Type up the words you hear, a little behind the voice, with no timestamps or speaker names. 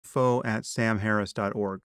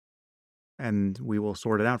info@samharris.org, and we will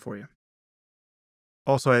sort it out for you.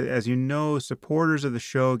 Also, as you know, supporters of the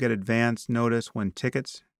show get advance notice when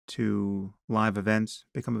tickets to live events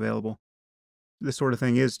become available. This sort of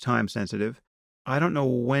thing is time sensitive. I don't know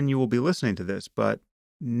when you will be listening to this, but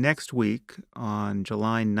next week on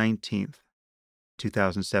July 19th,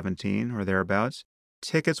 2017, or thereabouts,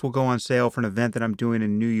 tickets will go on sale for an event that I'm doing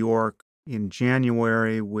in New York in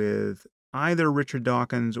January with either Richard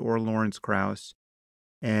Dawkins or Lawrence Krauss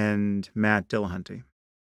and Matt Dillahunty.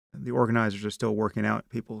 The organizers are still working out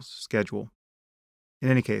people's schedule. In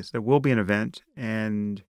any case, there will be an event,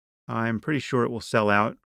 and I'm pretty sure it will sell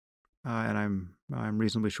out, and I'm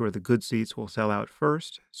reasonably sure the good seats will sell out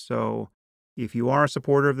first. So if you are a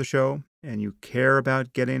supporter of the show and you care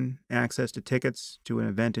about getting access to tickets to an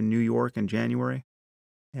event in New York in January,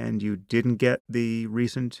 and you didn't get the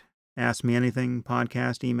recent Ask Me Anything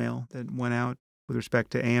podcast email that went out with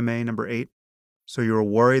respect to AMA number 8, so you're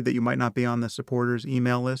worried that you might not be on the supporters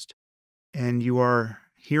email list, and you are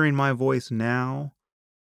hearing my voice now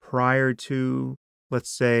prior to, let's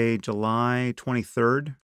say, July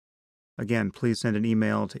 23rd, again, please send an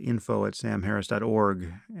email to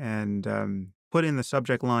info@samharris.org and put in the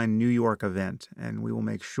subject line New York event, and we will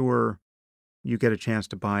make sure you get a chance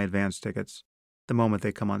to buy advance tickets the moment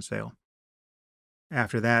they come on sale.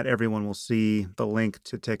 After that, everyone will see the link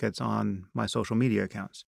to tickets on my social media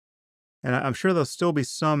accounts. And I'm sure there'll still be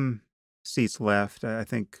some seats left. I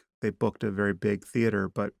think they booked a very big theater,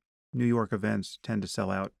 but New York events tend to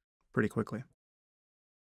sell out pretty quickly.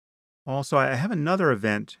 Also, I have another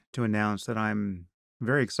event to announce that I'm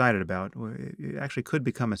very excited about. It actually could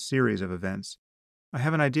become a series of events. I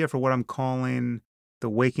have an idea for what I'm calling the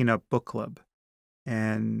Waking Up Book Club.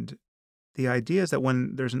 And the idea is that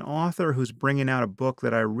when there's an author who's bringing out a book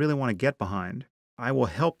that I really want to get behind, I will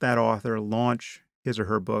help that author launch his or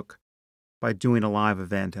her book by doing a live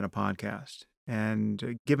event and a podcast.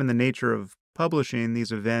 And given the nature of publishing,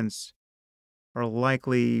 these events are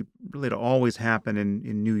likely really to always happen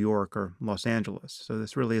in New York or Los Angeles. So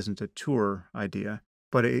this really isn't a tour idea,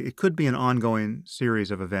 but it could be an ongoing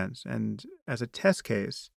series of events. And as a test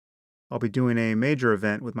case, I'll be doing a major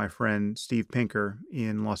event with my friend Steve Pinker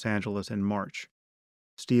in Los Angeles in March.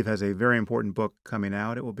 Steve has a very important book coming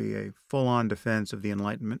out. It will be a full-on defense of the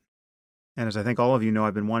Enlightenment. And as I think all of you know,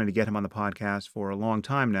 I've been wanting to get him on the podcast for a long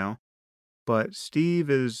time now. But Steve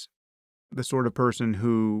is the sort of person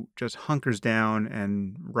who just hunkers down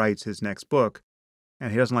and writes his next book,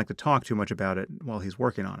 and he doesn't like to talk too much about it while he's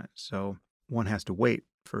working on it. So one has to wait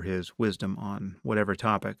for his wisdom on whatever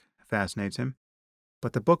topic fascinates him.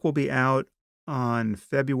 But the book will be out on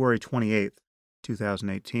February 28th,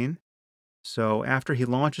 2018. So after he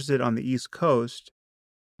launches it on the East Coast,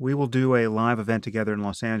 we will do a live event together in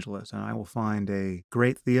Los Angeles, and I will find a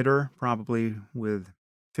great theater, probably with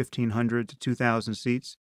 1,500 to 2,000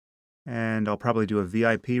 seats, and I'll probably do a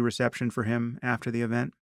VIP reception for him after the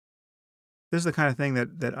event. This is the kind of thing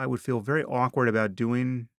that I would feel very awkward about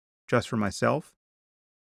doing just for myself.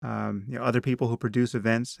 Other people who produce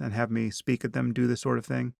events and have me speak at them do this sort of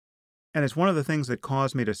thing. And it's one of the things that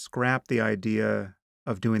caused me to scrap the idea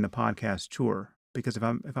of doing the podcast tour, because if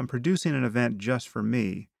I'm producing an event just for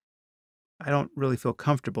me, I don't really feel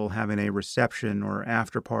comfortable having a reception or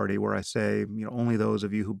after party where I say, only those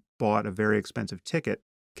of you who bought a very expensive ticket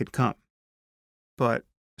could come. But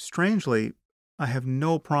strangely, I have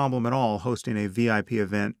no problem at all hosting a VIP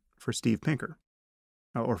event for Steve Pinker,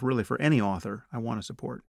 or really for any author I want to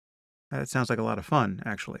support. That sounds like a lot of fun,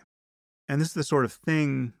 actually. And this is the sort of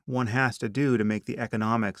thing one has to do to make the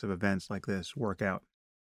economics of events like this work out.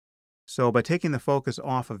 So by taking the focus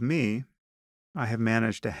off of me, I have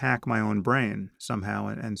managed to hack my own brain somehow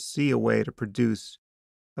and see a way to produce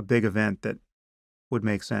a big event that would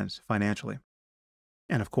make sense financially.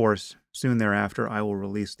 And of course, soon thereafter, I will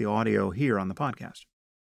release the audio here on the podcast.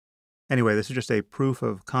 Anyway, this is just a proof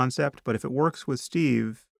of concept, but if it works with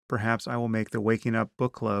Steve, perhaps I will make the Waking Up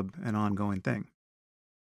Book Club an ongoing thing.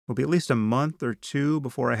 It'll be at least a month or two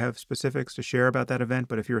before I have specifics to share about that event,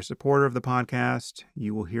 but if you're a supporter of the podcast,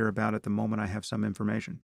 you will hear about it the moment I have some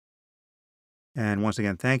information. And once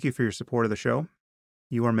again, thank you for your support of the show.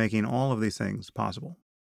 You are making all of these things possible.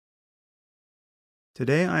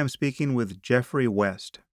 Today I am speaking with Geoffrey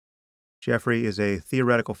West. Geoffrey is a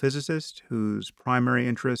theoretical physicist whose primary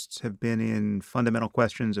interests have been in fundamental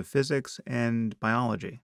questions of physics and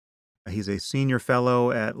biology. He's a senior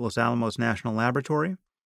fellow at Los Alamos National Laboratory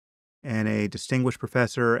and a distinguished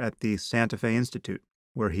professor at the Santa Fe Institute,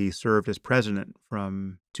 where he served as president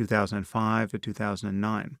from 2005 to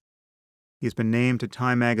 2009. He's been named to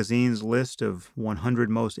Time magazine's list of 100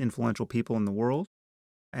 most influential people in the world,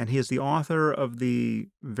 And he is the author of the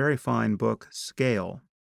very fine book, Scale: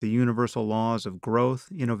 The Universal Laws of Growth,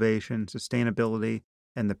 Innovation, Sustainability,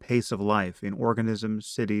 and the Pace of Life in Organisms,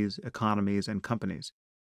 Cities, Economies, and Companies.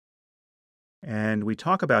 And we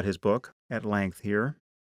talk about his book at length here.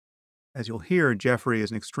 As you'll hear, Geoffrey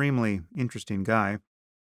is an extremely interesting guy.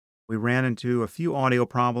 We ran into a few audio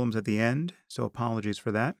problems at the end, so apologies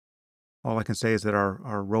for that. All I can say is that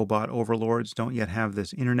our robot overlords don't yet have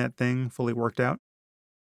this internet thing fully worked out.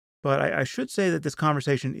 But I should say that this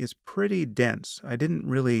conversation is pretty dense. I didn't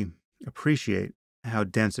really appreciate how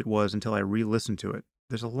dense it was until I re-listened to it.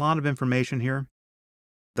 There's a lot of information here.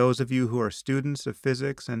 Those of you who are students of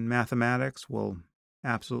physics and mathematics will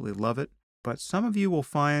absolutely love it. But some of you will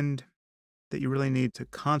find that you really need to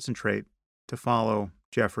concentrate to follow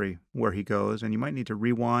Geoffrey where he goes, and you might need to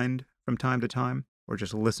rewind from time to time or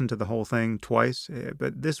just listen to the whole thing twice.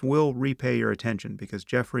 But this will repay your attention because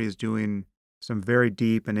Geoffrey is doing some very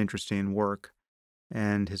deep and interesting work,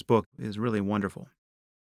 and his book is really wonderful.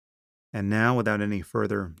 And now, without any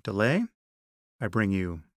further delay, I bring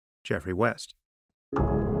you Geoffrey West.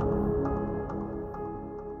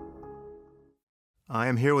 I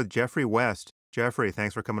am here with Geoffrey West. Geoffrey,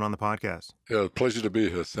 thanks for coming on the podcast. Yeah, pleasure to be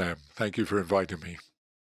here, Sam. Thank you for inviting me.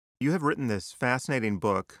 You have written this fascinating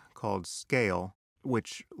book called Scale,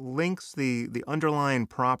 which links the underlying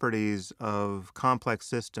properties of complex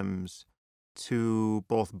systems to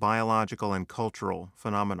both biological and cultural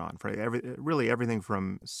phenomenon, for really everything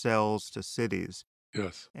from cells to cities.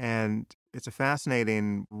 Yes. And it's a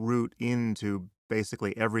fascinating route into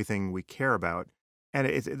basically everything we care about. And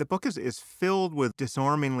the book is filled with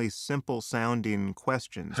disarmingly simple-sounding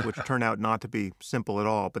questions, which turn out not to be simple at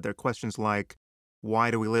all. But they're questions like,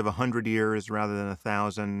 why do we live 100 years rather than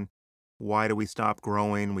 1,000? Why do we stop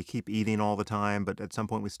growing? We keep eating all the time, but at some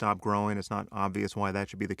point we stop growing. It's not obvious why that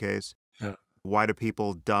should be the case. Yeah. Why do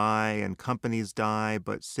people die and companies die,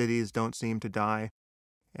 but cities don't seem to die?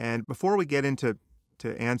 And before we get into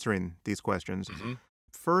answering these questions,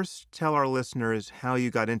 first tell our listeners how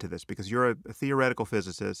you got into this, because you're a theoretical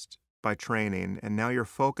physicist by training, and now you're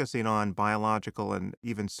focusing on biological and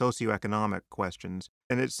even socioeconomic questions.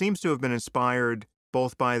 And it seems to have been inspired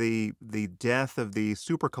both by the death of the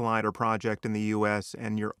Super Collider project in the U.S.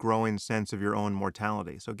 and your growing sense of your own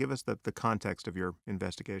mortality. So give us the context of your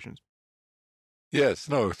investigations. Yes,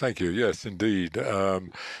 no, thank you. Yes, indeed.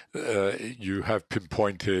 You have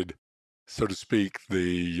pinpointed, so to speak,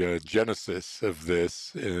 the genesis of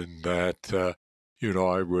this in that,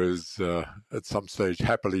 I was at some stage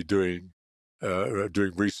happily doing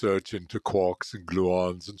research into quarks and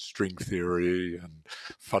gluons and string theory and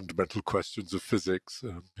fundamental questions of physics,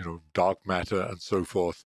 dark matter and so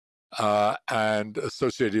forth. And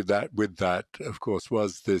associated with that, of course,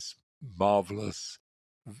 was this marvelous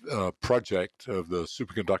project of the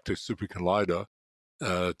superconductor super collider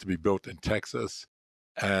to be built in Texas.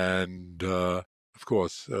 And of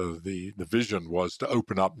course, the vision was to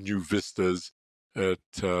open up new vistas at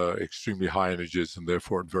extremely high energies and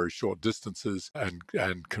therefore at very short distances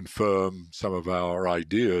and confirm some of our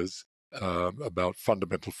ideas about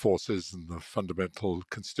fundamental forces and the fundamental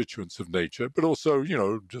constituents of nature, but also,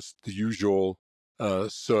 just the usual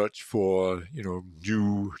search for,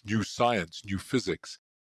 new science, new physics.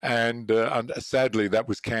 And sadly, that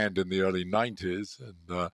was canned in the early 90s,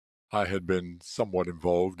 and I had been somewhat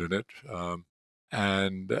involved in it.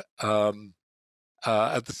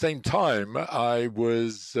 At the same time, I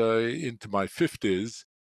was into my 50s,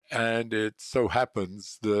 and it so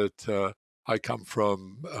happens that I come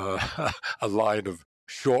from a line of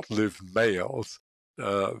short-lived males.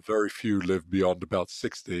 Very few live beyond about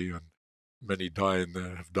 60, and many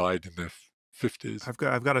have died in their 50s.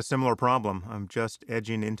 I've got a similar problem. I'm just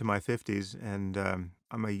edging into my 50s, and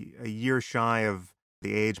I'm a year shy of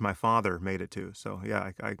the age my father made it to. So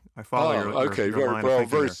yeah, I follow your line of thinking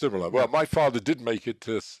very there. similar. Well, my father did make it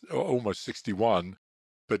to almost 61,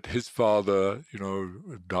 but his father,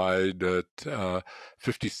 died at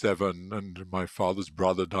 57, and my father's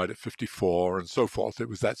brother died at 54, and so forth. It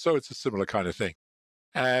was that. So it's a similar kind of thing.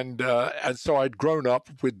 And so I'd grown up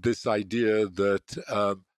with this idea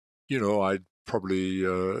that, I'd probably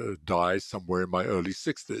die somewhere in my early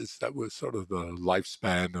 60s. That was sort of the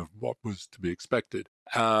lifespan of what was to be expected.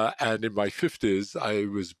 And in my 50s, I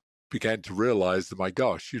began to realize that, my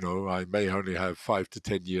gosh, I may only have 5 to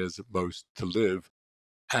 10 years at most to live.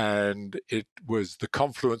 And it was the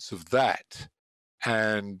confluence of that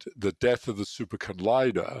and the death of the Super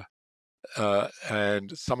Collider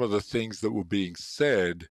and some of the things that were being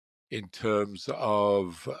said in terms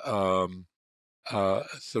of,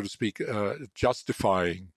 so to speak,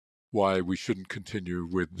 justifying why we shouldn't continue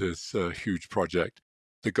with this huge project.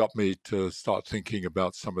 that got me to start thinking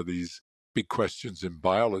about some of these big questions in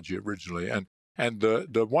biology originally. And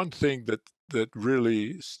the one thing that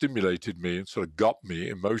really stimulated me and sort of got me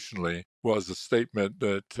emotionally was a statement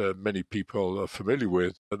that many people are familiar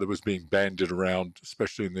with that was being bandied around,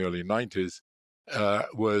 especially in the early 90s.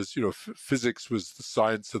 Was, physics was the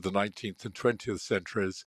science of the 19th and 20th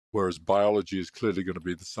centuries, whereas biology is clearly going to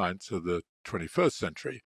be the science of the 21st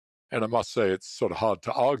century. And I must say, it's sort of hard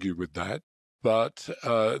to argue with that. But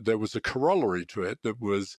there was a corollary to it that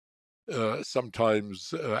was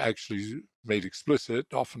sometimes actually made explicit,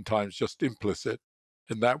 oftentimes just implicit.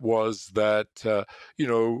 And that was that,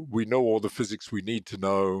 we know all the physics we need to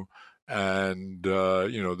know. And,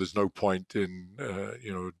 there's no point in,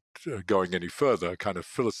 going any further, kind of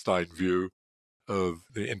Philistine view of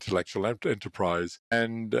the intellectual enterprise.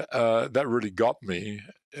 And that really got me,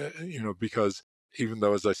 because even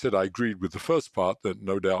though, as I said, I agreed with the first part that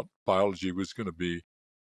no doubt biology was going to be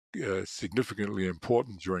significantly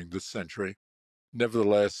important during this century,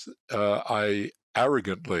 nevertheless, I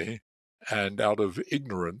arrogantly and out of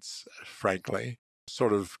ignorance, frankly,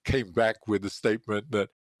 sort of came back with the statement that,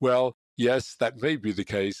 well, yes, that may be the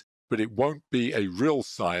case, but it won't be a real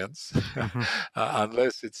science Hmm.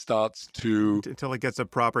 unless it starts to. Until it gets a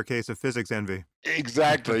proper case of physics envy.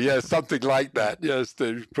 Exactly, yes, something like that. Yes,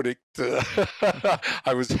 to put it,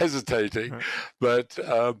 I was hesitating, Right. but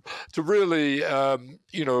to really,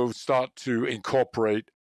 start to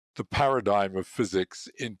incorporate the paradigm of physics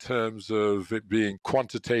in terms of it being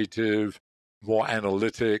quantitative, more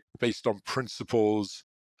analytic, based on principles,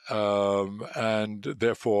 and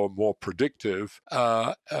therefore more predictive,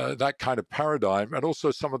 that kind of paradigm, and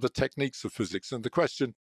also some of the techniques of physics. And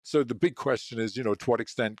so the big question is, to what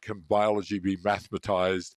extent can biology be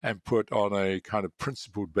mathematized and put on a kind of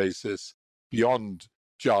principled basis beyond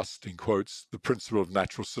just, in quotes, the principle of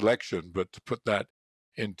natural selection, but to put that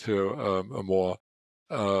into a more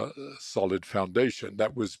solid foundation.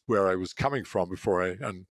 That was where I was coming from before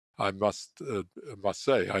and I must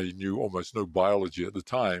say I knew almost no biology at the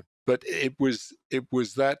time, but it was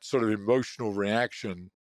that sort of emotional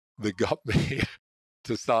reaction that got me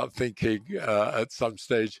to start thinking at some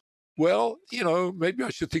stage, well, maybe I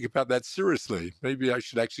should think about that seriously. Maybe I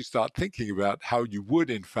should actually start thinking about how you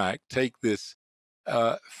would, in fact, take this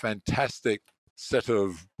fantastic set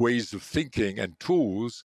of ways of thinking and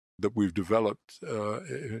tools that we've developed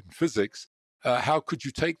in physics. How could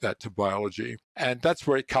you take that to biology? And that's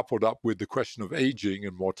where it coupled up with the question of aging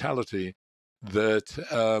and mortality that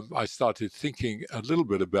I started thinking a little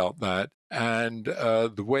bit about that. And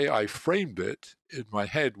the way I framed it in my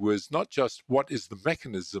head was not just what is the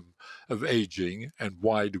mechanism of aging and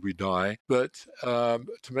why do we die, but to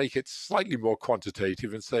make it slightly more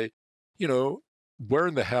quantitative and say, you know, where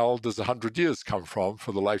in the hell does 100 years come from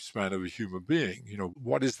for the lifespan of a human being?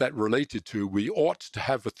 What is that related to? We ought to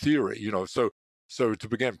have a theory, so to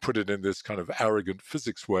begin, put it in this kind of arrogant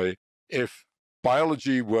physics way, if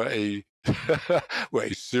biology were a were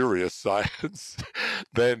a serious science,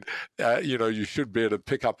 then you should be able to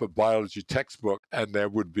pick up a biology textbook, and there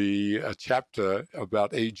would be a chapter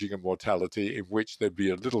about aging and mortality in which there'd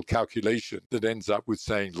be a little calculation that ends up with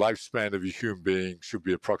saying lifespan of a human being should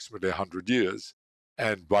be approximately 100 years.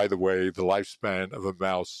 And by the way, the lifespan of a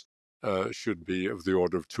mouse should be of the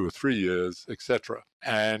order of 2 or 3 years, etc.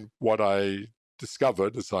 And what I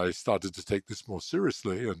discovered as I started to take this more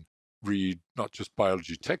seriously and read not just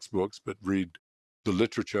biology textbooks, but read the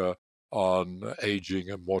literature on aging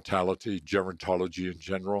and mortality, gerontology in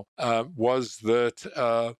general, was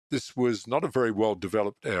that this was not a very well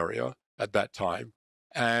developed area at that time.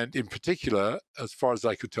 And in particular, as far as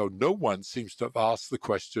I could tell, no one seems to have asked the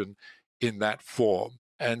question in that form.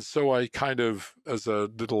 And so I kind of, as a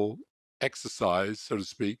little exercise, so to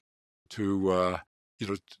speak, to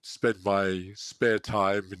spend my spare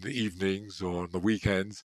time in the evenings or on the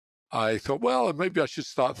weekends, I thought, well, maybe I should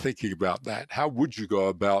start thinking about that. How would you go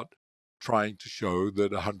about trying to show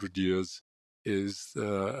that 100 years is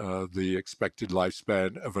the expected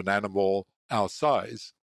lifespan of an animal our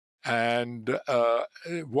size? And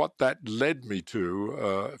what that led me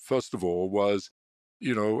to, first of all, was,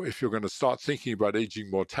 if you're going to start thinking about aging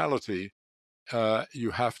mortality,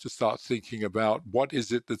 you have to start thinking about what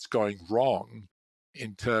is it that's going wrong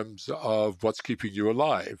in terms of what's keeping you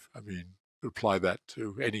alive. I mean, apply that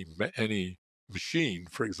to any machine,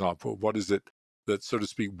 for example. What is it that, so to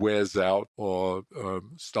speak, wears out or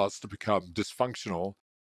starts to become dysfunctional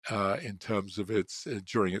in terms of its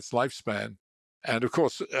during its lifespan? And of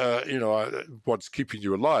course, what's keeping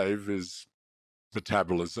you alive is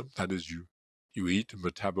metabolism. That is, you eat and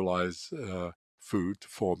metabolize food to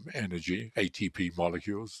form energy, ATP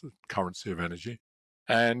molecules, the currency of energy.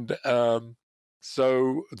 And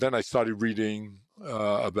so then I started reading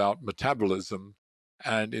about metabolism,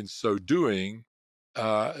 and in so doing,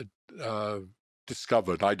 uh, uh,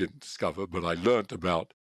 discovered, I didn't discover, but I learned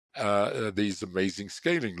about these amazing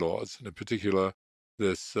scaling laws, and in particular,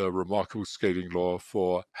 this remarkable scaling law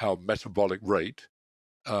for how metabolic rate,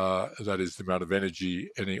 that is the amount of energy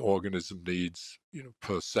any organism needs,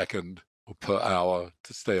 per second or per hour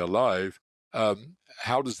to stay alive.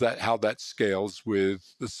 How that scales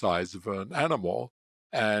with the size of an animal?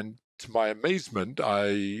 And to my amazement,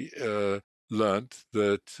 I learned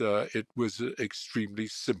that it was extremely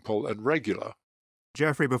simple and regular.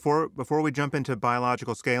 Geoffrey, before we jump into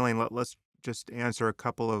biological scaling, let's just answer a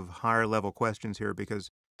couple of higher level questions here because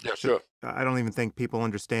Yeah, th- sure. I don't even think people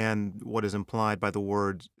understand what is implied by the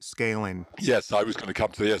word scaling. Yes, I was going to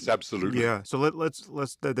come to yes, absolutely. Yeah. So let's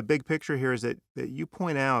the big picture here is that you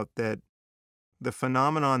point out that the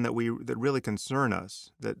phenomenon that really concern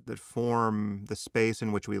us, that form the space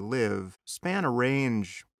in which we live, span a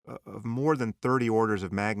range of more than 30 orders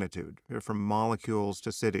of magnitude, from molecules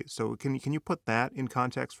to cities. So can you put that in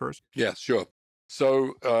context first? Yes, sure.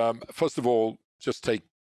 So first of all, just take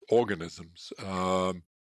organisms.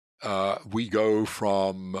 We go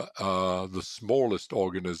from the smallest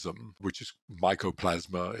organism, which is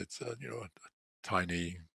mycoplasma. It's a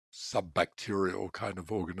tiny subbacterial kind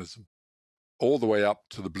of organism, all the way up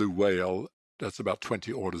to the blue whale. That's about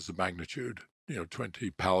 20 orders of magnitude.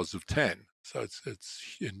 20 powers of 10. So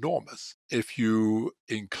it's enormous. If you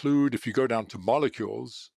go down to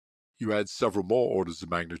molecules, you add several more orders of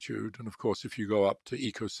magnitude, and of course, if you go up to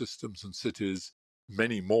ecosystems and cities,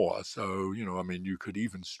 many more. So, I mean, you could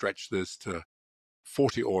even stretch this to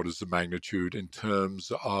 40 orders of magnitude in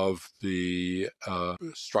terms of the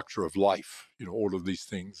structure of life. All of these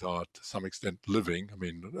things are to some extent living. I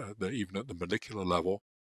mean, even at the molecular level,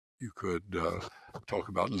 you could talk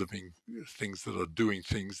about living things that are doing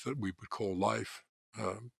things that we would call life,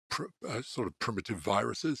 sort of primitive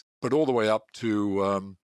viruses, but all the way up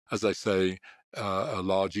to, as I say, a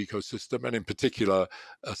large ecosystem, and in particular,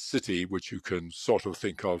 a city, which you can sort of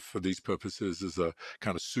think of for these purposes as a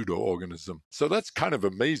kind of pseudo organism. So that's kind of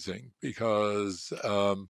amazing because,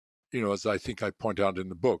 as I think I point out in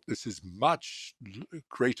the book, this is much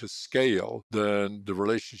greater scale than the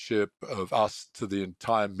relationship of us to the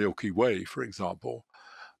entire Milky Way, for example.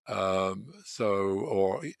 Or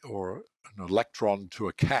an electron to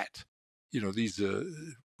a cat. These are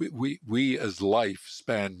we as life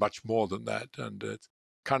span much more than that, and it's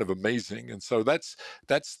kind of amazing. And so that's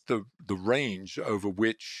the range over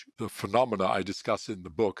which the phenomena I discuss in the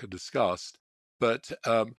book are discussed. But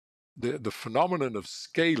the phenomenon of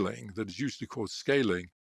scaling, that is usually called scaling,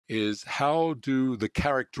 is how do the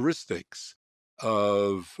characteristics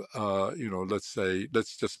of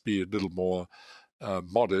let's just be a little more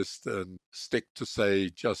modest and stick to, say,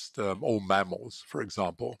 just all mammals, for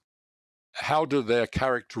example. How do their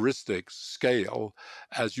characteristics scale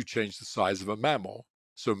as you change the size of a mammal?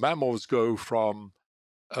 So mammals go from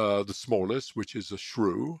the smallest, which is a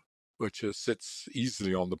shrew, which sits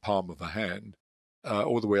easily on the palm of a hand,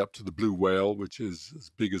 all the way up to the blue whale, which is as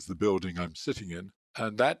big as the building I'm sitting in,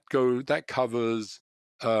 and that covers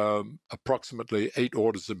approximately 8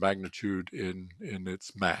 orders of magnitude in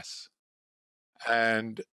its mass.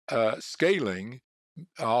 And scaling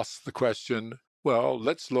asks the question, well,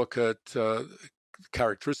 let's look at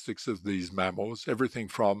characteristics of these mammals, everything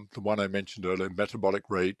from the one I mentioned earlier, metabolic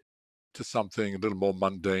rate, to something a little more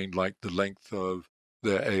mundane like the length of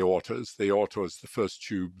their aortas. The aorta is the first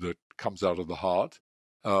tube that comes out of the heart,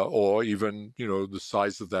 or even, the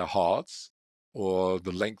size of their hearts or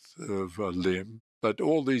the length of a limb. But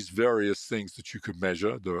all these various things that you could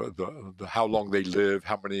measure, the how long they live,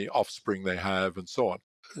 how many offspring they have, and so on.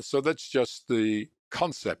 So that's just the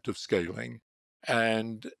concept of scaling.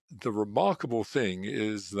 And the remarkable thing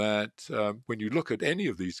is that when you look at any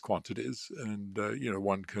of these quantities, and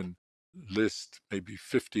one can list maybe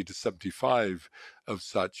 50 to 75 of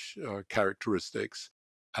such characteristics,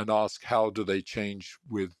 and ask how do they change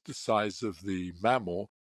with the size of the mammal,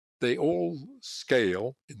 they all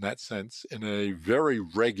scale in that sense in a very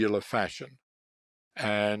regular fashion.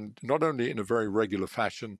 And not only in a very regular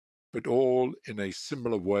fashion, but all in a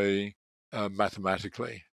similar way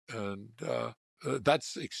mathematically. And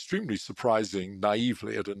that's extremely surprising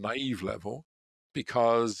naively, at a naive level,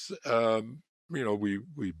 because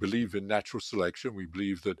we believe in natural selection. We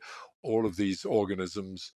believe that all of these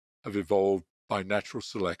organisms have evolved by natural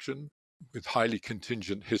selection with highly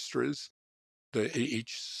contingent histories.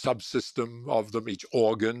 Each subsystem of them, each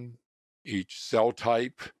organ, each cell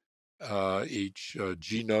type, each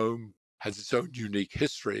genome has its own unique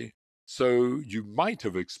history. So you might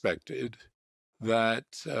have expected that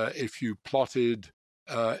if you plotted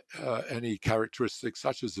any characteristics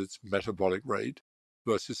such as its metabolic rate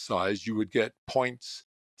versus size, you would get points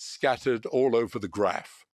scattered all over the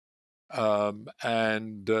graph.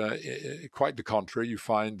 And quite the contrary, you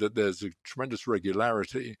find that there's a tremendous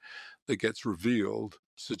regularity that gets revealed,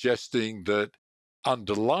 suggesting that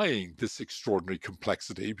underlying this extraordinary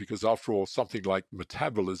complexity, because after all, something like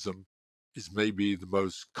metabolism is maybe the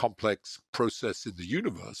most complex process in the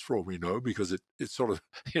universe, for all we know, because it's sort of,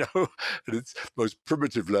 at its most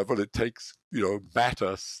primitive level, it takes,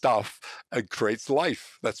 matter, stuff, and creates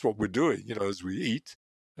life. That's what we're doing, as we eat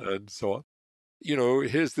and so on.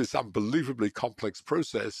 Here's this unbelievably complex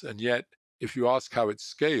process. And yet, if you ask how it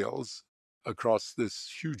scales across this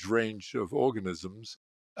huge range of organisms,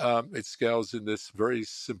 it scales in this very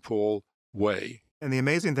simple way. And the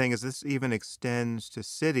amazing thing is, this even extends to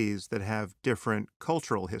cities that have different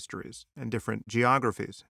cultural histories and different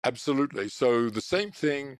geographies. Absolutely. So, the same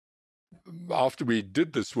thing after we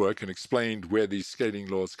did this work and explained where these scaling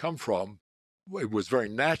laws come from, it was very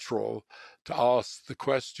natural to ask the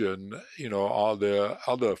question, are there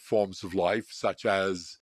other forms of life, such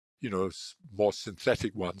as, more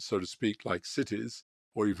synthetic ones, so to speak, like cities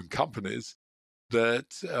or even companies,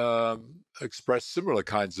 that express similar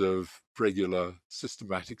kinds of regular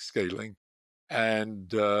systematic scaling?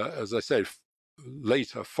 And as I say,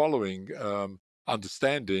 later, following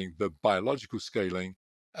understanding the biological scaling,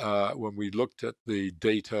 when we looked at the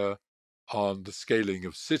data on the scaling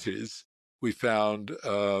of cities, we found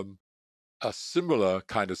a similar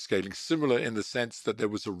kind of scaling, similar in the sense that there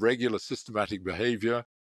was a regular systematic behavior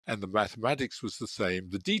and the mathematics was the same.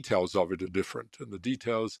 The details of it are different, and the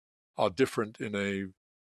details are different in a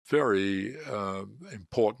very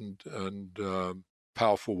important and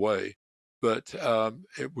powerful way. But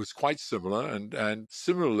it was quite similar, and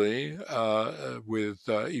similarly with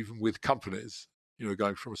even with companies,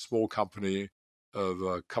 going from a small company of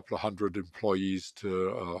a couple of hundred employees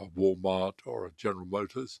to Walmart or a General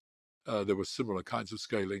Motors, there were similar kinds of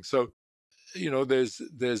scaling. So there's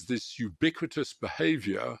this ubiquitous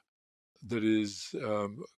behavior that is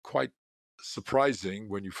quite surprising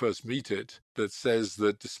when you first meet it, that says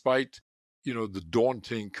that despite the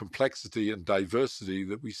daunting complexity and diversity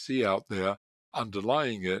that we see out there,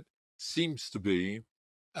 underlying it seems to be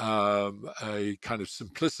a kind of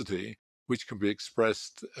simplicity which can be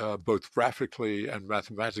expressed both graphically and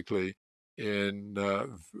mathematically in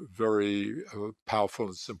very powerful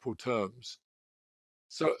and simple terms.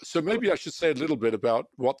 So maybe I should say a little bit about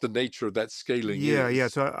what the nature of that scaling Yeah, yeah.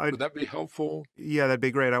 is. So Would that be helpful? yeah, that'd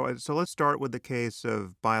be great. So let's start with the case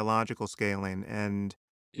of biological scaling, and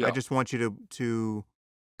I Yeah. just want you to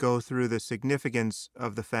go through the significance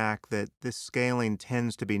of the fact that this scaling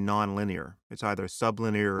tends to be nonlinear. It's either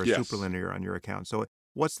sublinear or Yes. superlinear on your account. So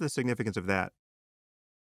what's the significance of that?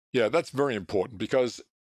 Yeah, that's very important because,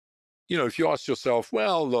 if you ask yourself,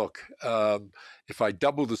 well, look, if I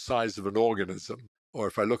double the size of an organism, or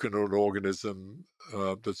if I look at an organism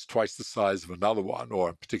that's twice the size of another one, or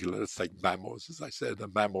in particular, let's take mammals, as I said, a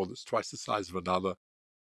mammal that's twice the size of another,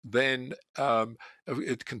 then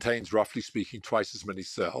it contains, roughly speaking, twice as many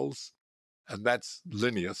cells, and that's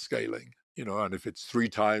linear scaling. And if it's three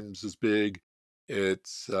times as big, it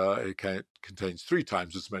contains three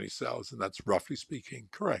times as many cells, and that's roughly speaking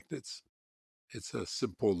correct. It's a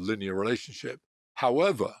simple linear relationship.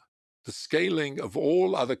 However, the scaling of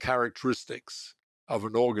all other characteristics of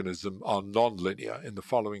an organism are nonlinear in the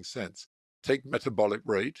following sense. Take metabolic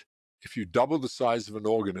rate. If you double the size of an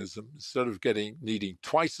organism, instead of needing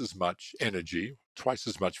twice as much energy, twice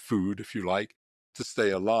as much food, if you like, to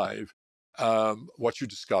stay alive, what you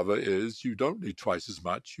discover is you don't need twice as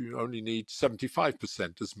much. You only need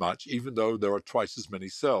 75% as much, even though there are twice as many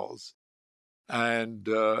cells. And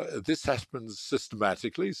this happens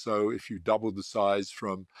systematically. So if you double the size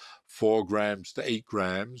from 4 grams to 8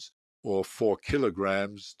 grams, or 4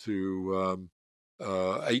 kilograms to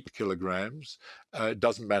 8 kilograms, it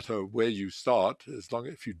doesn't matter where you start. As long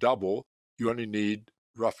as if you double, you only need,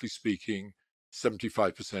 roughly speaking,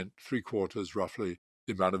 75%, three quarters roughly,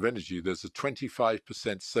 the amount of energy. There's a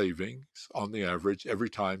 25% savings on the average every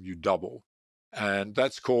time you double. And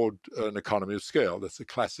that's called an economy of scale. That's a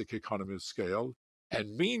classic economy of scale,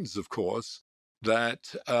 and means, of course,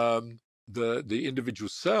 that the individual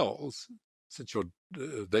cells, since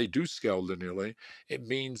they do scale linearly, it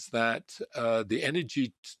means that the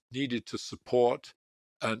energy needed to support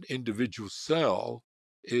an individual cell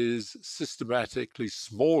is systematically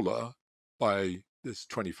smaller by this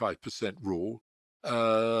 25% rule,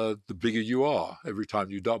 the bigger you are every time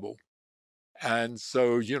you double. And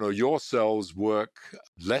so, your cells work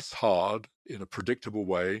less hard in a predictable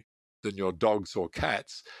way than your dogs or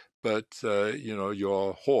cats, but,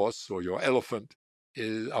 your horse or your elephant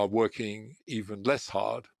are working even less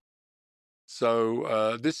hard.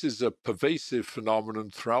 So, this is a pervasive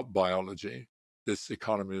phenomenon throughout biology, this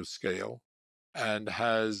economy of scale, and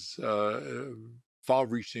has far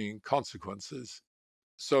reaching consequences.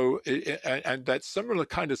 So, and that similar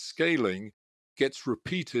kind of scaling gets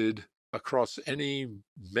repeated across any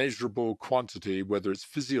measurable quantity, whether it's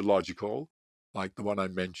physiological, like the one I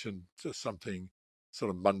mentioned, just something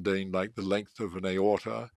sort of mundane like the length of an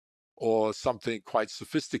aorta, or something quite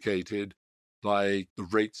sophisticated like the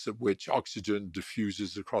rates at which oxygen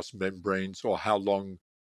diffuses across membranes, or how long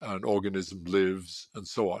an organism lives, and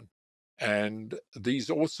so on. And these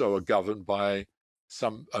also are governed by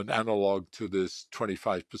an analog to this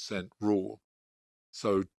 25% rule.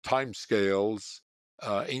 So timescales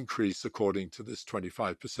increase according to this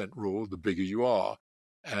 25% rule, the bigger you are.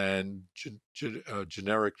 And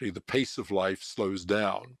generically, the pace of life slows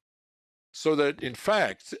down. So that, in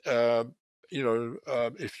fact,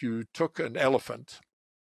 if you took an elephant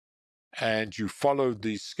and you followed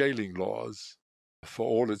these scaling laws for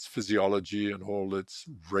all its physiology and all its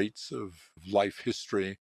rates of life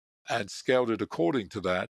history and scaled it according to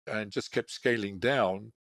that and just kept scaling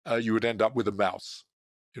down, you would end up with a mouse.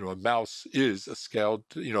 A mouse is a scaled,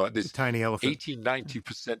 at A this tiny elephant.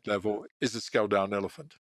 80-90% level is a scaled down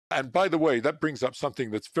elephant. And by the way, that brings up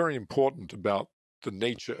something that's very important about the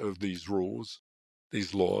nature of these rules,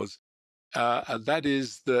 these laws, and that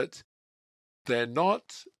is that they're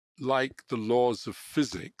not like the laws of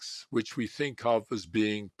physics, which we think of as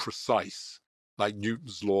being precise, like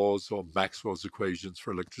Newton's laws or Maxwell's equations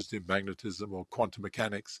for electricity and magnetism or quantum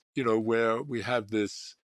mechanics, where we have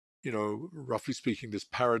this, roughly speaking, this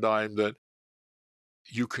paradigm that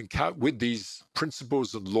you can with these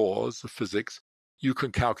principles and laws of physics, you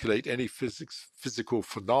can calculate any physical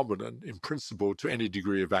phenomenon in principle to any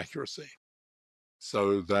degree of accuracy.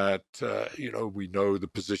 So that, we know the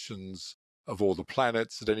positions of all the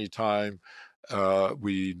planets at any time.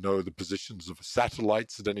 We know the positions of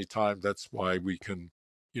satellites at any time. That's why we can,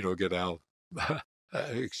 get our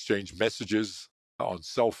exchange messages on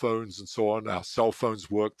cell phones and so on. Our cell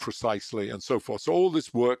phones work precisely and so forth. So all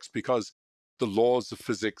this works because the laws of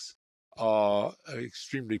physics are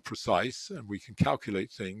extremely precise, and we can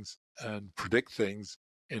calculate things and predict things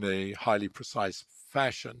in a highly precise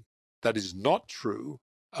fashion. That is not true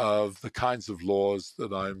of the kinds of laws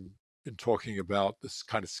that I'm been talking about, this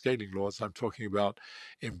kind of scaling laws I'm talking about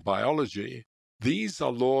in biology. These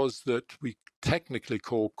are laws that we technically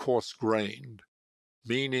call coarse-grained,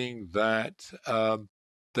 meaning that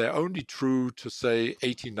they're only true to, say,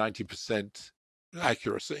 80-90%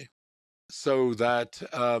 accuracy, so that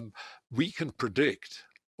we can predict,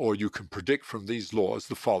 or you can predict from these laws,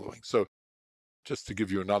 the following. So just to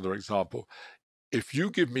give you another example, if you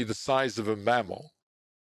give me the size of a mammal,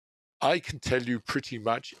 I can tell you pretty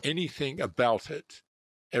much anything about it.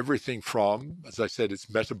 Everything from, as I said, its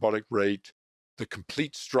metabolic rate, the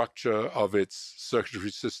complete structure of its circulatory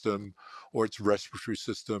system or its respiratory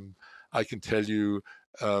system. I can tell you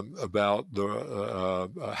about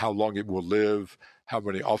how long it will live, how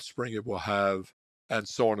many offspring it will have, and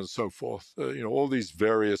so on and so forth. All these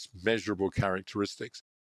various measurable characteristics.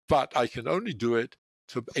 But I can only do it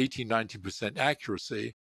to 80-90%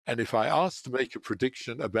 accuracy. And if I asked to make a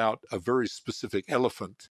prediction about a very specific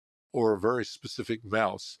elephant or a very specific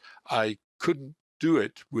mouse, I couldn't do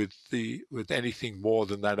it with anything more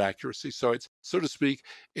than that accuracy. So it's, so to speak,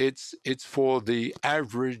 it's for the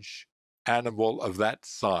average animal of that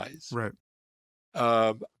size. Right.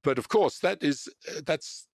 But of course,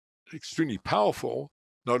 that's extremely powerful,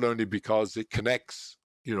 not only because it connects,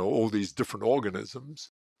 all these different organisms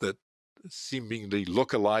that seemingly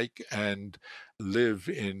look alike and live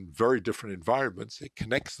in very different environments. It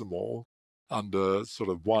connects them all under sort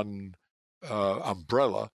of one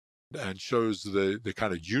umbrella and shows the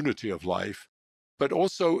kind of unity of life. But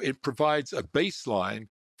also it provides a baseline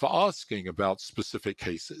for asking about specific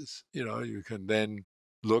cases. You can then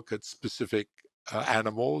look at specific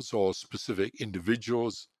animals or specific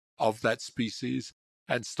individuals of that species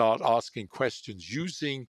and start asking questions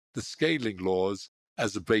using the scaling laws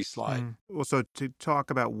as a baseline. Well, so to talk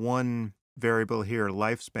about one variable here,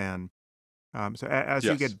 lifespan. So as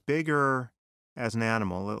you Yes, get bigger as an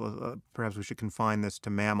animal, perhaps we should confine this to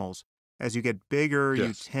mammals. As you get bigger, you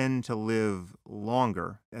yes, tend to live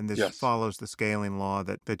longer, and this yes, follows the scaling law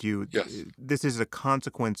that you. yes. This is a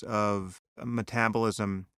consequence of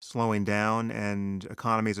metabolism slowing down and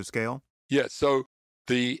economies of scale. Yeah, so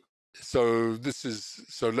the So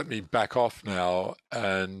let me back off now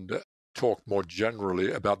and talk more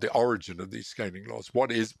generally about the origin of these scaling laws. Where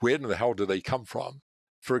in the hell do they come from?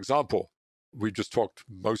 For example, we just talked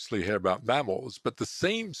mostly here about mammals, but the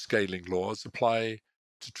same scaling laws apply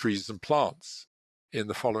to trees and plants in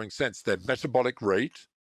the following sense. Their metabolic rate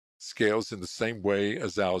scales in the same way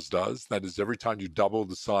as ours does. That is, every time you double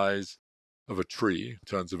the size of a tree in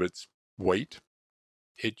terms of its weight,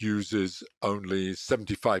 it uses only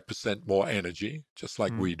 75% more energy, just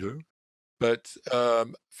like Mm. we do. But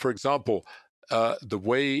for example, the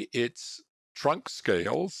way its trunk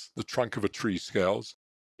scales, the trunk of a tree scales,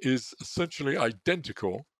 is essentially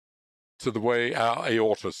identical to the way our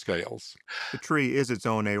aorta scales. The tree is its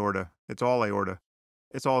own aorta. It's all aorta.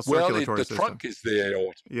 It's all Well, circulatory the system. trunk is the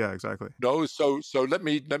aorta. Yeah, exactly. No, so let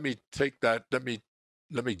me take that. Let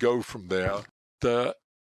me go from there. The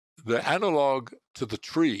the analog to the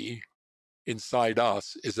tree inside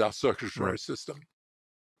us is our circulatory Right. system.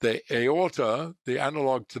 The aorta, the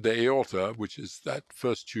analog to the aorta, which is that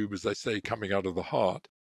first tube, as I say, coming out of the heart,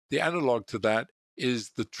 the analog to that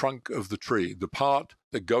is the trunk of the tree, the part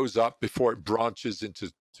that goes up before it branches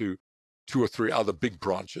into two or three other big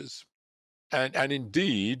branches. And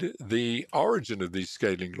indeed, the origin of these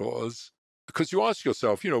scaling laws, because you ask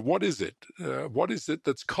yourself, what is it? What is it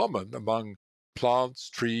that's common among plants,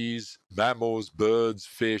 trees, mammals, birds,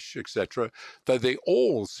 fish, etc., that they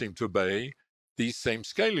all seem to obey these same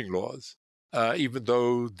scaling laws, even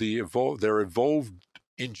though their evolved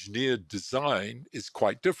engineered design is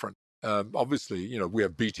quite different. Obviously, we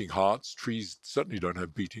have beating hearts. Trees certainly don't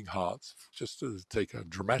have beating hearts, just to take a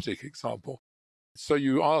dramatic example. So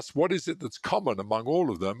you ask, what is it that's common among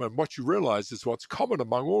all of them? And what you realize is what's common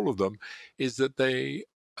among all of them is that they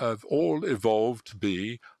have all evolved to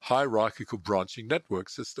be hierarchical branching network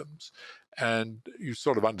systems. And you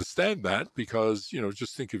sort of understand that because,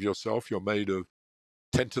 just think of yourself, you're made of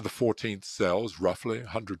 10 to the 14th cells, roughly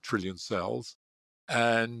 100 trillion cells.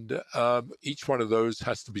 And each one of those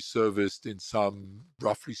has to be serviced in some,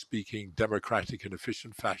 roughly speaking, democratic and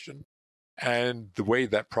efficient fashion. And the way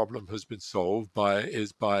that problem has been solved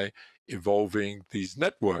is by evolving these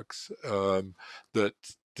networks that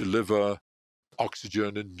deliver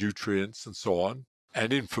oxygen and nutrients and so on,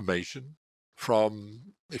 and information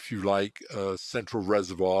from, if you like, a central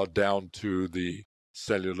reservoir down to the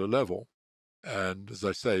cellular level. And as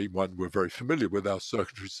I say, one we're very familiar with, our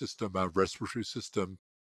circulatory system, our respiratory system,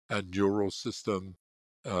 our neural system,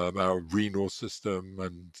 our renal system,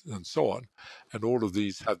 and so on. And all of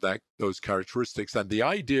these have those characteristics. And the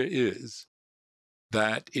idea is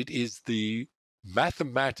that it is the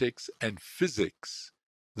mathematics and physics,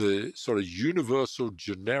 the sort of universal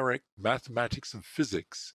generic mathematics and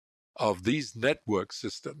physics of these network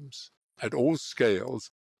systems at all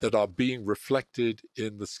scales that are being reflected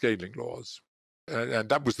in the scaling laws. And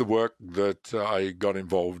that was the work that I got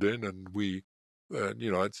involved in, and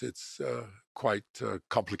it's quite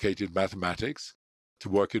complicated mathematics to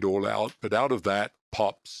work it all out. But out of that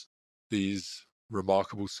pops these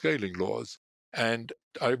remarkable scaling laws. And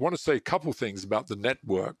I want to say a couple things about the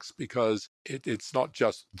networks because it's not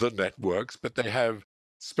just the networks, but they have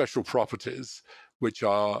special properties which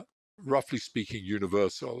are, roughly speaking,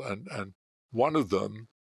 universal. And one of them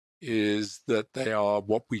is that they are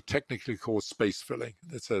what we technically call space filling.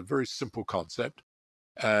 It's a very simple concept.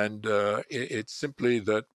 And it's simply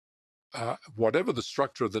that whatever the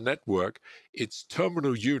structure of the network, its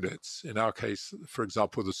terminal units, in our case, for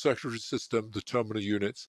example, the circulatory system, the terminal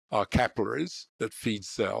units are capillaries that feed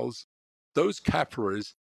cells. Those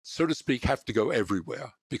capillaries, so to speak, have to go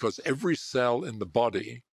everywhere because every cell in the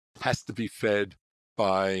body has to be fed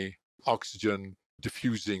by oxygen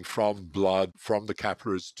diffusing from blood, from the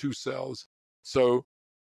capillaries to cells. So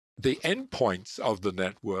the endpoints of the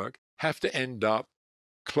network have to end up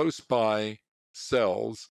close by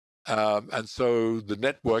cells. And so the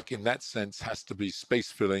network, in that sense, has to be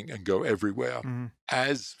space filling and go everywhere. Hmm.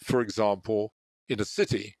 As, for example, in a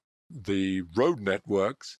city, the road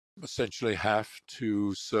networks essentially have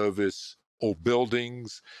to service all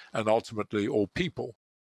buildings and ultimately all people.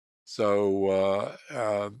 So,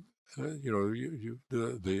 the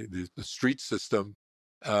street system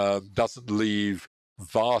doesn't leave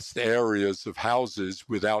vast areas of houses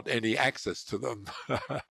without any access to them.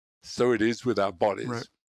 So it is with our Right. bodies.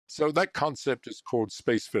 So that concept is called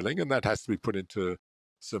space filling, and that has to be put into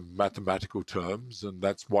some mathematical terms. And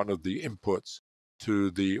that's one of the inputs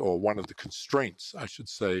or one of the constraints, I should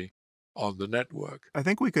say, on the network. I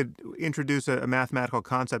think we could introduce a mathematical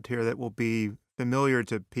concept here that will be familiar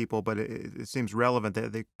to people, but it seems relevant.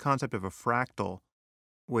 The concept of a fractal,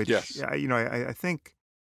 which Yes. I think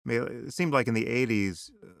I mean, it seemed like in the 80s,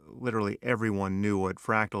 literally everyone knew what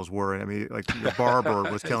fractals were. I mean, like your barber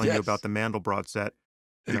was telling you about Yes, the Mandelbrot set,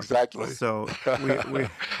 you know. exactly. So we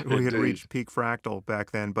we had Indeed. reached peak fractal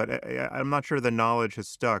back then, but I'm not sure the knowledge has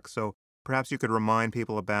stuck. So perhaps you could remind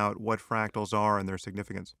people about what fractals are and their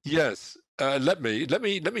significance. Yes. Let me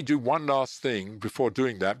do one last thing before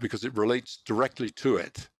doing that because it relates directly to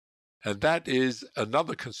it, and that is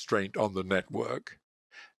another constraint on the network,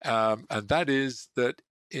 and that is that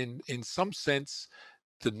in some sense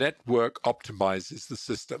the network optimizes the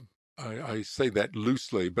system. I say that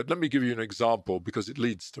loosely, but let me give you an example because it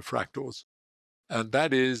leads to fractals, and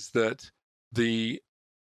that is that the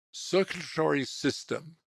circulatory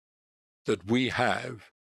system that we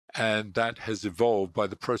have and that has evolved by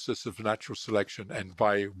the process of natural selection. And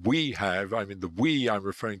by we have, I mean, the we I'm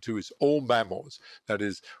referring to is all mammals. That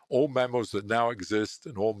is, all mammals that now exist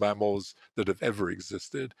and all mammals that have ever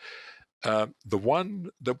existed. The one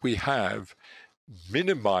that we have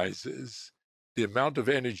minimizes the amount of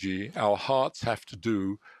energy our hearts have to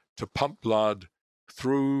do to pump blood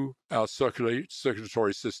through our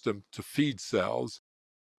circulatory system to feed cells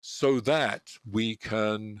so that we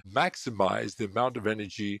can maximize the amount of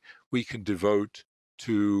energy we can devote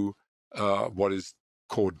to what is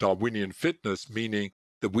called Darwinian fitness, meaning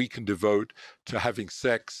that we can devote to having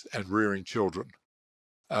sex and rearing children.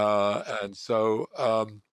 And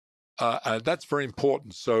that's very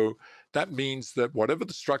important. So that means that whatever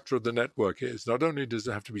the structure of the network is, not only does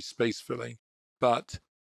it have to be space filling, but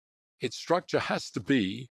its structure has to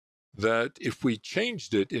be that if we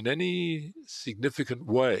changed it in any significant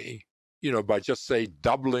way, by just say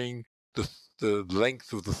doubling the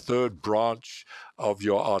length of the third branch of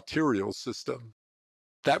your arterial system,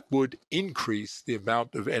 that would increase the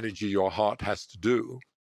amount of energy your heart has to do.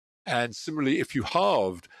 And similarly, if you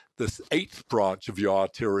halved this eighth branch of your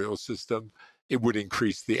arterial system, it would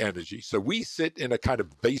increase the energy. So we sit in a kind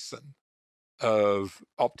of basin of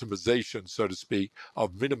optimization, so to speak,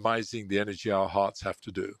 of minimizing the energy our hearts have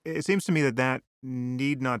to do. It seems to me that that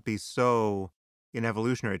need not be so in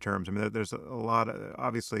evolutionary terms. I mean, there's a lot of,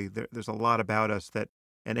 obviously, there's a lot about us that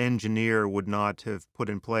an engineer would not have put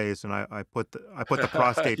in place. And I put the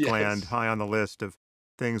prostate gland Yes, high on the list of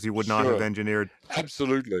things you would not have sure, engineered.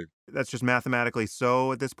 absolutely. That's just mathematically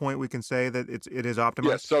so at this point we can say that it is Yeah,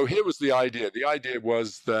 optimized. so here was the idea. The idea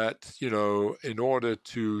was that, in order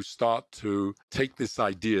to start to take this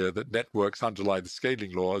idea that networks underlie the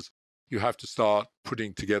scaling laws, you have to start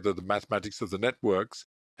putting together the mathematics of the networks.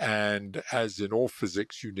 And as in all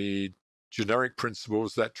physics, you need generic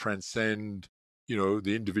principles that transcend, the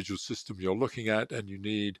individual system you're looking at, and you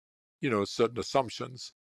need, certain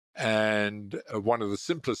assumptions. And one of the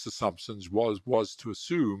simplest assumptions was to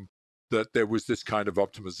assume that there was this kind of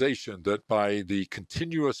optimization, that by the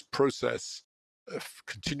continuous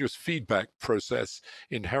feedback process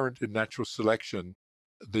inherent in natural selection,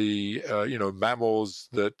 the mammals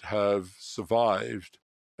that have survived,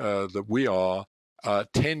 that we are,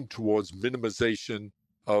 tend towards minimization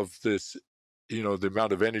of this, the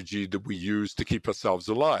amount of energy that we use to keep ourselves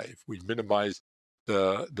alive. We minimize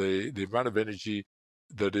the amount of energy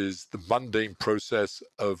that is the mundane process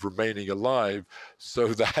of remaining alive so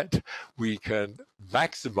that we can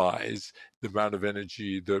maximize the amount of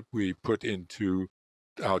energy that we put into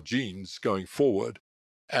our genes going forward.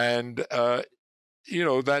 And that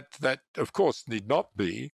of course need not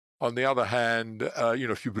be. On the other hand,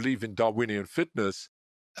 if you believe in Darwinian fitness,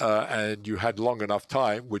 and you had long enough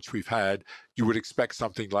time, which we've had, you would expect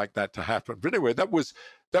something like that to happen. But anyway, that was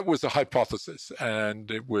a hypothesis, and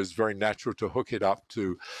it was very natural to hook it up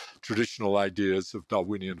to traditional ideas of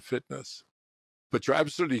Darwinian fitness. But you're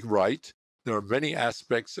absolutely right. There are many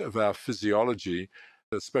aspects of our physiology,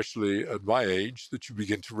 especially at my age, that you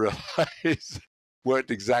begin to realize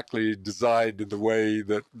weren't exactly designed in the way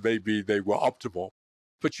that maybe they were optimal.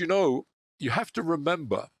 But you have to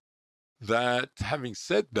remember that, having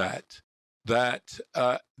said that,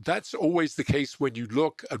 that's always the case when you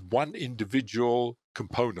look at one individual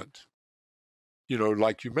component.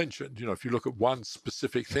 Like you mentioned, if you look at one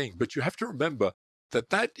specific thing, but you have to remember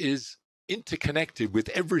that that is interconnected with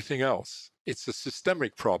everything else. It's a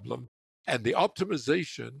systemic problem. And the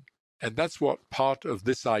optimization, and that's what part of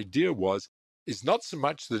this idea was, is not so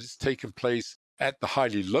much that it's taken place at the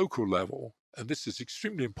highly local level, and this is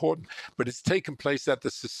extremely important, but it's taken place at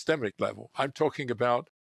the systemic level. I'm talking about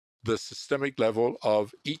the systemic level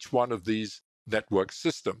of each one of these network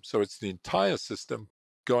systems. So it's the entire system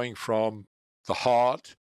going from the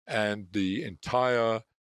heart and the entire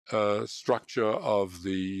structure of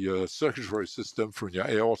the circulatory system from your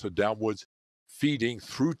aorta downwards, feeding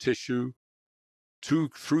through tissue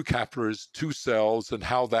through capillaries to cells, and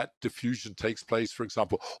how that diffusion takes place, for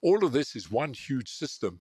example. All of this is one huge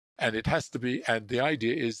system, and it has to be, and the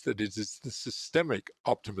idea is that it is the systemic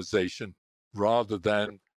optimization rather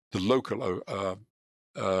than the local Well,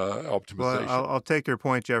 optimization. I'll take your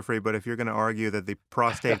point, Jeffrey, but if you're going to argue that the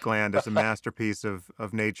prostate gland is a masterpiece of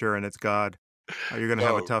nature and it's God, you're going to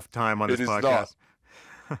have a No, tough time on it this is not. podcast.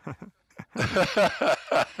 Yeah,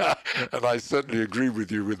 And I certainly agree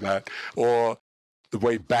with you with that. Or the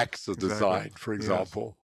way backs are exactly. designed, for Yes.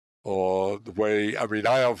 example, or the way, I mean,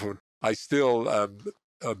 I still am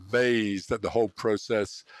amazed at the whole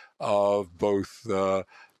process of both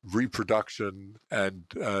reproduction and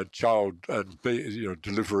child and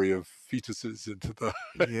delivery of fetuses into the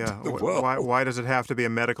into Yeah. the world. Why does it have to be a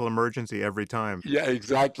medical emergency every time? Yeah,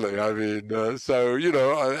 exactly. I mean, so,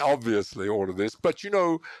 obviously all of this, but,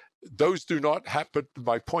 those do not happen.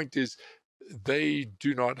 My point is, they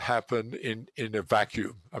do not happen in a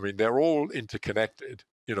vacuum. I mean, they're all interconnected,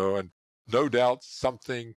 and no doubt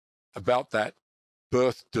something about that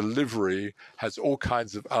birth delivery has all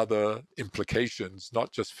kinds of other implications,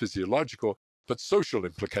 not just physiological, but social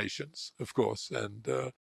implications, of course, and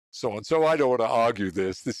so on. So I don't want to argue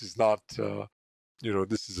this. This is not,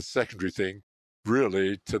 this is a secondary thing,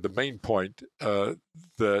 really, to the main point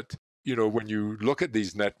that, when you look at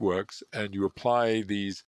these networks and you apply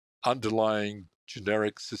these underlying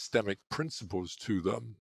generic systemic principles to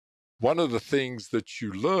them, one of the things that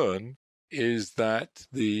you learn is that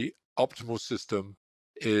the optimal system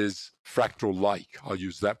is fractal-like. I'll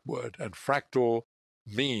use that word. And fractal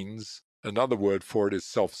means, another word for it is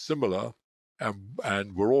self-similar,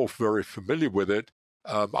 and we're all very familiar with it.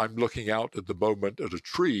 I'm looking out at the moment at a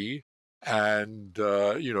tree, and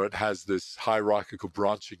it has this hierarchical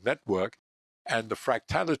branching network, and the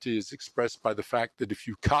fractality is expressed by the fact that if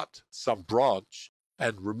you cut some branch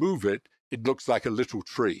and remove it, it looks like a little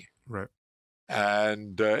tree. Right.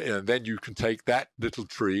 And then you can take that little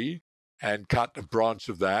tree and cut a branch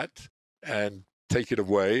of that and take it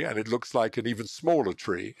away, and it looks like an even smaller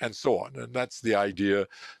tree, and so on. And that's the idea,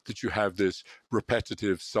 that you have this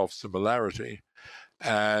repetitive self-similarity.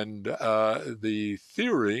 And the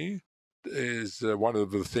theory is, one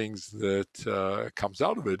of the things that comes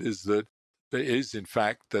out of it is that there is, in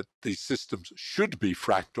fact, that these systems should be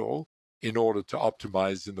fractal in order to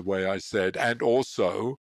optimize in the way I said, and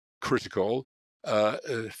also critical,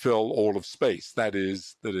 fill all of space. That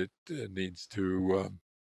is, that it needs to,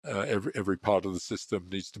 every part of the system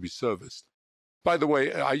needs to be serviced. By the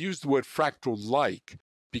way, I use the word fractal-like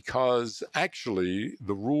because actually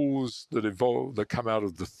the rules that come out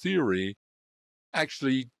of the theory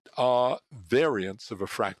actually are variants of a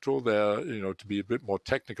fractal. They're, to be a bit more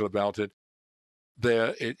technical about it,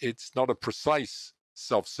 it's not a precise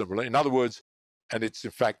self-similar. In other words, and it's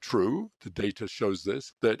in fact true, the data shows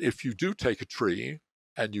this, that if you do take a tree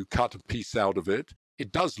and you cut a piece out of it,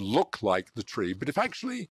 it does look like the tree. But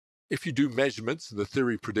if you do measurements, and the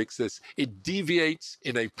theory predicts this, it deviates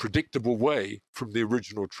in a predictable way from the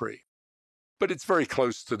original tree. But it's very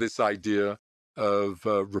close to this idea of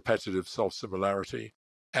repetitive self-similarity.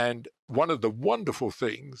 And one of the wonderful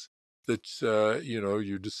things that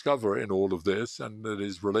you discover in all of this, and that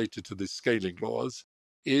is related to the scaling laws,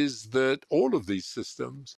 is that all of these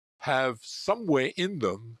systems have somewhere in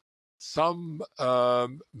them some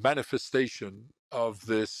manifestation of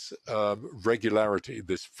this regularity,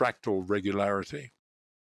 this fractal regularity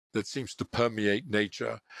that seems to permeate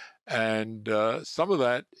nature. And some of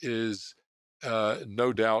that is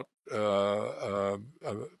no doubt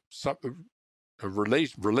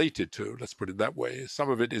related to, let's put it that way, some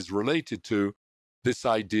of it is related to this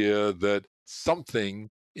idea that something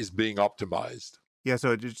is being optimized. Yeah,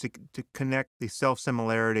 so just to connect the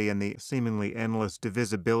self-similarity and the seemingly endless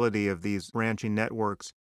divisibility of these branching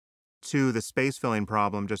networks to the space filling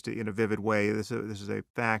problem, just in a vivid way, this is a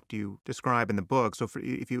fact you describe in the book. So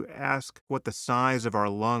if you ask what the size of our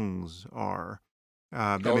lungs are,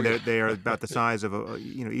 I mean, Yeah. they are about the size of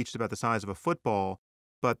each is about the size of a football,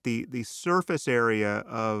 but the surface area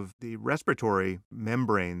of the respiratory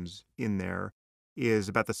membranes in there is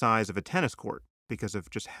about the size of a tennis court, because of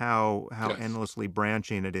just how Yes. endlessly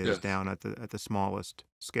branching it is Yes. down at the smallest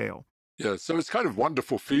scale. Yeah. So it's kind of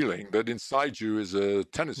wonderful feeling that inside you is a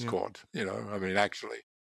tennis Yeah. court, I mean, actually.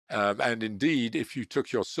 And indeed, if you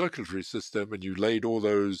took your circulatory system and you laid all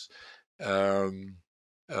those um,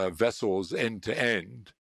 vessels end to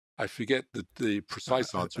end, I forget the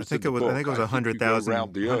precise answer. I It's in think the I think book. it was I think you go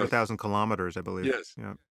around the earth. 100,000 kilometers, I believe. Yes.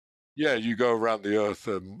 Yeah. Yeah, you go around the earth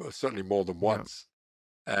certainly more than Yeah. once.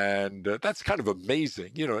 And that's kind of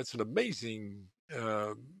amazing. It's an amazing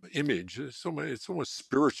image. It's almost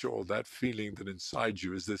spiritual, that feeling that inside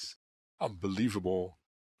you is this unbelievable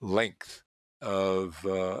length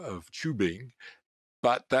of tubing,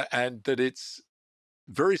 but that it's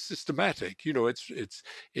very systematic. Its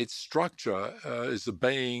structure is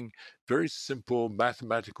obeying very simple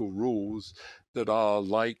mathematical rules that are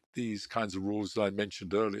like these kinds of rules that I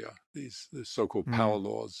mentioned earlier, these the so-called power Mm.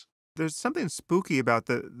 laws. There's something spooky about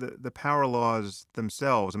the power laws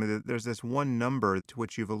themselves. I mean, there's this one number to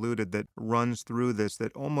which you've alluded that runs through this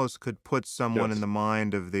that almost could put someone in Yes. the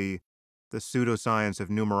mind of the pseudoscience of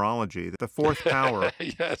numerology. The fourth power,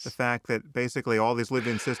 the Yes. fact that basically all these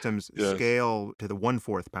living systems Yes. scale to the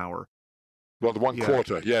one-fourth power. Well, the one Yeah,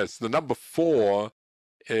 quarter. Yes, the number four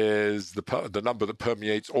is the number that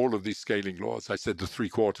permeates all of these scaling laws. I said the three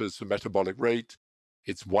quarters for metabolic rate.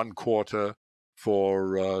 It's one quarter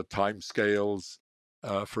for time scales,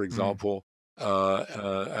 for mm, example,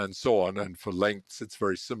 and so on. And for lengths, it's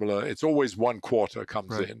very similar. It's always one quarter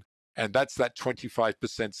comes right. in, and that's that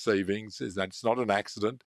 25% savings. Is that it's not an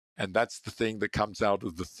accident, and that's the thing that comes out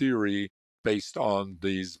of the theory based on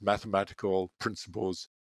these mathematical principles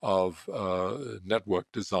of network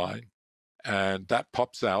design, and that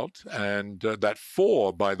pops out. And that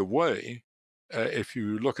four, by the way, if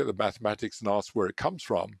you look at the mathematics and ask where it comes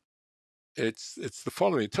from, it's the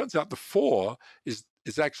following. It turns out the four is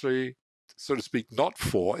actually, so to speak, not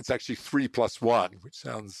four. It's actually 3 plus 1, which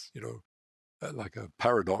sounds like a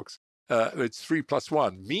paradox. It's 3 plus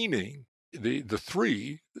 1, meaning the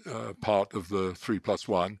three part of the 3 plus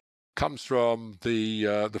 1 comes from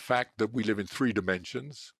the fact that we live in three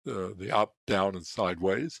dimensions, the up, down, and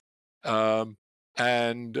sideways, um,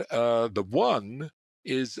 and the one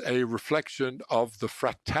is a reflection of the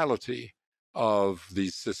fractality of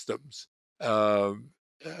these systems. That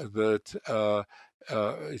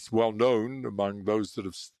It's well known among those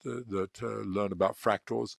that learn about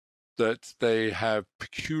fractals that they have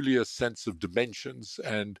peculiar sense of dimensions,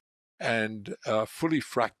 and a fully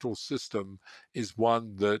fractal system is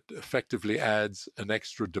one that effectively adds an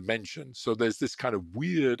extra dimension. So there's this kind of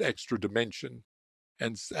weird extra dimension,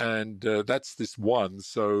 and that's this one.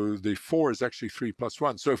 So the four is actually 3 plus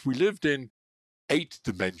 1. So if we lived in 8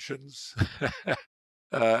 dimensions,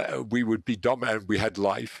 we would be dominant. We had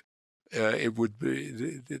life. It would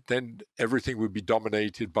be then everything would be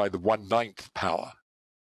dominated by the 1/9 power.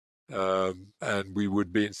 And we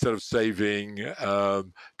would be, instead of saving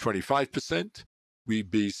 25%,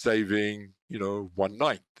 we'd be saving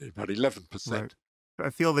 1/9, about Right. 11%. I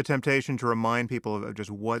feel the temptation to remind people of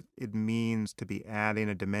just what it means to be adding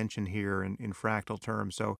a dimension here in fractal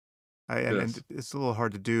terms. So, and Yes. it's a little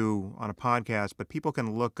hard to do on a podcast, but people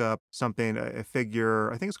can look up something, a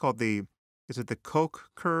figure. I think it's called is it the Koch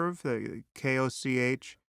curve, the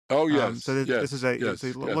KOCH? Oh, So yes, this is yes, so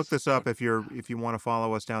yes, look yes. this up if you want to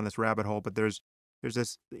follow us down this rabbit hole. But there's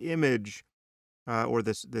this image or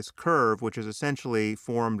this curve, which is essentially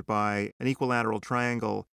formed by an equilateral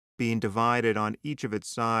triangle being divided on each of its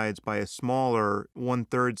sides by a smaller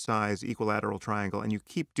one-third size equilateral triangle. And you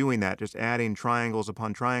keep doing that, just adding triangles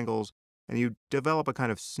upon triangles, and you develop a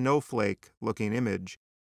kind of snowflake-looking image.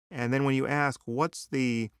 And then when you ask what's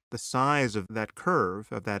the size of that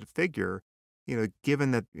curve, of that figure,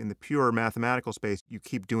 given that in the pure mathematical space you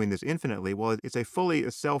keep doing this infinitely, well, it's a fully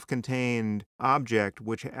self-contained object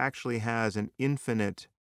which actually has an infinite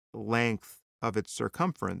length of its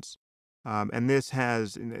circumference. And this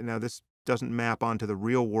has now this doesn't map onto the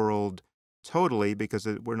real world totally because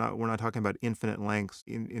we're not talking about infinite lengths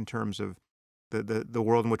in terms of the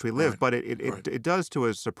world in which we live, Right, but it right. it does to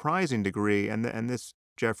a surprising degree. And this,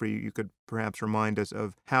 Jeffrey, you could perhaps remind us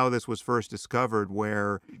of how this was first discovered,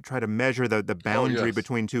 where you try to measure the Oh, boundary yes.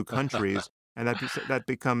 between two countries, and that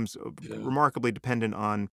becomes Yeah. remarkably dependent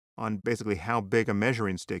on basically how big a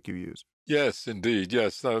measuring stick you use. Yes, indeed.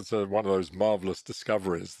 Yes, that's one of those marvelous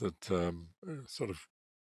discoveries that sort of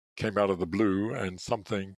came out of the blue, and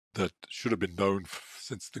something that should have been known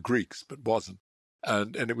since the Greeks, but wasn't.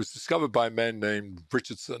 And it was discovered by a man named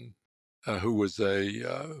Richardson, who was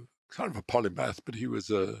a kind of a polymath, but he was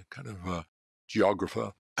a kind of a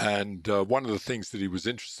geographer. And one of the things that he was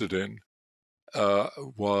interested in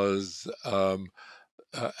was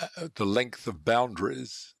the length of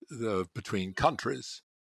boundaries between countries.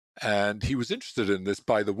 And he was interested in this,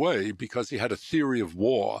 by the way, because he had a theory of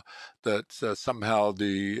war that somehow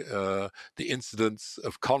the incidence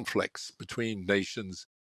of conflicts between nations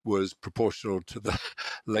was proportional to the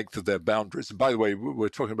length of their boundaries. And by the way, we're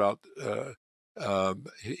talking about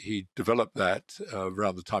he developed that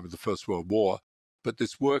around the time of the First World War. But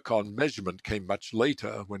this work on measurement came much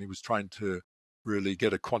later, when he was trying to really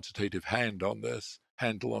get a quantitative handle on this.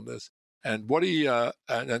 And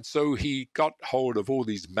and so he got hold of all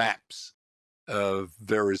these maps of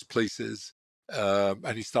various places,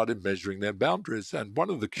 and he started measuring their boundaries. And one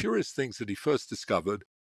of the curious things that he first discovered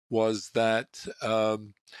was that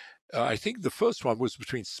I think the first one was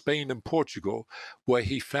between Spain and Portugal, where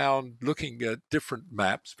he found, looking at different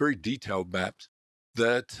maps, very detailed maps,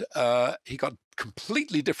 that he got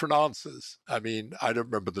completely different answers. I mean, I don't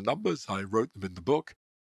remember the numbers. I wrote them in the book.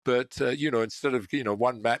 But, instead of,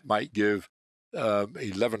 one map might give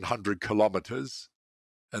 1,100 kilometers,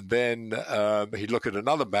 and then he'd look at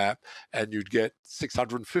another map and you'd get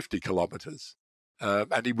 650 kilometers.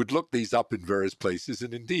 And he would look these up in various places.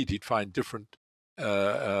 And indeed, he'd find different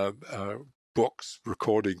books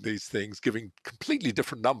recording these things, giving completely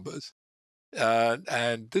different numbers.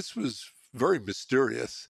 And this was very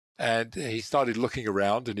mysterious. And he started looking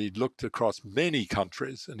around, and he looked across many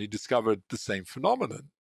countries, and he discovered the same phenomenon.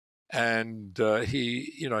 And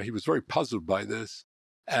he was very puzzled by this.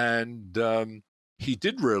 And he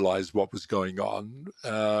did realize what was going on,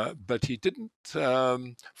 but he didn't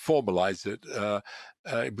formalize it.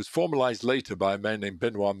 It was formalized later by a man named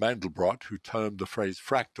Benoit Mandelbrot, who termed the phrase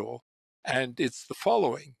fractal. And it's the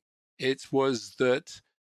following. It was that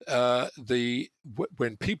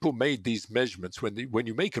when people made these measurements, when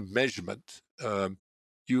you make a measurement,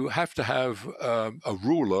 you have to have a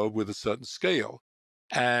ruler with a certain scale,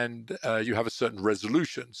 and you have a certain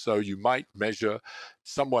resolution. So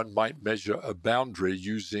someone might measure a boundary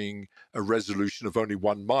using a resolution of only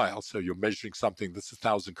 1 mile. So you're measuring something that's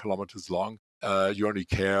 1,000 kilometers long. You only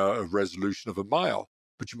care a resolution of a mile.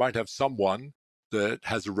 But you might have someone that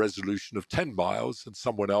has a resolution of 10 miles, and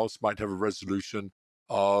someone else might have a resolution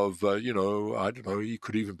of, I don't know, it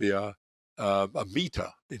could even be a meter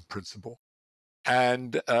in principle.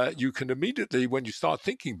 And you can immediately, when you start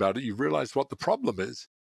thinking about it, you realize what the problem is.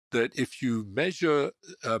 That if you measure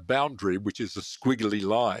a boundary, which is a squiggly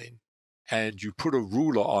line, and you put a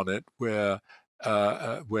ruler on it where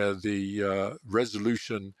the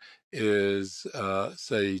resolution is,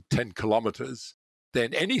 say, 10 kilometers,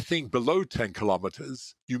 then anything below 10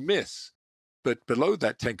 kilometers, you miss. But below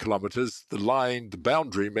that 10 kilometers, the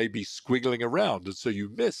boundary may be squiggling around. And so you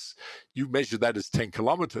miss. You measure that as 10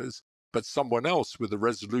 kilometers, but someone else with a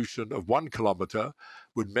resolution of 1 kilometer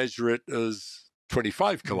would measure it as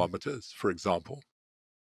 25 kilometers, for example.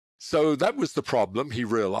 So that was the problem, he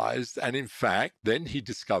realized. And in fact, then he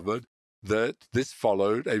discovered that this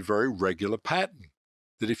followed a very regular pattern,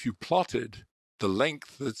 that if you plotted the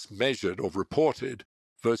length that's measured or reported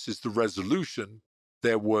versus the resolution,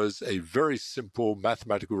 there was a very simple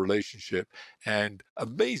mathematical relationship. And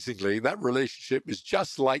amazingly, that relationship is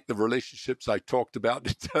just like the relationships I talked about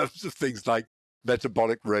in terms of things like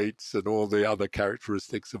metabolic rates and all the other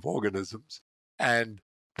characteristics of organisms. And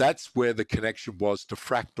that's where the connection was to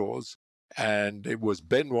fractals. And it was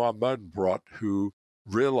Benoit Mandelbrot who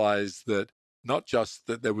realized that not just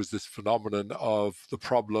that there was this phenomenon of the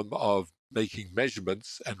problem of making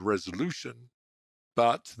measurements and resolution,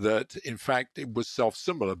 but that in fact it was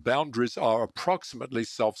self-similar. Boundaries are approximately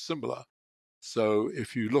self-similar. So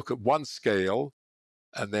if you look at one scale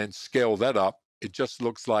and then scale that up, it just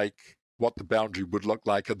looks like what the boundary would look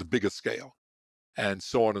like at the bigger scale, and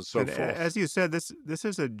so on and so But forth. as you said, this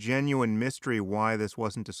is a genuine mystery why this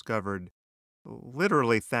wasn't discovered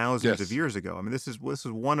literally thousands of Yes, years ago. I mean, this is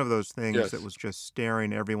one of those things that yes, was just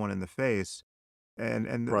staring everyone in the face.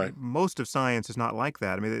 And right, most of science is not like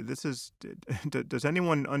that. I mean, this is does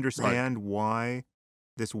anyone right. understand why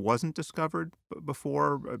this wasn't discovered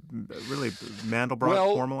before really Mandelbrot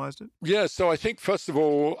Well, formalized it? yeah, so I think, first of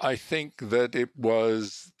all, I think that it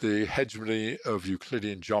was the hegemony of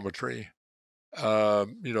Euclidean geometry,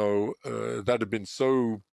 that had been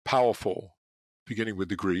so powerful, beginning with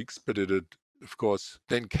the Greeks, but it had, of course,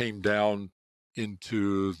 then came down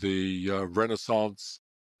into the Renaissance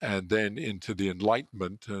and then into the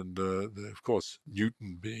Enlightenment, and of course,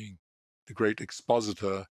 Newton being the great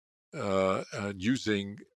expositor and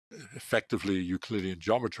using effectively Euclidean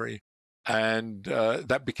geometry. And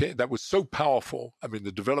that was so powerful. I mean,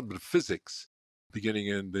 the development of physics beginning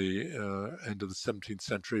in the end of the 17th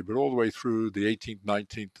century, but all the way through the 18th,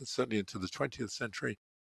 19th, and certainly into the 20th century,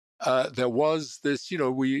 there was this,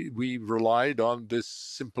 we relied on this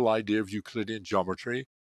simple idea of Euclidean geometry,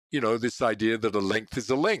 this idea that a length is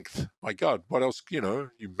a length. My God, what else,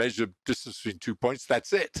 you measure distance between 2 points,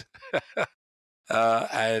 that's it.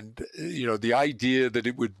 And, the idea that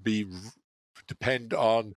it would depend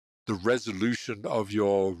on the resolution of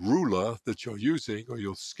your ruler that you're using or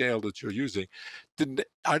your scale that you're using,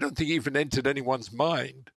 I don't think even entered anyone's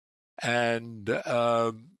mind. And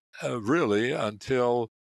really,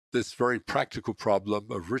 until this very practical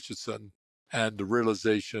problem of Richardson and the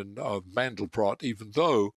realization of Mandelbrot, even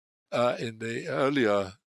though in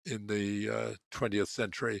the 20th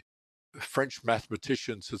century, French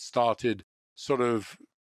mathematicians had started sort of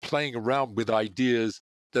playing around with ideas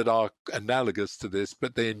that are analogous to this,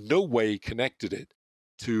 but they in no way connected it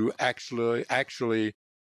to actually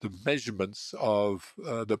the measurements of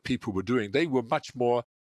that people were doing. They were much more,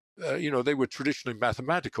 they were traditionally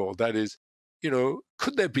mathematical. That is,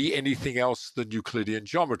 could there be anything else than Euclidean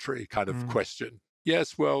geometry kind of Mm. question?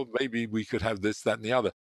 Yes, well, maybe we could have this, that, and the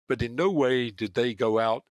other. But in no way did they go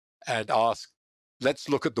out and ask, let's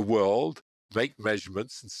look at the world, make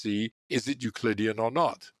measurements, and see, is it Euclidean or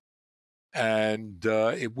not? And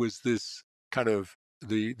it was this kind of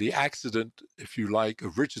the accident, if you like,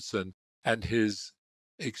 of Richardson and his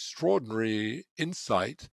extraordinary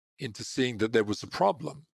insight into seeing that there was a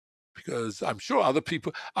problem. Because I'm sure other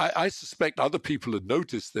people, I suspect other people had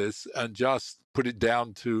noticed this and just put it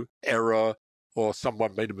down to error or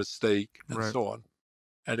someone made a mistake and Right. so on.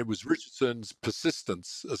 And it was Richardson's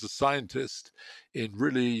persistence as a scientist in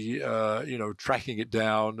really, tracking it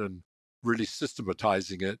down and really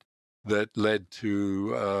systematizing it that led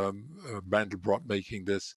to Mandelbrot making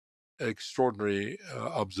this extraordinary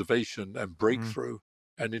observation and Mm. breakthrough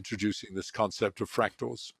and introducing this concept of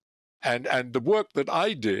fractals. And the work that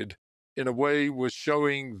I did, in a way, was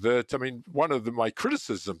showing that, I mean, one of my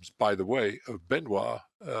criticisms, by the way, of Benoit,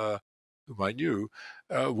 whom I knew,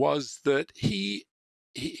 was that he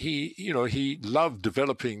loved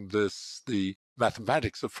developing the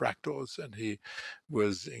mathematics of fractals, and he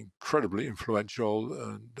was incredibly influential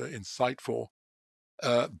and insightful.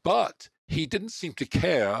 But he didn't seem to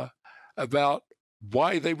care about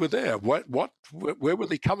why they were there. Where were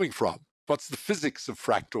they coming from? What's the physics of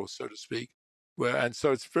fractals, so to speak? And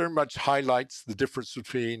so it's very much highlights the difference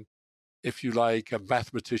between, if you like, a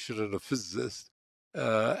mathematician and a physicist.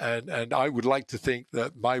 And I would like to think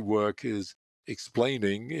that my work is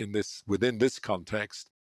explaining within this context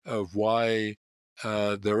of why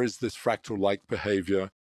there is this fractal-like behavior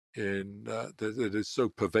that is so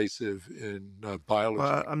pervasive in Well,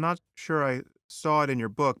 biology. I'm not sure I saw it in your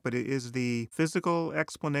book, but is the physical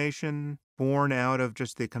explanation born out of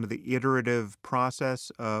just the kind of the iterative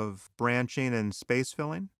process of branching and space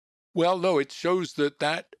filling? Well, no, it shows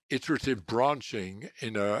that iterative branching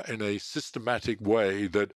in a systematic way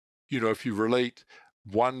that, if you relate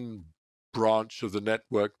one branch of the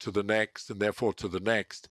network to the next and therefore to the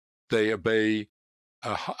next, they obey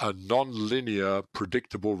a non-linear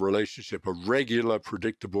predictable relationship, a regular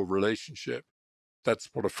predictable relationship. That's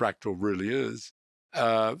what a fractal really is.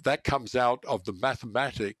 That comes out of the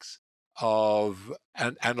mathematics of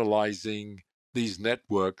analyzing these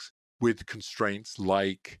networks with constraints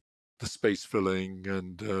like the space filling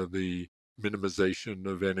and the minimization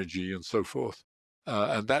of energy and so forth.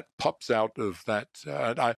 And that pops out of that.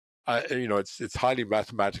 And it's highly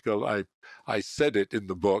mathematical. I said it in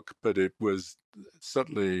the book, but it was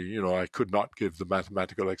certainly, I could not give the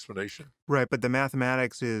mathematical explanation. Right, but the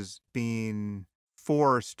mathematics is being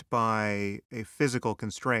forced by a physical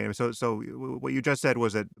constraint. What you just said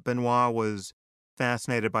was that Benoit was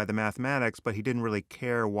fascinated by the mathematics, but he didn't really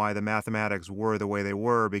care why the mathematics were the way they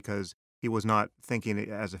were because he was not thinking it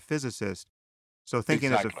as a physicist. So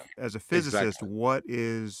thinking Exactly. as a physicist, Exactly. what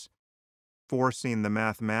is forcing the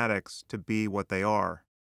mathematics to be what they are?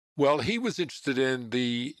 Well, he was interested in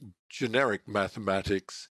the generic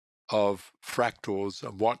mathematics of fractals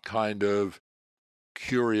and what kind of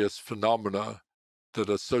curious phenomena that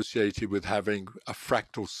are associated with having a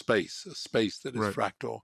fractal space, a space that is Right.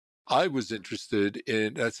 fractal. I was interested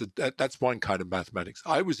in that's one kind of mathematics.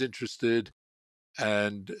 I was interested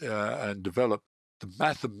and developed the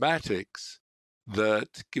mathematics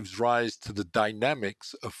that gives rise to the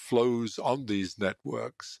dynamics of flows on these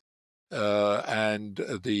networks and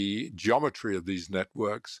the geometry of these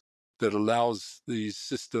networks that allows these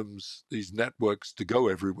systems, these networks to go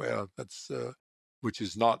everywhere. Which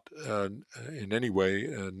is not in any way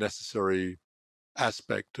a necessary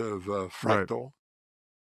aspect of Right. fractal,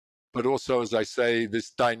 but also, as I say,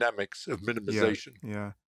 this dynamics of Yeah. minimization.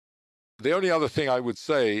 Yeah. The only other thing I would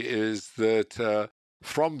say is that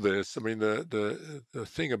from this, I mean, the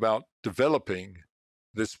thing about developing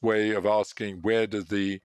this way of asking where does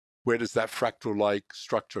that fractal-like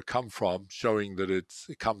structure come from, showing that it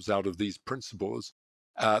comes out of these principles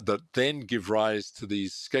that then give rise to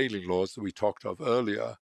these scaling laws that we talked of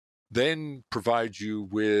earlier, then provide you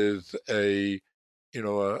with a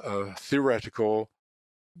theoretical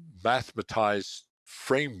mathematized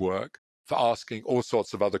framework for asking all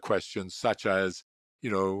sorts of other questions, such as,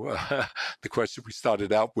 the question we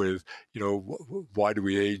started out with, why do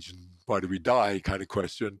we age and why do we die kind of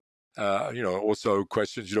question. Also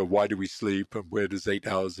questions, why do we sleep and where does 8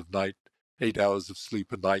 hours of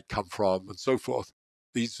sleep a night come from and so forth.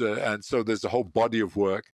 And so there's a whole body of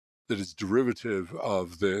work that is derivative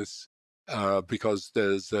of this because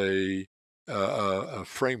there's a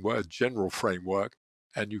framework, a general framework,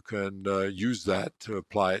 and you can use that to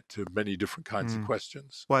apply it to many different kinds of Mm.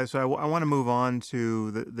 questions. Well, so I want to move on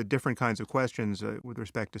to the different kinds of questions with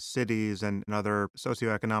respect to cities and other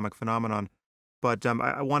socioeconomic phenomenon. But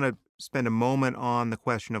I want to spend a moment on the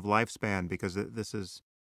question of lifespan because this is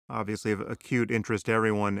obviously of acute interest to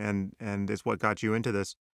everyone and is what got you into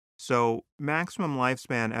this. So maximum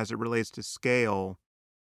lifespan as it relates to scale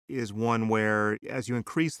is one where as you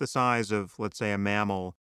increase the size of, let's say, a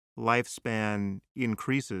mammal, lifespan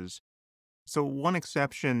increases. So one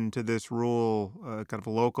exception to this rule, kind of a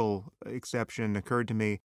local exception, occurred to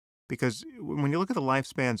me because when you look at the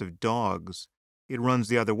lifespans of dogs, it runs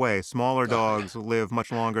the other way. Smaller Yeah. dogs live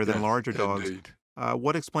much longer than Yes, larger dogs. indeed.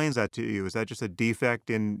 What explains that to you? Is that just a defect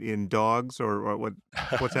in dogs, or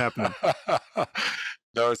what's happening?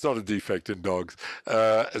 No, it's not a defect in dogs.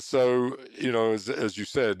 So, as you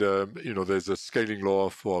said, there's a scaling law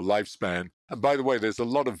for lifespan. And by the way, there's a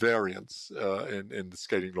lot of variance in the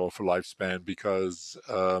scaling law for lifespan because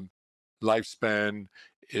lifespan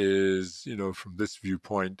is, from this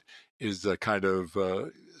viewpoint, is a kind of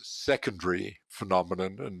secondary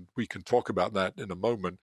phenomenon. And we can talk about that in a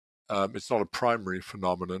moment. It's not a primary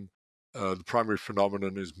phenomenon. The primary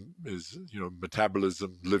phenomenon is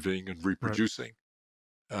metabolism, living, and Right. reproducing.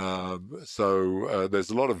 So there's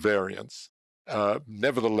a lot of variance.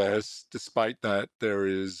 Nevertheless, despite that, there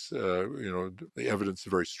is, the evidence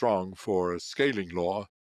is very strong for a scaling law,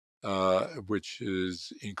 which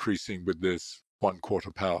is increasing with this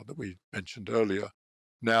 1/4 power that we mentioned earlier.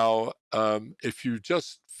 Now, if you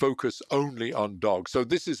just focus only on dogs, so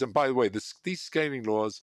this is, and by the way, these scaling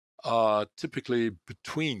laws are typically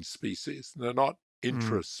between species, they're not Mm, right.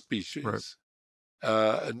 intra-species.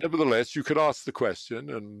 Nevertheless, you could ask the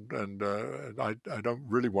question, and I don't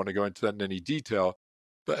really want to go into that in any detail,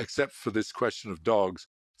 but except for this question of dogs.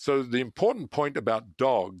 So the important point about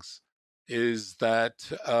dogs is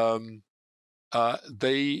that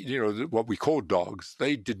they, what we call dogs,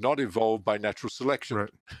 they did not evolve by natural selection.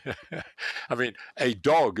 Right. I mean, a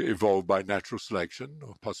dog evolved by natural selection,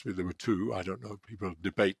 or possibly there were two. I don't know. People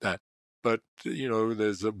debate that. But,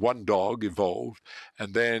 there's one dog evolved.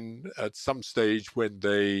 And then at some stage when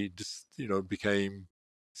they just, became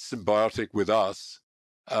symbiotic with us,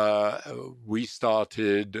 uh, we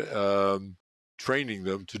started training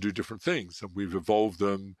them to do different things. And we've evolved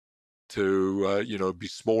them to be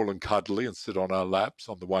small and cuddly and sit on our laps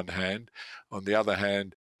on the one hand, on the other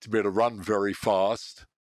hand to be able to run very fast,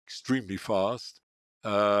 extremely fast,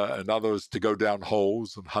 and others to go down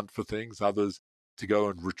holes and hunt for things, others to go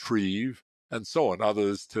and retrieve, and so on,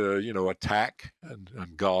 others to attack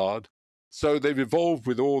and guard. So they've evolved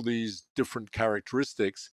with all these different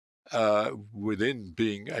characteristics within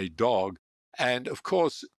being a dog. And of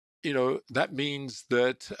course, that means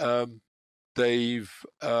that they've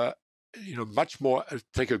much more.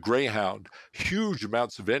 Take a greyhound, huge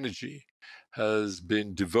amounts of energy has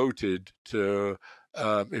been devoted to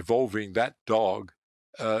evolving that dog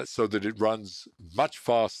so that it runs much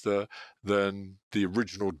faster than the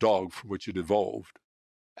original dog from which it evolved.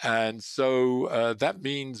 And so that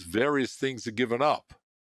means various things are given up.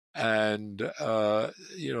 And so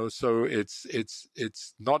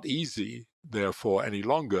it's not easy, therefore, any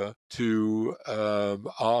longer to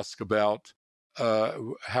ask about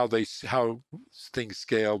how things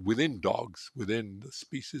scale within dogs, within the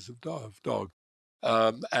species of dog.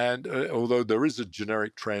 And although there is a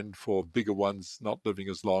generic trend for bigger ones not living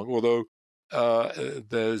as long, although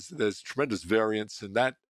there's tremendous variance in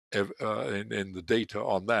that in the data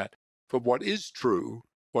on that. But what is true,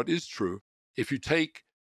 if you take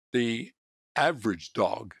the average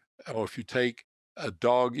dog, or if you take a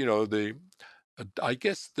dog, I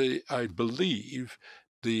believe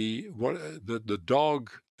the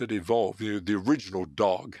dog that evolved, the original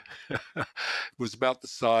dog, was about the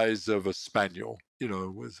size of a spaniel. It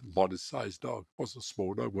was a modest-sized dog. It wasn't a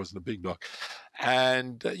small dog. It wasn't a big dog,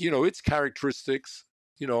 and its characteristics,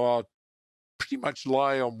 are pretty much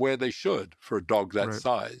lie on where they should for a dog that Right.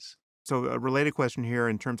 size. So a related question here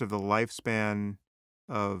in terms of the lifespan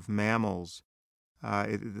of mammals.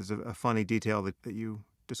 There's a funny detail that you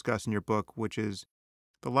discuss in your book, which is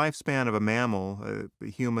the lifespan of a mammal.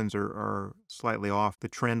 The humans are slightly off the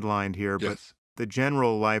trend line here, but Yes. the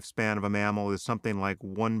general lifespan of a mammal is something like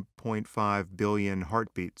 1.5 billion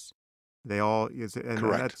heartbeats. They all is and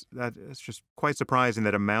Correct. that's just quite surprising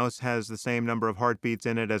that a mouse has the same number of heartbeats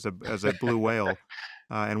in it as a blue whale,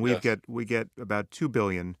 and Yes. we get about 2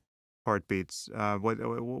 billion heartbeats. What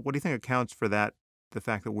do you think accounts for that? The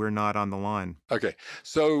fact that we're not on the line. Okay,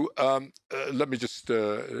 so let me just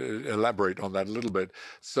elaborate on that a little bit.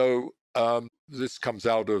 So this comes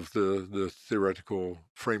out of the theoretical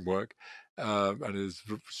framework and is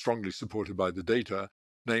strongly supported by the data,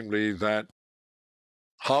 namely that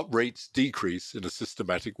heart rates decrease in a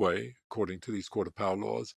systematic way, according to these quarter power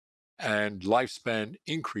laws, and lifespan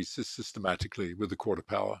increases systematically with the quarter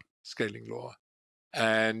power scaling law.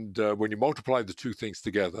 And when you multiply the two things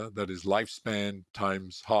together, that is lifespan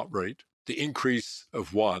times heart rate, the increase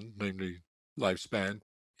of one, namely lifespan,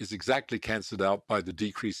 is exactly cancelled out by the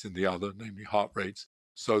decrease in the other, namely heart rates,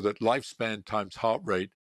 so that lifespan times heart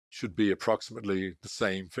rate should be approximately the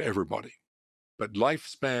same for everybody. But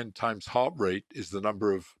lifespan times heart rate is the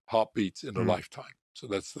number of heartbeats in a Mm, lifetime. So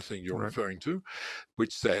that's the thing you're right. referring to,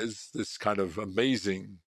 which says this kind of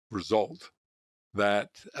amazing result that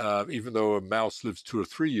even though a mouse lives 2 or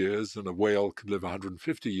 3 years and a whale could live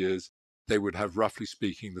 150 years, they would have, roughly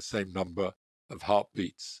speaking, the same number of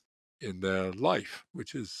heartbeats in their life,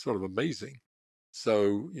 which is sort of amazing.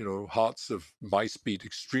 So, hearts of mice beat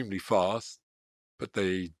extremely fast, but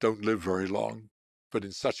they don't live very long, but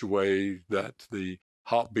in such a way that the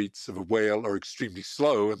heartbeats of a whale are extremely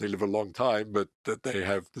slow and they live a long time, but that they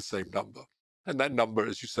have the same number. And that number,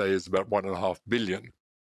 as you say, is about 1.5 billion.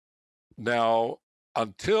 Now,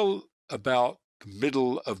 until about the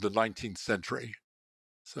middle of the 19th century,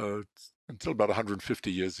 so until about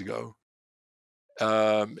 150 years ago,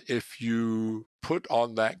 if you put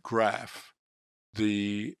on that graph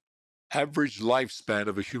the average lifespan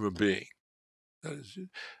of a human being,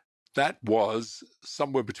 that was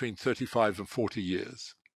somewhere between 35 and 40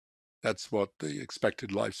 years. That's what the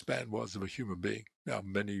expected lifespan was of a human being. Now,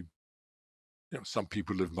 some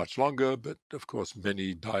people live much longer, but of course,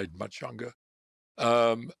 many died much younger.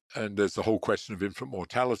 And there's the whole question of infant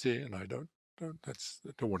mortality, and I don't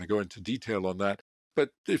want to go into detail on that.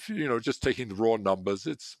 But if just taking the raw numbers,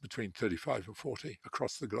 it's between 35 and 40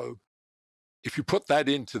 across the globe. If you put that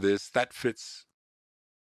into this, that fits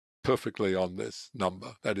perfectly on this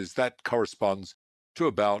number. That is, that corresponds to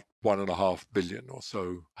about 1.5 billion or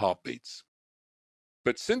so heartbeats.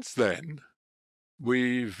 But since then,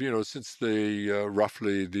 since the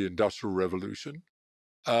roughly the Industrial Revolution,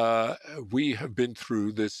 uh, we have been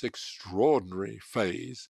through this extraordinary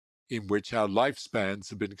phase in which our lifespans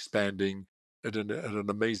have been expanding at an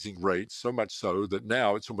amazing rate, so much so that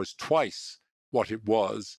now it's almost twice what it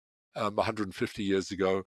was 150 years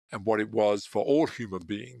ago and what it was for all human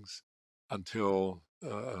beings until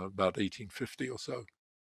about 1850 or so.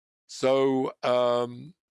 So,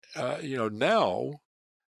 now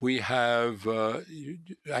we have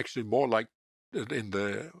actually more like in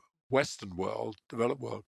the Western world, developed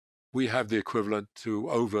world, we have the equivalent to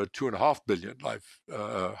over 2.5 billion life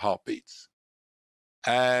heartbeats.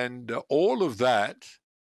 And all of that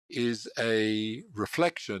is a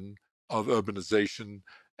reflection of urbanization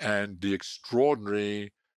and the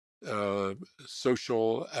extraordinary uh,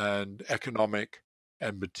 social and economic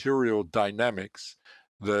and material dynamics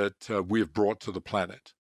that we have brought to the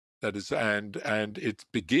planet. That is, and it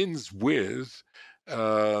begins with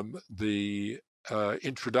the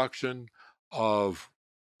introduction of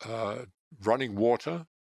uh, running water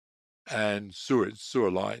and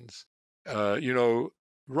sewer lines. Uh, you know,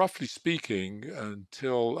 roughly speaking,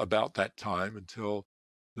 until about that time, until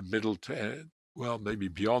the middle to well, maybe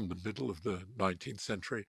beyond the middle of the 19th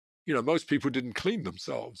century, most people didn't clean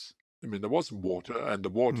themselves. I mean, there wasn't water, and the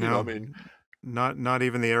water, I No, mean, not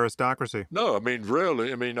even the aristocracy. no, I mean,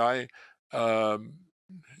 really, I mean, um,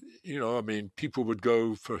 I mean, people would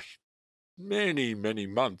go for many, many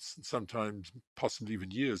months, and sometimes possibly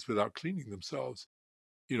even years, without cleaning themselves,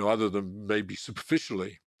 other than maybe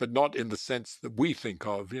superficially, but not in the sense that we think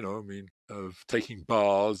of, I mean, of taking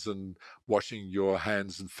baths and washing your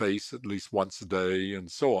hands and face at least once a day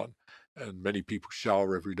and so on. And many people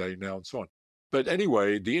shower every day now and so on. But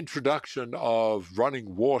anyway, the introduction of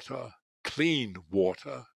running water, clean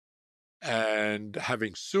water, and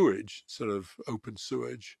having sewage, sort of open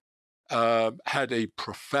sewage, had a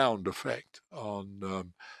profound effect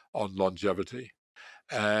on longevity,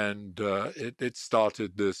 and it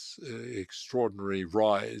started this extraordinary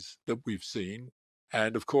rise that we've seen.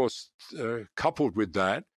 And of course, coupled with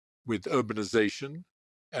that, with urbanization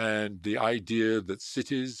and the idea that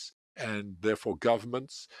cities and therefore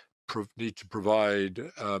governments need to provide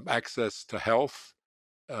access to health,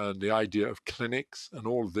 and the idea of clinics and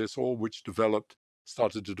all of this, all which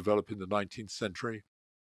started to develop in the 19th century.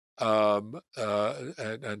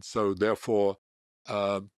 And so therefore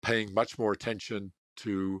paying much more attention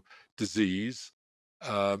to disease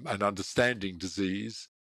and understanding disease,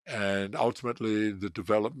 and ultimately the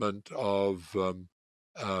development of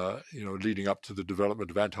leading up to the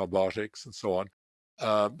development of antibiotics and so on,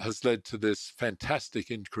 has led to this fantastic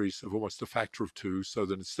increase of almost a factor of two. So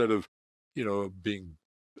that instead of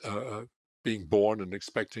uh, being born and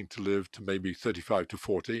expecting to live to maybe 35 to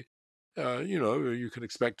 40, you can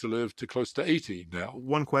expect to live to close to 80 now.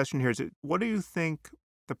 One question here is, what do you think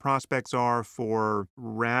the prospects are for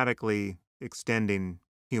radically extending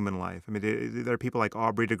human life? I mean, there are people like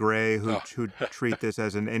Aubrey de Grey Oh, who treat this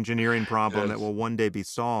as an engineering problem that yes. will one day be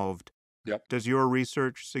solved. Yep. Does your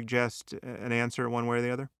research suggest an answer one way or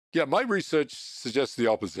the other? Yeah, my research suggests the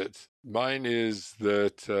opposite. Mine is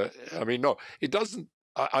that, I mean, no, it doesn't.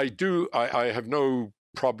 I have no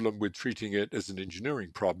problem with treating it as an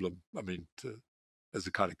engineering problem. I mean, as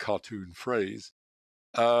a kind of cartoon phrase.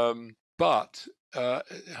 But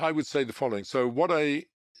I would say the following. So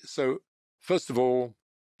first of all,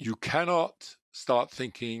 you cannot start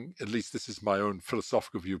thinking, at least this is my own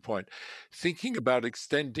philosophical viewpoint, thinking about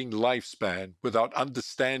extending lifespan without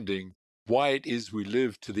understanding why it is we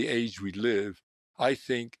live to the age we live, I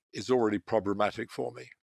think is already problematic for me.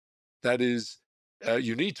 That is,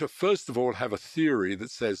 you need to first of all have a theory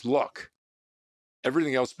that says, look,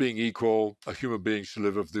 everything else being equal, a human being should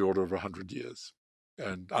live of the order of 100 years,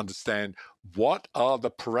 and understand what are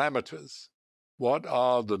the parameters, what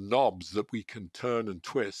are the knobs that we can turn and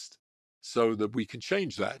twist so that we can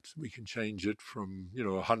change that. We can change it from,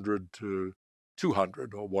 100 to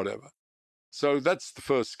 200 or whatever. So that's the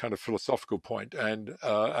first kind of philosophical point, and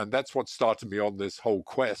that's what started me on this whole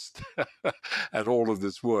quest and all of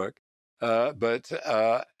this work. And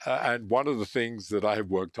one of the things that I have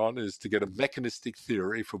worked on is to get a mechanistic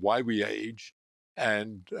theory for why we age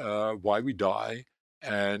and why we die,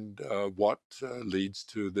 and what leads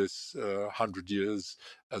to this 100 years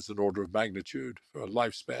as an order of magnitude for a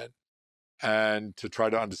lifespan, and to try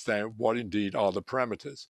to understand what indeed are the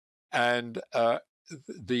parameters. And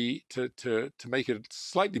the to make it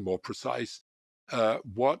slightly more precise,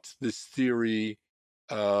 what this theory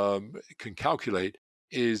can calculate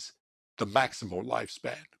is the maximal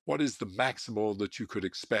lifespan. What is the maximal that you could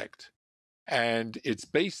expect? And it's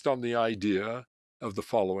based on the idea of the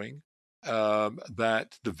following: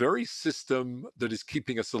 that the very system that is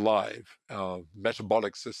keeping us alive, our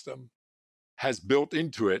metabolic system, has built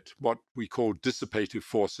into it what we call dissipative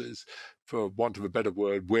forces, for want of a better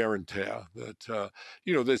word, wear and tear. That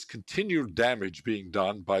there's continual damage being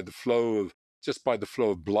done by the flow of just by the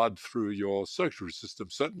flow of blood through your circulatory system.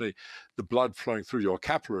 Certainly, the blood flowing through your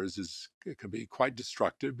capillaries can be quite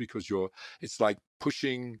destructive, because it's like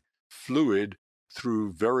pushing fluid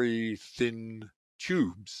through very thin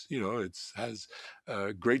tubes. It has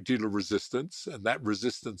a great deal of resistance, and that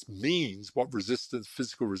resistance means what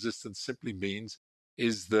physical resistance simply means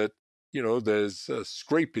is that there's a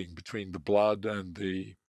scraping between the blood and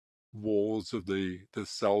the walls of the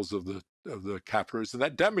cells of the capillaries, and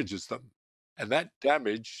that damages them. And that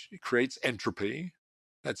damage creates entropy.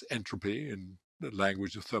 That's entropy in the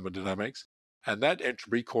language of thermodynamics. And that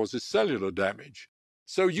entropy causes cellular damage.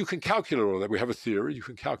 So you can calculate all that. We have a theory, you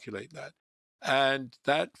can calculate that. And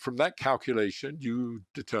that from that calculation, you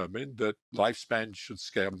determine that lifespan should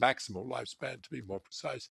scale, maximal lifespan to be more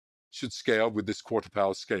precise, should scale with this quarter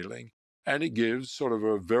power scaling. And it gives sort of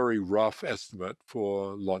a very rough estimate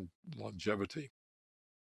for longevity.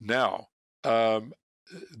 Now, um,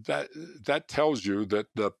 that tells you that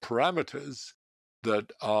the parameters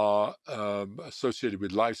that are associated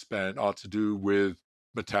with lifespan are to do with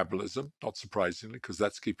metabolism, not surprisingly, because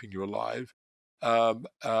that's keeping you alive,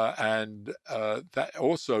 and that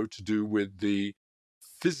also to do with the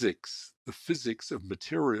physics of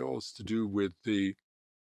materials, to do with the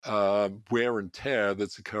wear and tear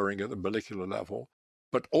that's occurring at the molecular level,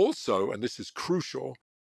 but also, and this is crucial,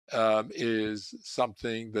 is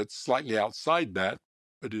something that's slightly outside that,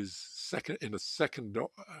 but is second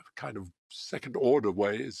kind of second order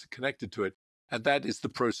way is connected to it, and that is the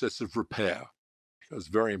process of repair. Because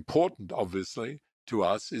very important, obviously, to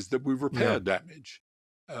us is that we Yeah. repair damage.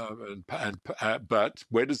 But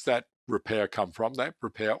where does that repair come from? That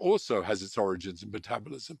repair also has its origins in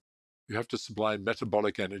metabolism. You have to supply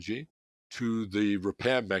metabolic energy to the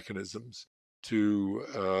repair mechanisms to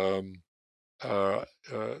uh,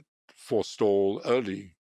 uh, forestall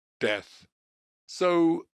early death.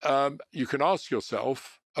 So you can ask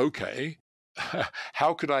yourself, okay,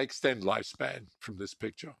 how could I extend lifespan from this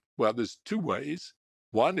picture? Well, there's two ways.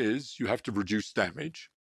 One is you have to reduce damage,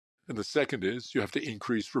 and the second is you have to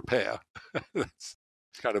increase repair.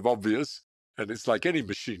 It's kind of obvious, and it's like any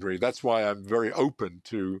machinery. That's why I'm very open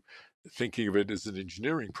to thinking of it as an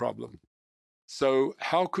engineering problem. So,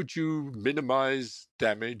 how could you minimize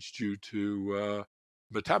damage due to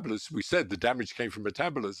metabolism? We said the damage came from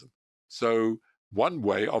metabolism. So, one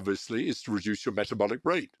way, obviously, is to reduce your metabolic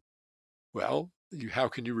rate. Well, how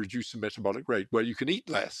can you reduce the metabolic rate? Well, you can eat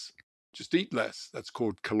less. Just eat less. That's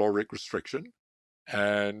called caloric restriction.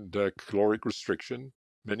 And caloric restriction,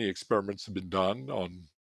 many experiments have been done on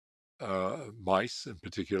mice in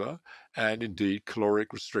particular, and indeed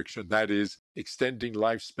caloric restriction, that is, extending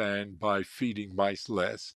lifespan by feeding mice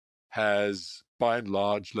less, has by and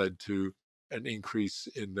large led to an increase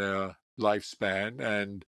in their lifespan.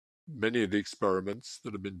 And many of the experiments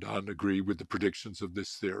that have been done agree with the predictions of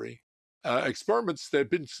this theory. There have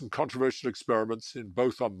been some controversial experiments in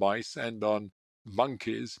both on mice and on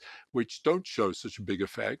monkeys, which don't show such a big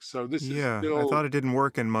effect. So this is Yeah, I still thought it didn't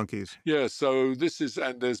work in monkeys. yeah, so this is,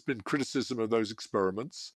 and there's been criticism of those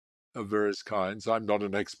experiments of various kinds. I'm not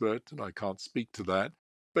an expert and I can't speak to that,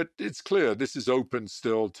 but it's clear this is open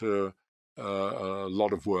still to a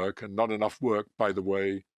lot of work, and not enough work, by the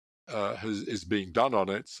way, is being done on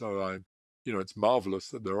it. So it's marvelous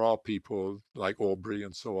that there are people like Aubrey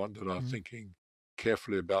and so on that are Mhm. thinking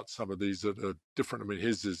carefully about some of these that are different. I mean,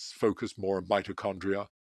 his is focused more on mitochondria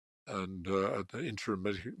and at the Well,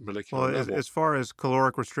 intramolecular as level. far as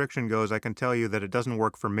caloric restriction goes, I can tell you that it doesn't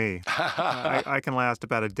work for me. I can last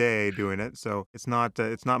about a day doing it, so it's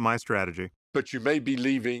not my strategy. But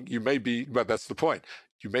well, that's the point.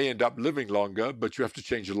 You may end up living longer, but you have to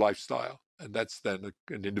change your lifestyle. And that's then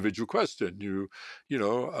an individual question.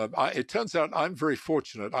 It turns out I'm very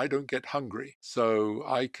fortunate. I don't get hungry. So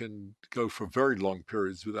I can go for very long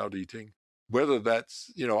periods without eating. Whether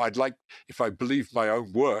that's, if I believe my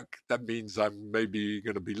own work, that means I'm maybe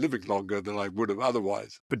going to be living longer than I would have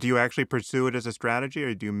otherwise. But do you actually pursue it as a strategy,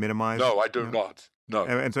 or do you minimize? No, I do No. not. No,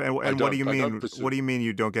 And what do you I don't mean? pursue. What do you mean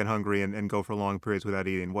you don't get hungry and go for long periods without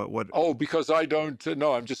eating? What? Oh, because I don't.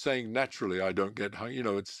 No, I'm just saying naturally I don't get hungry.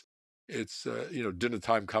 Dinner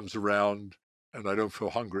time comes around and I don't feel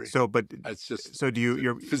hungry. So, but It's just so do you?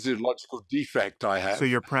 it's a physiological defect I So have.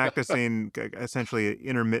 you're practicing essentially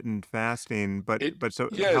intermittent fasting, It but so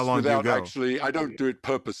how Yes, long do you without go? actually, I don't do it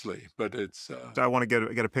purposely, but So I want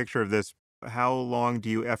to get a picture of this. How long do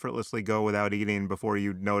you effortlessly go without eating before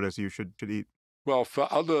you notice you should eat? well,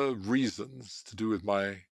 for other reasons to do with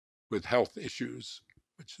with health issues,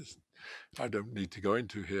 which is I don't need to go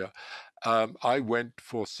into here. I went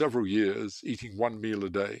for several years eating one meal a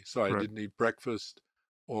day. So I Right. didn't eat breakfast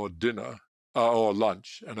or dinner or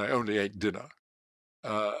lunch, and I only ate dinner.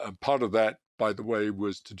 And part of that, by the way,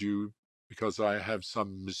 was to do because I have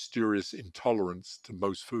some mysterious intolerance to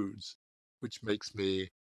most foods, which makes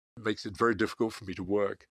it very difficult for me to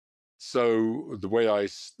work. So the way I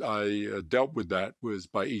dealt with that was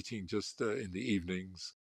by eating just in the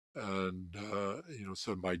evenings, and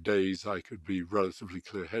so my days I could be relatively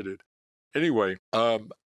clear-headed. Anyway, I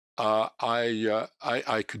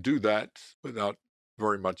could do that without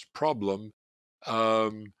very much problem.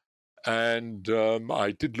 Um, and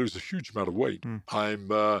I did lose a huge amount of weight. Hmm. I'm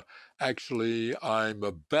about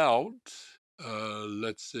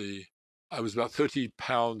let's see, I was about 30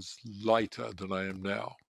 pounds lighter than I am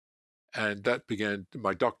now. And that began,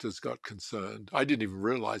 my doctors got concerned. I didn't even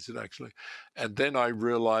realize it actually. And then I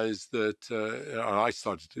realized that I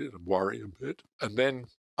started to worry a bit. And then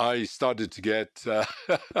I started to get,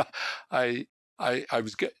 I, I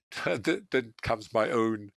was get, then comes my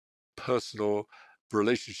own personal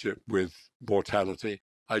relationship with mortality.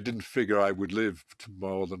 I didn't figure I would live to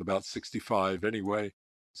more than about 65 anyway.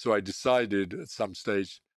 So I decided at some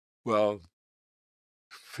stage, well,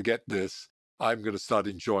 forget this. I'm going to start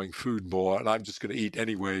enjoying food more, and I'm just going to eat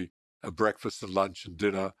anyway, breakfast and lunch and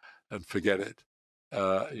dinner, and forget it.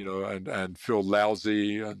 And feel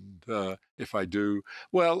lousy. And if I do,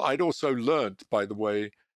 well, I'd also learned, by the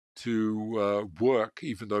way, to work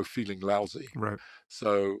even though feeling lousy. Right.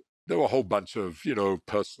 So there were a whole bunch of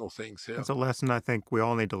personal things here. That's a lesson I think we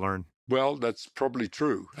all need to learn. Well, that's probably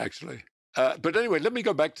true, actually. But anyway, let me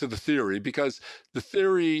go back to the theory because the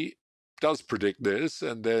theory does predict this,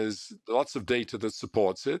 and there's lots of data that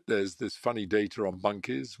supports it. There's this funny data on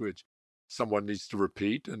monkeys, which someone needs to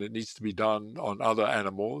repeat, and it needs to be done on other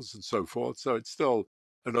animals and so forth. So it's still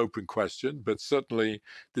an open question, but certainly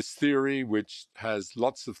this theory, which has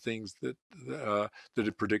lots of things that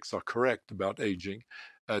it predicts are correct about aging,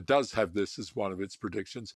 does have this as one of its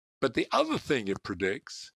predictions. But the other thing it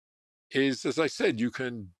predicts is, as I said, you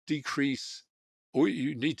can decrease, or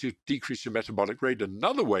you need to decrease your metabolic rate.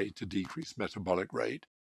 Another way to decrease metabolic rate,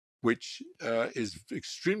 which is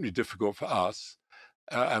extremely difficult for us,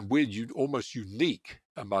 and we're almost unique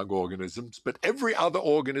among organisms, but every other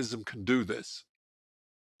organism can do this,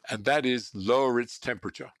 and that is lower its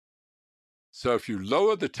temperature. So if you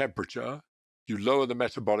lower the temperature, you lower the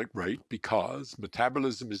metabolic rate because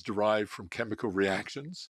metabolism is derived from chemical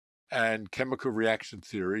reactions, and chemical reaction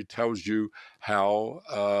theory tells you how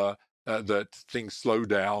that things slow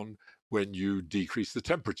down when you decrease the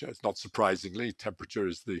temperature. It's not surprisingly, temperature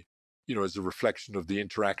is is a reflection of the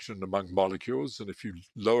interaction among molecules, and if you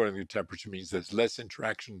lower the temperature, means there's less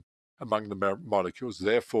interaction among the molecules.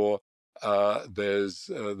 Therefore, there's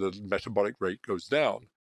the metabolic rate goes down,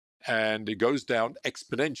 and it goes down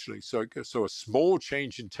exponentially. So a small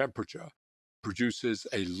change in temperature produces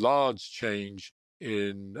a large change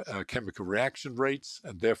in chemical reaction rates,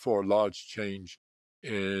 and therefore a large change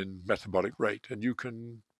in metabolic rate. And you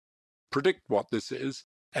can predict what this is.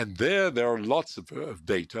 And there are lots of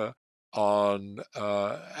data on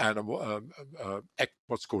animal,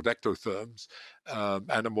 what's called ectotherms,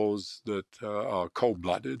 animals that are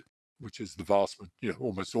cold-blooded, which is the vast,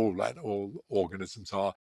 almost all organisms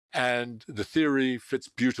are. And the theory fits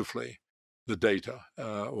beautifully the data,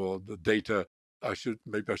 or the data.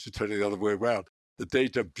 Maybe I should tell you the other way around. The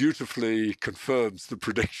data beautifully confirms the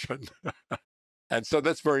prediction, and so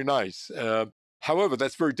that's very nice. However,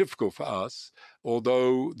 that's very difficult for us,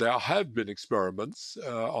 although there have been experiments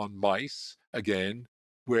on mice, again,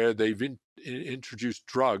 where they've introduced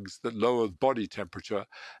drugs that lower body temperature,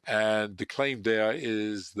 and the claim there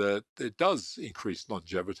is that it does increase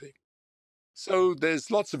longevity. So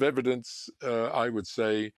there's lots of evidence, I would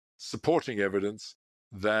say, supporting evidence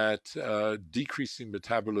that decreasing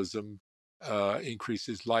metabolism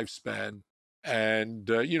increases lifespan. And,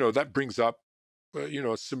 that brings up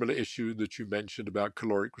a similar issue that you mentioned about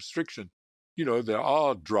caloric restriction. There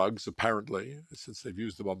are drugs, apparently, since they've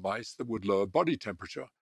used them on mice, that would lower body temperature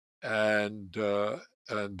and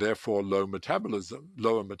therefore lower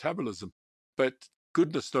metabolism. But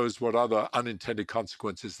goodness knows what other unintended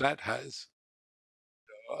consequences that has,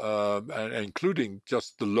 and including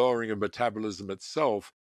just the lowering of metabolism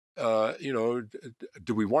itself.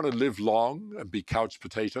 Do we want to live long and be couch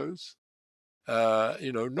potatoes?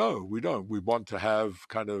 No, we don't. We want to have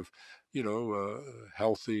kind of,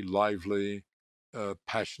 healthy, lively,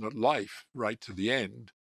 passionate life right to the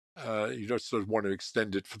end. You don't sort of want to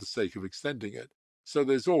extend it for the sake of extending it. So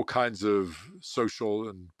there's all kinds of social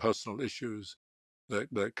and personal issues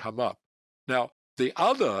that come up. Now, the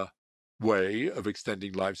other way of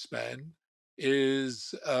extending lifespan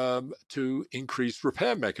is to increase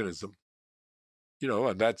repair mechanism,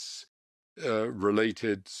 and that's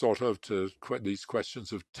related sort of to these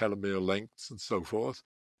questions of telomere lengths and so forth.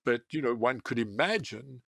 But, one could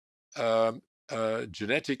imagine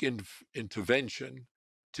genetic intervention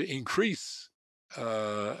to increase uh,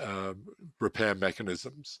 uh, repair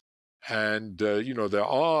mechanisms. And, there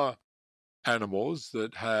are animals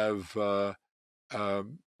that have,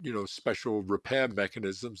 special repair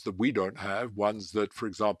mechanisms that we don't have, ones that, for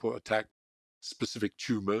example, attack specific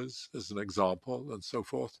tumors, as an example, and so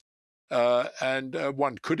forth. And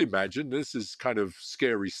one could imagine this is kind of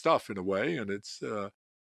scary stuff in a way, and it's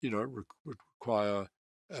would require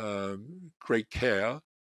great care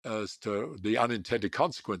as to the unintended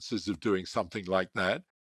consequences of doing something like that.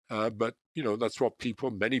 But that's what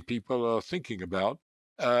many people are thinking about.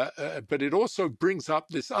 But it also brings up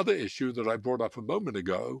this other issue that I brought up a moment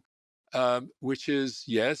ago, which is,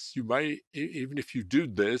 yes, you might, even if you do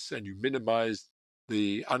this and you minimize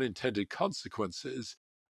the unintended consequences,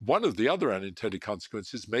 one of the other unintended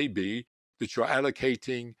consequences may be that you're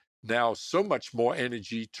allocating now so much more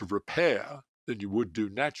energy to repair than you would do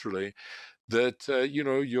naturally, that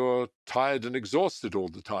you're tired and exhausted all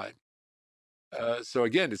the time. So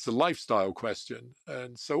again, it's a lifestyle question,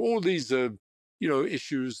 and so all these are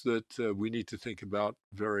issues that we need to think about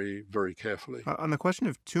very, very carefully. On the question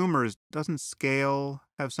of tumors, doesn't scale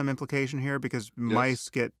have some implication here? Because Yes, mice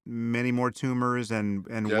get many more tumors, and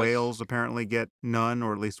yes, whales apparently get none,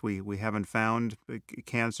 or at least we haven't found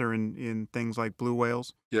cancer in things like blue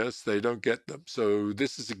whales. yes, they don't get them. So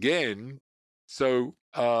this is again, so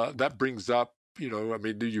that brings up, I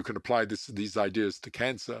mean, you can apply these ideas to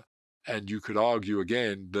cancer, and you could argue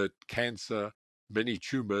again that cancer, many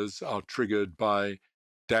tumors are triggered by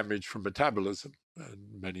damage from metabolism, and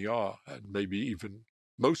many are, and maybe even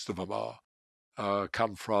most of them are,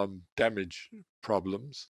 come from damage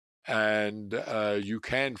problems, and you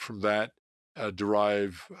can from that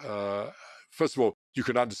derive. First of all, you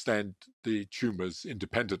can understand the tumors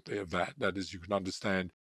independently of that. That is, you can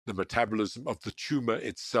understand the metabolism of the tumor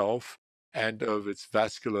itself and of its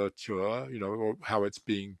vasculature, or how it's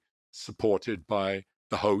being supported by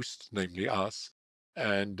the host, namely us.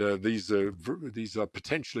 and these are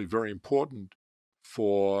potentially very important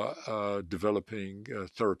for developing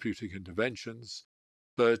therapeutic interventions.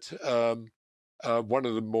 But one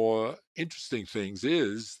of the more interesting things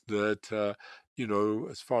is that,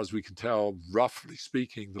 as far as we can tell, roughly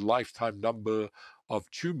speaking, the lifetime number of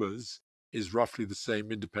tumors is roughly the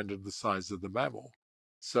same, independent of the size of the mammal.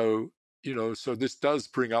 So, so this does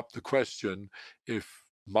bring up the question: if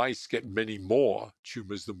mice get many more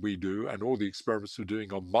tumors than we do, and all the experiments we're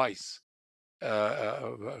doing on mice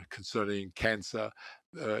concerning cancer,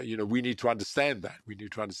 we need to understand that. We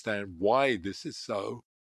need to understand why this is so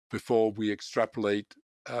before we extrapolate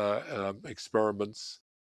experiments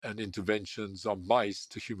and interventions on mice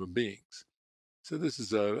to human beings. So this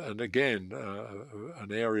is an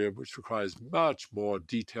area which requires much more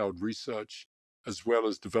detailed research as well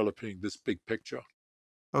as developing this big picture.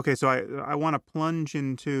 Okay, so I want to plunge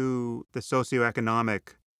into the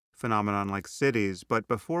socioeconomic phenomenon like cities, but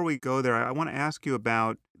before we go there, I want to ask you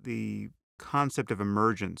about the concept of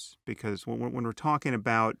emergence, because when we're talking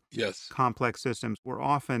about Yes, complex systems, we're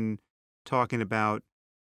often talking about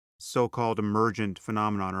so-called emergent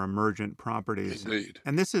phenomenon or emergent properties. indeed.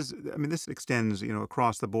 And this is, I mean, this extends,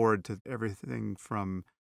 across the board to everything from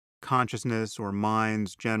consciousness or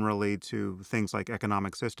minds generally to things like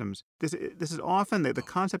economic systems. This is often the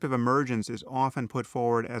concept of emergence is often put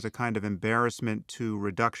forward as a kind of embarrassment to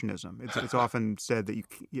reductionism. It's often said that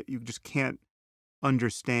you just can't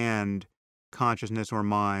understand consciousness or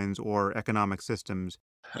minds or economic systems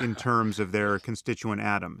in terms of their Yes. constituent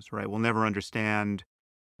atoms, right? We'll never understand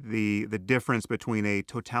the difference between a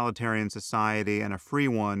totalitarian society and a free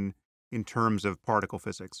one in terms of particle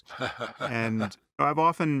physics. And I've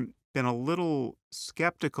often been a little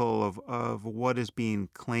skeptical of what is being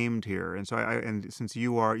claimed here. And so and since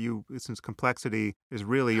since complexity is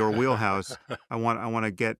really your wheelhouse, I want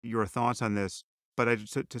to get your thoughts on this. But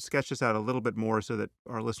to sketch this out a little bit more so that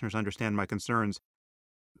our listeners understand my concerns.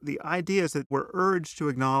 The idea is that we're urged to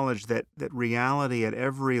acknowledge that reality at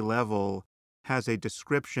every level has a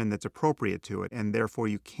description that's appropriate to it, and therefore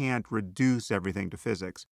you can't reduce everything to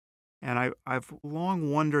physics. And I've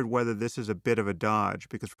long wondered whether this is a bit of a dodge,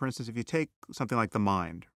 because, for instance, if you take something like the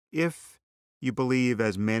mind, if you believe,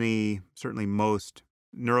 as many, certainly most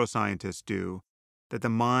neuroscientists do, that the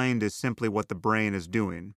mind is simply what the brain is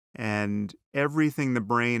doing, and everything the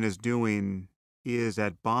brain is doing is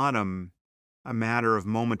at bottom a matter of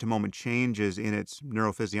moment to moment changes in its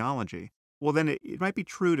neurophysiology, well, then it might be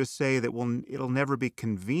true to say that it'll never be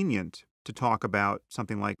convenient to talk about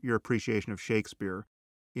something like your appreciation of Shakespeare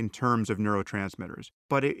in terms of neurotransmitters.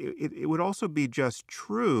 But it would also be just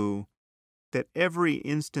true that every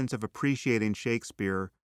instance of appreciating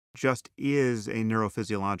Shakespeare just is a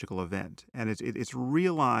neurophysiological event, and it's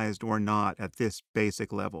realized or not at this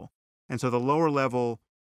basic level. And so the lower level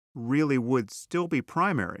really would still be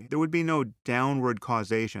primary. There would be no downward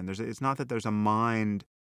causation. It's not that there's a mind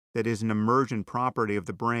that is an emergent property of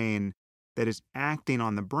the brain that is acting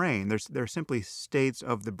on the brain. They're simply states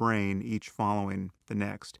of the brain, each following the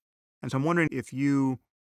next. And so I'm wondering if you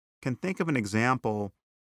can think of an example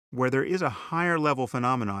where there is a higher level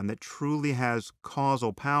phenomenon that truly has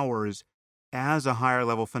causal powers as a higher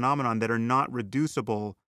level phenomenon that are not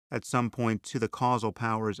reducible at some point to the causal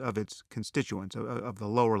powers of its constituents, of the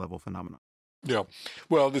lower level phenomenon. Yeah.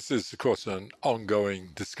 Well, this is, of course, an ongoing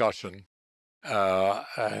discussion,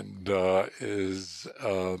 and is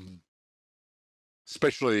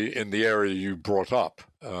especially in the area you brought up,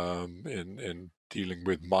 in dealing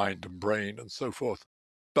with mind and brain and so forth.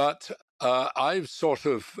 But I've sort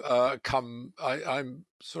of I'm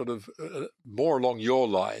sort of more along your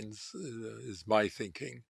lines, is my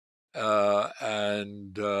thinking,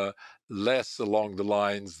 and less along the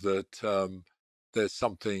lines that there's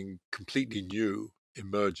something completely new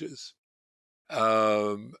emerges.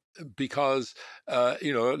 Um, because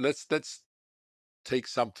let's take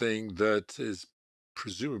something that is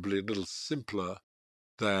presumably a little simpler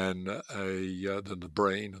than the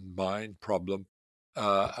brain and mind problem,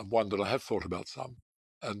 and one that I have thought about some,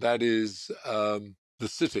 and that is the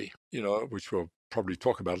city. Which we'll probably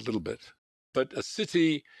talk about a little bit. But a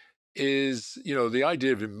city is, the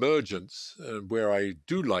idea of emergence, where I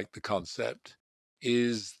do like the concept,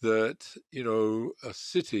 is that a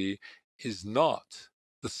city is not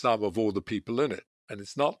the sum of all the people in it, and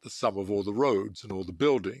it's not the sum of all the roads and all the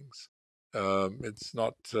buildings. It's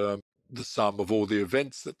not the sum of all the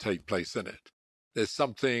events that take place in it. There's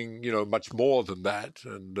something, much more than that,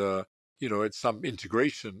 and it's some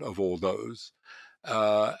integration of all those,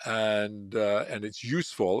 and it's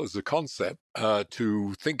useful as a concept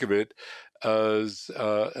to think of it as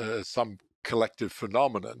some collective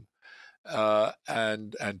phenomenon.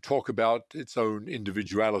 and talk about its own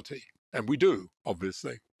individuality. And we do,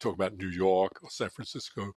 obviously, talk about New York or San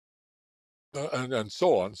Francisco, and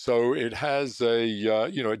so on. So it has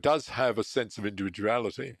it does have a sense of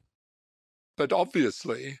individuality. But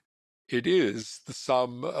obviously, it is the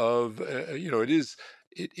sum of, it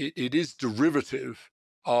is derivative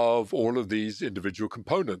of all of these individual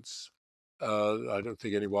components. I don't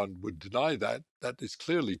think anyone would deny that. That is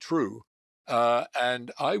clearly true.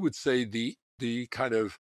 And I would say the kind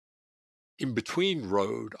of in between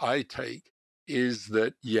road I take is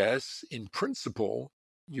that, yes, in principle,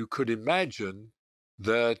 you could imagine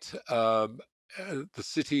that the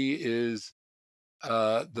city is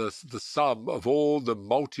the sum of all the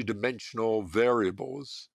multidimensional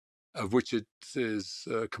variables of which it is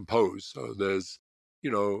composed. So there's,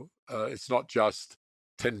 it's not just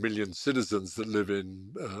 10 million citizens that live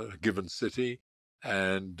in a given city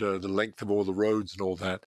and the length of all the roads and all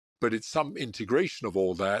that, but it's some integration of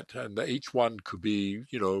all that, and that each one could be,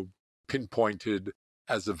 pinpointed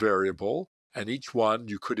as a variable, and each one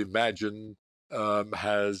you could imagine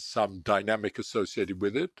has some dynamic associated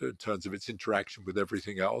with it in terms of its interaction with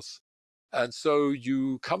everything else. And so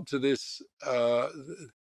you come to this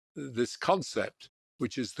concept,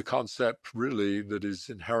 which is the concept really that is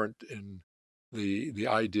inherent in the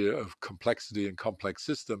idea of complexity and complex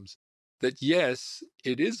systems. That yes,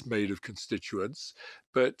 it is made of constituents,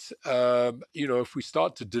 but if we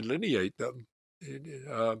start to delineate them,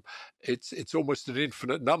 it's almost an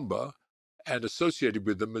infinite number, and associated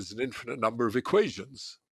with them is an infinite number of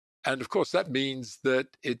equations. And of course, that means that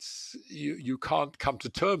you can't come to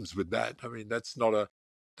terms with that. I mean, that's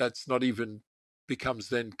not even becomes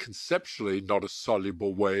then conceptually not a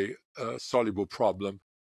soluble problem,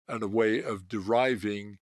 and a way of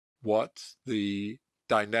deriving what the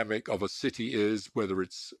dynamic of a city is, whether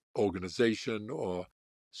it's organization or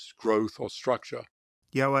growth or structure.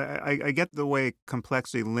 Yeah, well, I get the way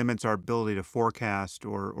complexity limits our ability to forecast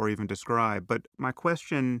or even describe, but my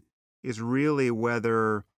question is really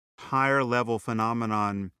whether higher level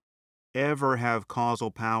phenomenon ever have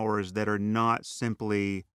causal powers that are not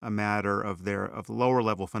simply a matter of their of lower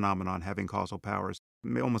level phenomenon having causal powers.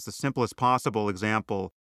 Almost the simplest possible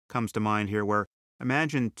example comes to mind here, where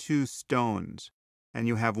imagine two stones, and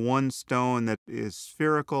you have one stone that is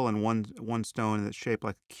spherical and one stone that's shaped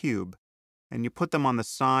like a cube, and you put them on the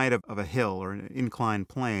side of a hill or an inclined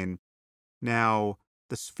plane. Now,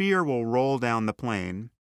 the sphere will roll down the plane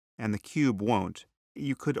and the cube won't.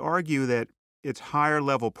 You could argue that its higher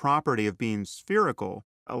level property of being spherical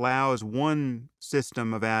allows one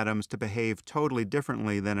system of atoms to behave totally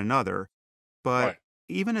differently than another. But Right.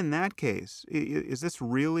 even in that case, is this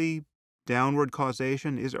really downward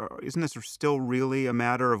causation? Isn't this still really a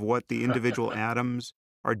matter of what the individual atoms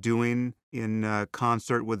are doing in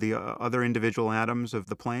concert with the other individual atoms of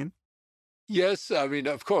the plane? Yes, I mean,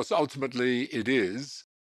 of course, ultimately it is,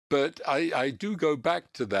 but I do go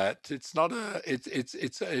back to that. It's not a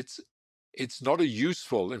it's not a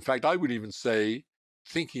useful. In fact, I would even say,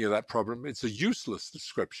 thinking of that problem, it's a useless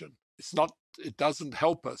description. It's not. It doesn't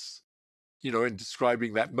help us, in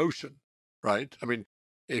describing that motion, right? I mean,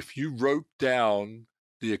 if you wrote down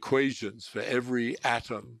the equations for every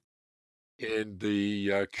atom in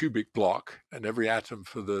the cubic block and every atom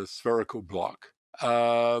for the spherical block,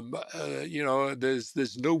 there's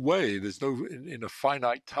no way, there's no in a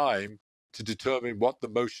finite time to determine what the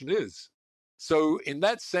motion is. So in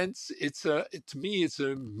that sense, to me, it's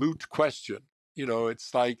a moot question.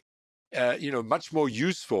 It's like, much more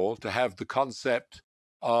useful to have the concept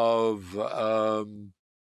of, of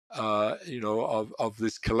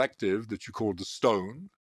this collective that you call the stone,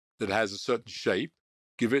 that has a certain shape,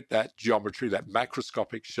 give it that geometry, that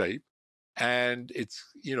macroscopic shape, and it's,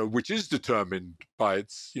 which is determined by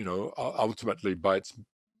its, ultimately by its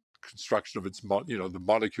construction of its, the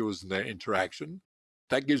molecules and their interaction.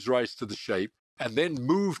 That gives rise to the shape, and then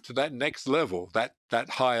move to that next level, that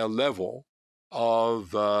higher level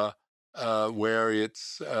of where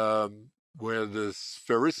it's where the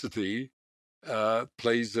sphericity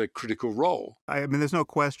plays a critical role. I mean, there's no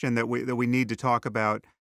question that we need to talk about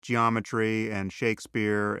geometry and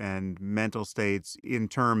Shakespeare and mental states in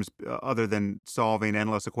terms other than solving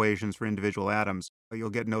endless equations for individual atoms. You'll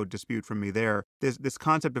get no dispute from me there. This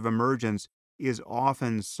concept of emergence is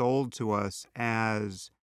often sold to us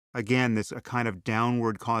as, again, this a kind of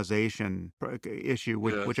downward causation issue,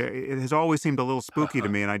 which Yes. it has always seemed a little spooky to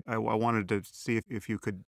me, and I wanted to see if you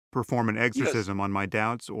could perform an Yes. exorcism on my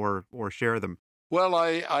doubts or share them. Well,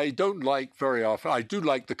 I don't like very often. I do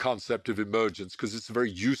like the concept of emergence because it's a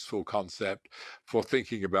very useful concept for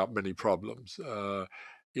thinking about many problems. The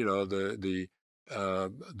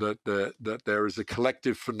that there is a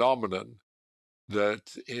collective phenomenon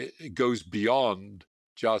that it goes beyond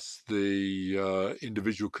just the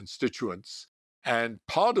individual constituents. And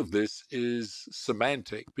part of this is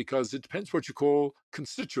semantic because it depends what you call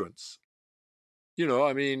constituents.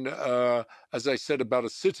 I mean, as I said about a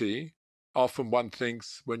city, often one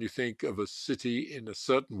thinks when you think of a city in a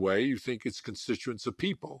certain way, you think its constituents are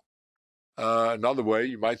people. Another way,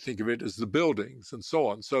 you might think of it as the buildings and so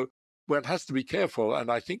on. So one has to be careful.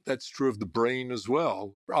 And I think that's true of the brain as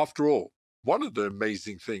well. After all, one of the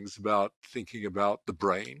amazing things about thinking about the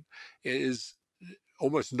brain is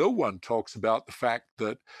almost no one talks about the fact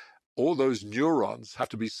that all those neurons have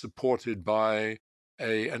to be supported by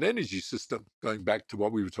an energy system, going back to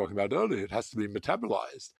what we were talking about earlier. It has to be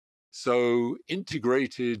metabolized. So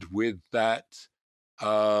integrated with that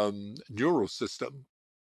neural system,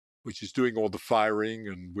 which is doing all the firing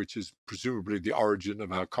and which is presumably the origin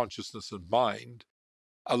of our consciousness and mind,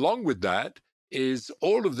 along with that is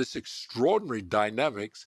all of this extraordinary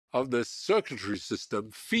dynamics of the circuitry system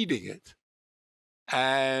feeding it.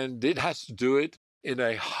 And it has to do it in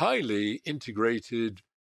a highly integrated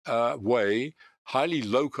way, highly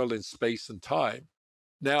local in space and time.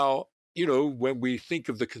 Now, when we think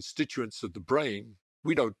of the constituents of the brain,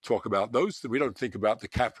 we don't talk about those. We don't think about the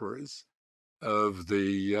capillaries of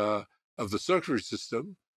the circulatory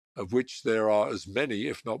system, of which there are as many,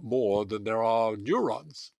 if not more, than there are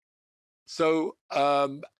neurons. So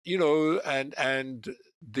and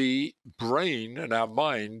the brain and our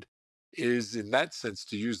mind is, in that sense,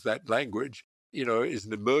 to use that language, is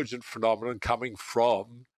an emergent phenomenon coming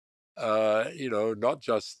from not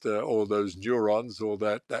just all those neurons or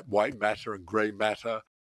that white matter and gray matter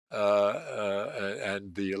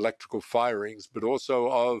and the electrical firings, but also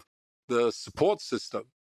of the support system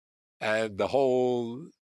and the whole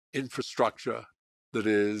infrastructure that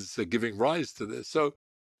is giving rise to this. So,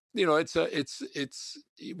 it's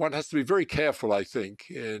one has to be very careful, I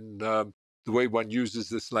think, in the way one uses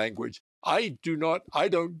this language. I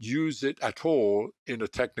don't use it at all in a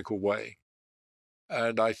technical way.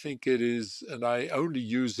 And I think and I only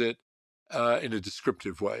use it in a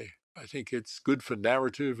descriptive way. I think it's good for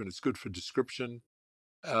narrative and it's good for description.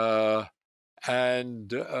 Uh,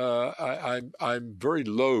 and I'm very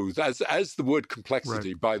loath, as the word Right.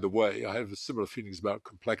 complexity. By the way, I have similar feelings about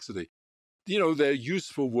complexity. They're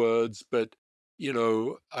useful words, but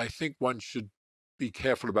I think one should be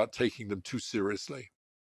careful about taking them too seriously.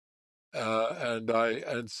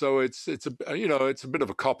 And so it's a bit of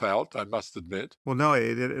a cop out, I must admit. Well, no,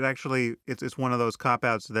 it actually it's one of those cop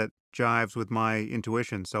outs that jives with my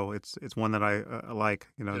intuition. So it's one that I like.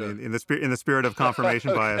 Yeah. In the spirit of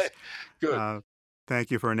confirmation Okay. bias. Good. Uh,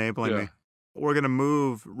 thank you for enabling Yeah. me. We're going to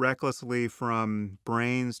move recklessly from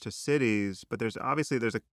brains to cities, but there's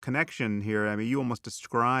a connection here. I mean, you almost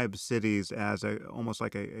describe cities as almost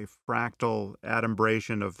like a fractal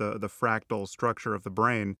adumbration of the fractal structure of the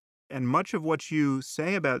brain. And much of what you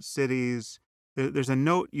say about cities, there's a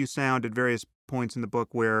note you sound at various points in the book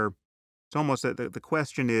where it's almost that the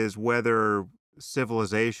question is whether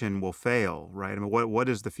civilization will fail, right? I mean, what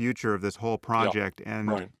is the future of this whole Yeah. project? And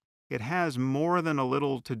Right. it has more than a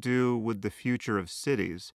little to do with the future of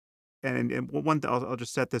cities. And I'll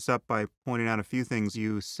just set this up by pointing out a few things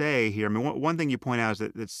you say here. I mean, one thing you point out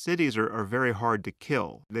is that cities are very hard to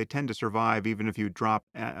kill. They tend to survive even if you drop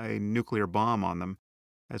a nuclear bomb on them,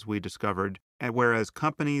 as we discovered. And whereas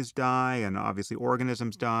companies die and obviously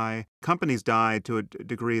organisms die, companies die to a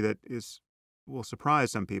degree that will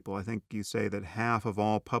surprise some people. I think you say that half of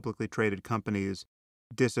all publicly traded companies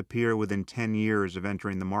disappear within 10 years of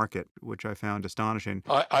entering the market, which I found astonishing.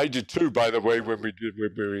 I did too, by the way, when we did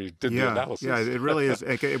the Yeah, yeah, analysis. it really is.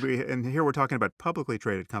 And here we're talking about publicly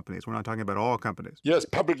traded companies. We're not talking about all companies. Yes,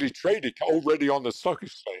 publicly traded, already on the stock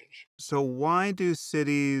exchange. So why do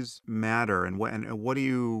cities matter, and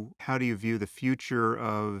how do you view the future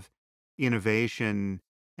of innovation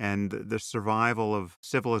and the survival of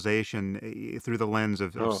civilization through the lens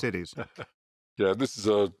of Oh, cities? yeah, this is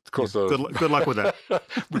of Yeah, course a good luck with that.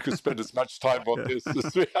 we could spend as much time on Yeah. this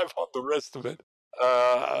as we have on the rest of it.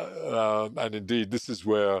 And indeed, this is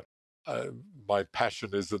where uh, my passion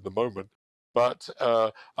is at the moment. But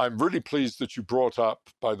I'm really pleased that you brought up,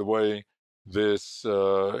 by the way, this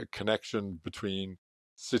connection between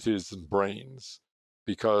cities and brains,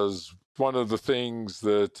 because one of the things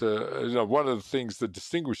that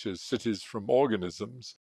distinguishes cities from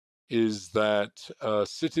organisms is that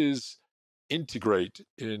cities integrate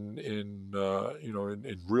in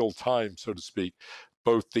real time, so to speak,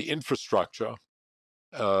 both the infrastructure,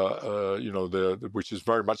 which is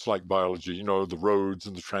very much like biology, the roads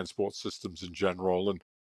and the transport systems in general, and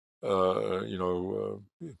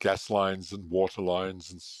gas lines and water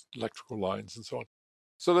lines and electrical lines and so on.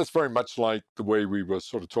 So that's very much like the way we were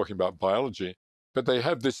sort of talking about biology. But they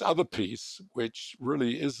have this other piece, which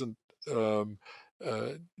really isn't um,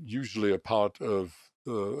 usually a part of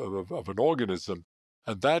an organism,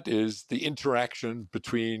 and that is the interaction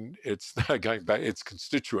between its going back its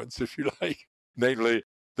constituents, if you like, namely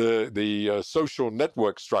the social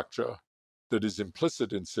network structure that is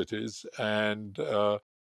implicit in cities and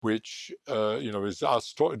which is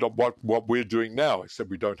us talking what we're doing now, except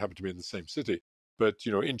we don't happen to be in the same city, but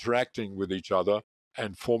interacting with each other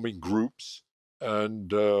and forming groups and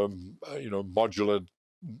modular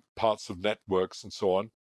parts of networks and so on,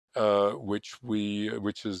 which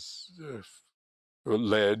has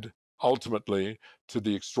led ultimately to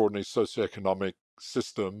the extraordinary socioeconomic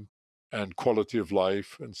system and quality of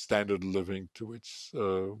life and standard of living to which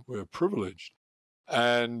we're privileged.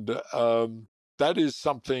 And that is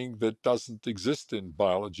something that doesn't exist in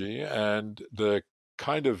biology. And the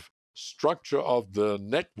kind of structure of the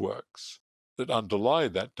networks that underlie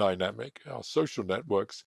that dynamic, our social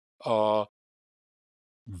networks, are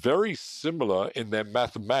very similar in their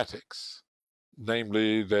mathematics.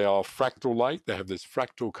 Namely, they are fractal like, they have this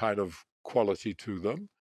fractal kind of quality to them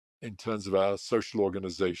in terms of our social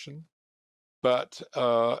organization. But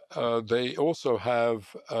they also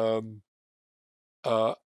have uh,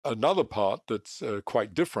 another part that's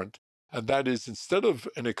quite different, and that is instead of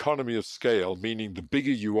an economy of scale, meaning the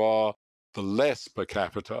bigger you are, the less per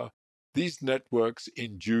capita, these networks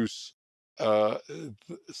induce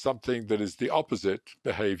something that is the opposite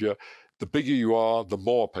behavior. The bigger you are, the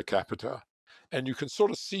more per capita. And you can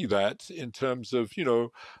sort of see that in terms of,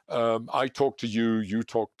 I talk to you, you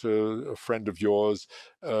talk to a friend of yours,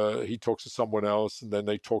 he talks to someone else, and then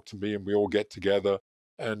they talk to me, and we all get together.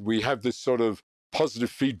 And we have this sort of positive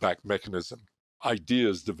feedback mechanism.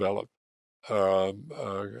 Ideas develop, um,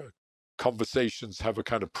 uh, conversations have a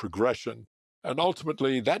kind of progression, and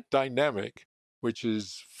ultimately that dynamic, which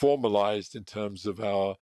is formalized in terms of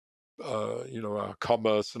our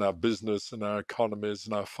commerce and our business and our economies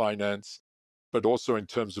and our finance, but also in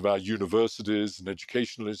terms of our universities and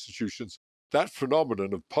educational institutions, that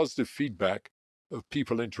phenomenon of positive feedback of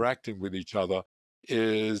people interacting with each other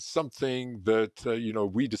is something that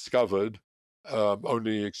we discovered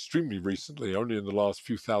only extremely recently, only in the last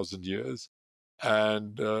few thousand years,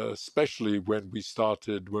 and especially when we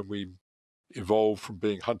evolved from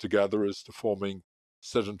being hunter-gatherers to forming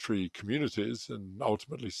sedentary communities and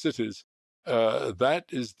ultimately cities. That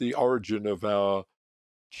is the origin of our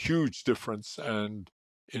huge difference and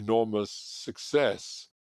enormous success,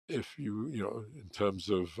 if in terms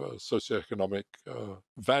of socioeconomic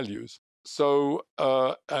values. So,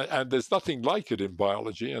 and there's nothing like it in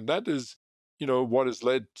biology, and that is, what has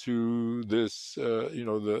led to this,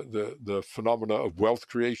 the phenomena of wealth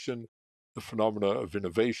creation, the phenomena of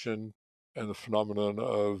innovation, and the phenomenon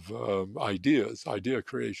of idea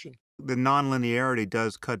creation. The nonlinearity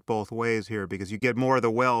does cut both ways here because you get more of the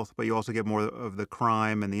wealth, but you also get more of the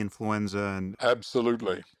crime and the influenza and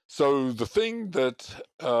Absolutely. So the thing that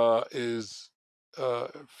is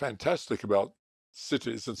fantastic about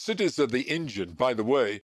cities, and cities are the engine, by the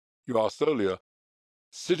way, you asked earlier,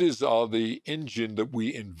 cities are the engine that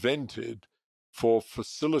we invented for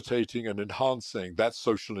facilitating and enhancing that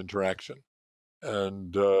social interaction.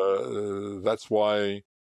 And that's why,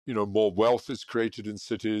 more wealth is created in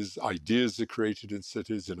cities, ideas are created in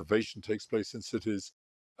cities, innovation takes place in cities.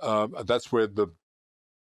 And that's where the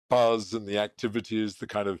buzz and the activities, the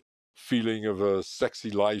kind of feeling of a sexy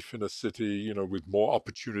life in a city, with more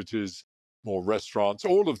opportunities, more restaurants.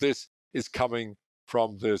 All of this is coming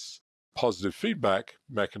from this positive feedback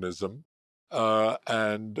mechanism. But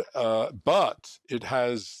it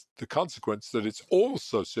has the consequence that it's all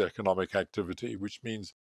socioeconomic activity, which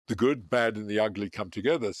means the good, bad, and the ugly come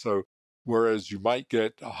together. So, whereas you might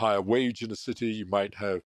get a higher wage in a city, you might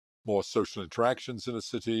have more social interactions in a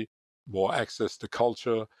city, more access to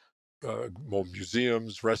culture, more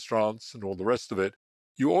museums, restaurants, and all the rest of it.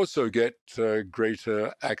 You also get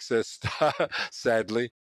greater access,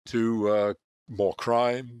 sadly, to more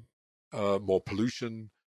crime, more pollution,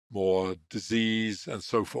 more disease, and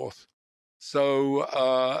so forth. So,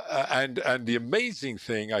 and the amazing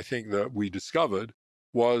thing I think that we discovered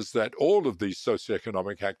was that all of these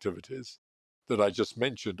socioeconomic activities that I just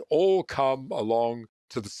mentioned all come along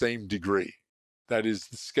to the same degree. That is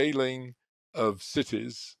the scaling of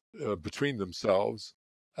cities between themselves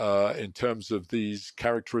in terms of these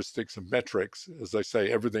characteristics and metrics. As I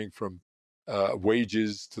say, everything from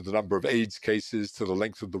wages to the number of AIDS cases to the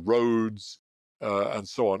length of the roads and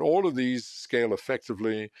so on. All of these scale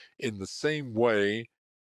effectively in the same way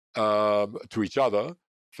to each other,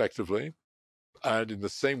 effectively, and in the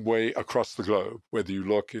same way across the globe, whether you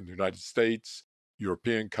look in the United States,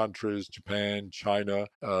 European countries, Japan, China,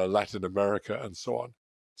 Latin America, and so on.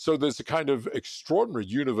 So there's a kind of extraordinary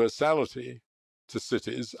universality to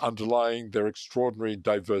cities underlying their extraordinary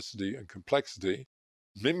diversity and complexity,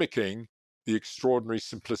 mimicking the extraordinary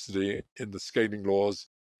simplicity in the scaling laws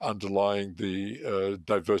underlying the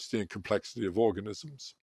diversity and complexity of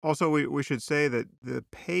organisms. Also, we should say that the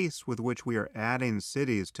pace with which we are adding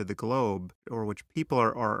cities to the globe, or which people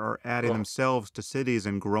are adding Oh, themselves to cities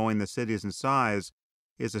and growing the cities in size,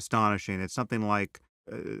 is astonishing. It's something like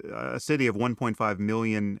a city of 1.5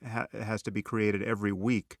 million has to be created every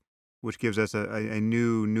week, which gives us a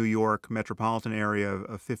new New York metropolitan area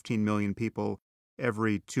of 15 million people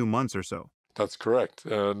every 2 months or so. that's correct.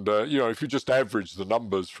 And, if you just average the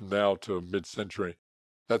numbers from now to mid-century,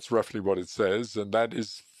 that's roughly what it says, and that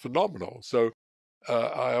is phenomenal. So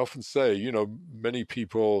I often say, many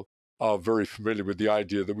people are very familiar with the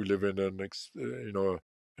idea that we live in an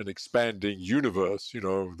expanding universe,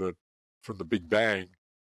 that from the Big Bang.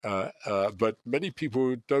 But many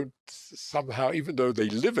people don't somehow, even though they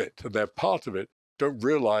live it and they're part of it, don't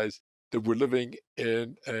realize that we're living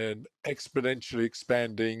in an exponentially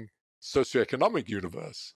expanding socioeconomic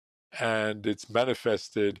universe, and it's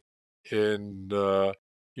manifested in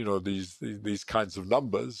these kinds of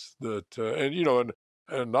numbers that and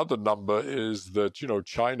another number is that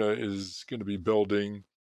China is going to be building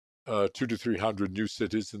 200 to 300 new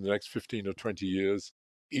cities in the next 15 or 20 years,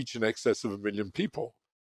 each in excess of 1 million people,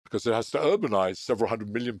 because it has to urbanize several hundred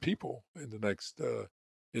million people in the next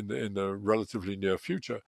in the relatively near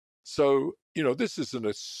future. So this is an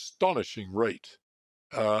astonishing rate,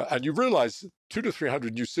 and you realize 200 to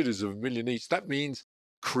 300 new cities of 1 million each. That means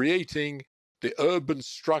creating the urban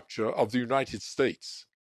structure of the United States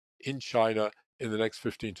in China in the next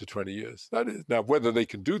 15 to 20 years. That is, now, whether they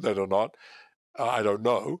can do that or not, I don't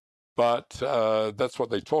know, but that's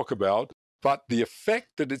what they talk about. But the effect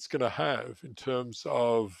that it's going to have in terms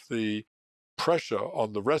of the pressure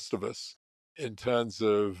on the rest of us, in terms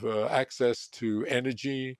of access to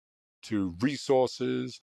energy, to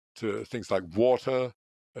resources, to things like water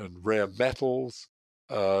and rare metals,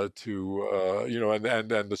 to and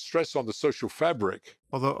the stress on the social fabric.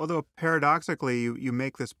 Although paradoxically, you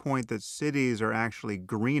make this point that cities are actually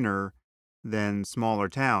greener than smaller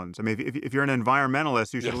towns. I mean, if you're an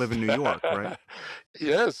environmentalist, you should Yes. live in New York, right?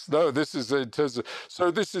 Yes. No, this is in terms of, so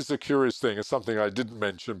this is a curious thing. It's something I didn't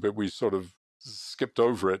mention, but we sort of skipped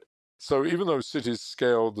over it. So even though cities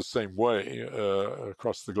scale the same way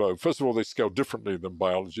across the globe, first of all, they scale differently than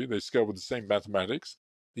biology. They scale with the same mathematics,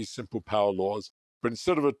 these simple power laws. But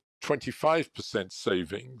instead of a 25%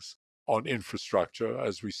 savings on infrastructure,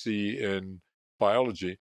 as we see in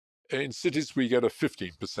biology, in cities we get a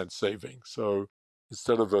 15% saving. So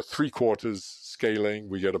instead of a three quarters scaling,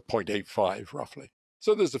 we get a 0.85 roughly.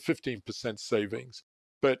 So there's a 15% savings.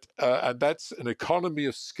 But and that's an economy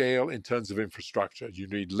of scale in terms of infrastructure. You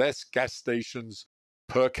need less gas stations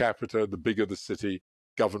per capita, the bigger the city,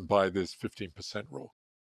 governed by this 15% rule.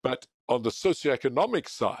 But on the socioeconomic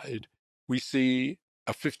side, we see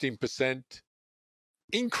a 15%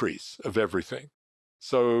 increase of everything.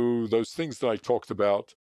 So those things that I talked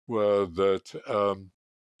about were that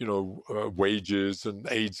wages and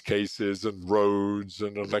AIDS cases and roads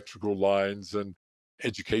and electrical lines and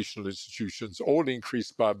educational institutions all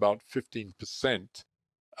increased by about 15%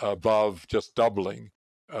 above just doubling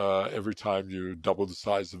every time you double the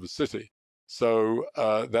size of a city. So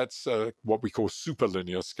that's what we call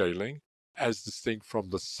superlinear scaling, as distinct from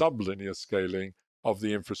the sublinear scaling of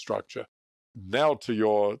the infrastructure. Now to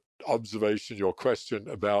your observation, your question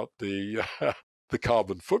about the the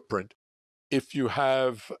carbon footprint. If you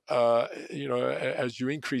have, as you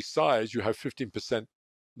increase size, you have 15%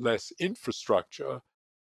 less infrastructure,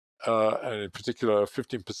 and in particular,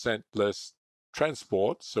 15% less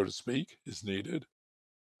transport, so to speak, is needed.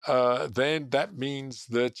 Then that means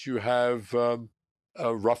that you have,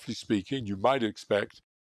 roughly speaking, you might expect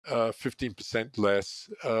 15% less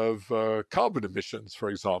of carbon emissions, for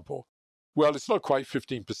example. Well, it's not quite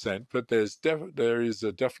 15%, but there is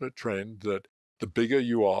a definite trend that the bigger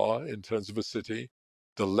you are in terms of a city,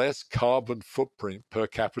 the less carbon footprint per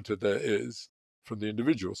capita there is from the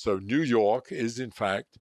individual. So New York is, in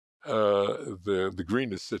fact, the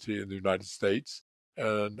greenest city in the United States,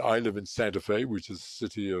 and I live in Santa Fe, which is a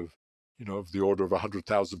city of, of the order of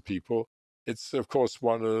 100,000 people. It's, of course,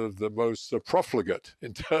 one of the most profligate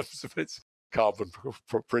in terms of its carbon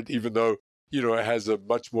footprint, even though, it has a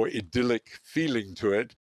much more idyllic feeling to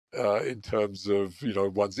it in terms of,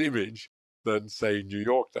 one's image than, say, New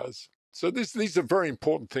York does. So these are very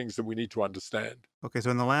important things that we need to understand. Okay,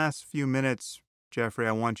 so in the last few minutes, Jeffrey,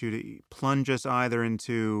 I want you to plunge us either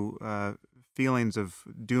into feelings of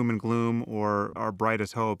doom and gloom or our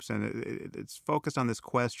brightest hopes. And it's focused on this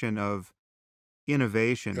question of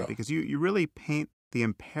innovation Yeah, because you really paint the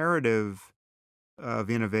imperative of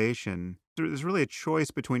innovation. There's really a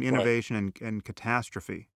choice between right. innovation and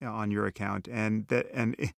catastrophe on your account, and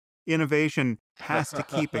innovation has to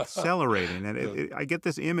keep accelerating. And Yeah. I get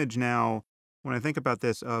this image now when I think about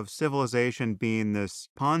this of civilization being this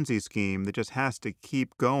Ponzi scheme that just has to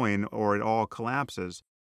keep going or it all collapses.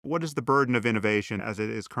 What is the burden of innovation as it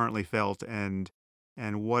is currently felt, and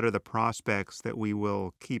what are the prospects that we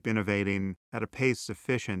will keep innovating at a pace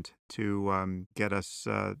sufficient to get us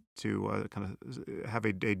to kind of have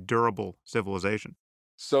a durable civilization?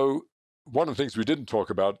 So one of the things we didn't talk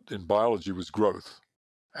about in biology was growth.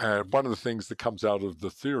 And one of the things that comes out of the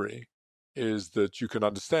theory is that you can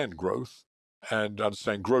understand growth and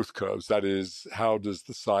understand growth curves. That is, how does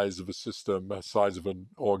the size of a system, the size of an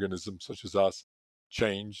organism such as us,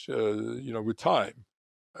 change, with time?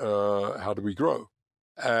 How do we grow?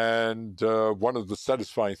 And one of the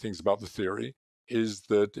satisfying things about the theory is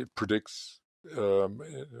that it predicts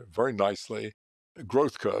very nicely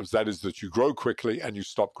growth curves. That is, that you grow quickly and you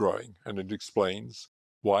stop growing, and it explains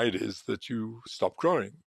why it is that you stop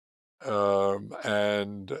growing.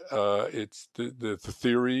 And it's the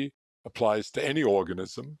theory applies to any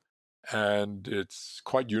organism, and it's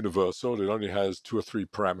quite universal. It only has two or three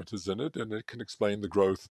parameters in it, and it can explain the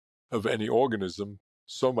growth of any organism,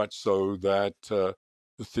 so much so that the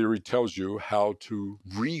theory tells you how to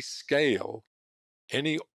rescale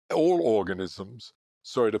any all organisms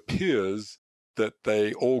so it appears that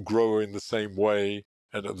they all grow in the same way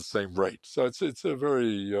and at the same rate. So it's a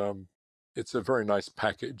very nice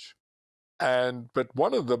package. And but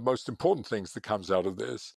one of the most important things that comes out of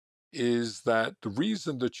this is that the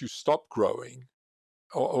reason that you stop growing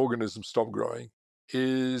or organisms stop growing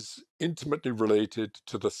is intimately related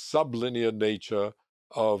to the sublinear nature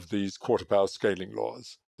of these quarter power scaling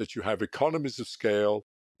laws, that you have economies of scale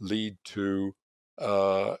lead to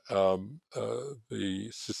the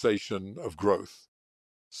cessation of growth.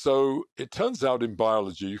 So it turns out in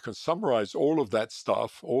biology, you can summarize all of that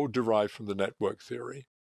stuff, all derived from the network theory,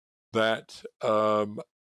 that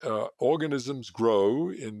organisms grow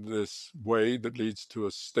in this way that leads to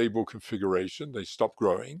a stable configuration. They stop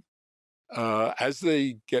growing. As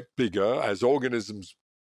they get bigger, as organisms,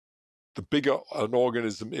 the bigger an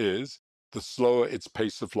organism is, the slower its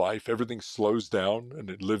pace of life. Everything slows down and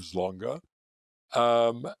it lives longer.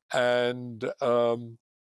 And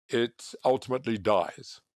it ultimately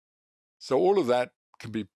dies. So all of that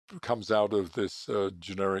comes out of this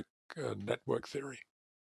generic network theory.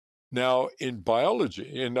 Now, in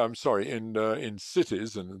biology, I'm sorry, in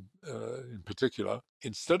cities and in particular,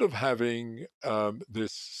 instead of having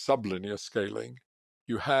this sublinear scaling,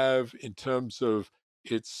 you have, in terms of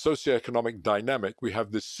its socioeconomic dynamic, we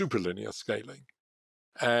have this superlinear scaling.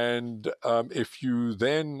 And if you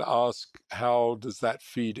then ask how does that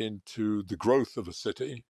feed into the growth of a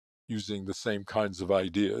city using the same kinds of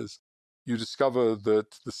ideas, you discover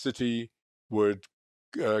that the city would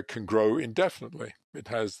can grow indefinitely. It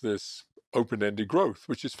has this open-ended growth,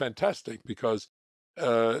 which is fantastic because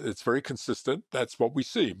it's very consistent. That's what we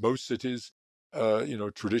see. Most cities,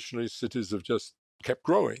 traditionally cities have just kept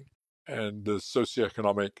growing, and the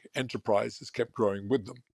socioeconomic enterprise has kept growing with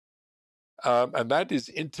them. And that is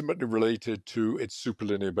intimately related to its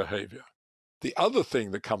superlinear behavior. The other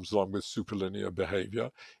thing that comes along with superlinear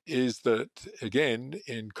behavior is that, again,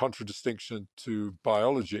 in contradistinction to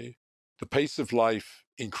biology, the pace of life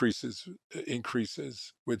increases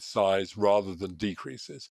with size rather than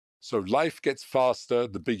decreases. So life gets faster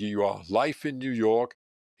the bigger you are. Life in New York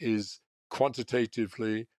is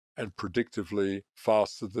quantitatively and predictively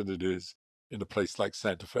faster than it is in a place like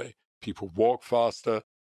Santa Fe. People walk faster,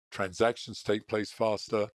 transactions take place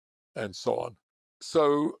faster, and so on.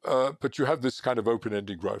 So, but you have this kind of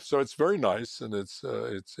open-ended growth. So it's very nice and it's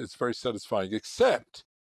very satisfying. Except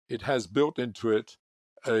it has built into it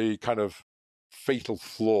a kind of fatal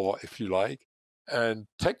flaw, if you like, and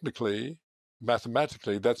technically,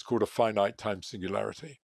 mathematically, that's called a finite time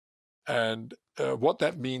singularity. And what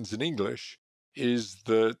that means in English is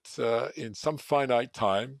that in some finite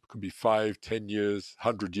time, could be 5, 10 years,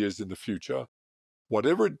 100 years in the future,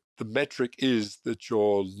 whatever the metric is that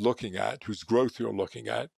you're looking at, whose growth you're looking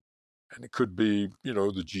at, and it could be, the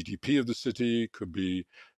GDP of the city, could be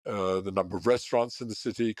the number of restaurants in the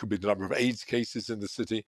city, could be the number of AIDS cases in the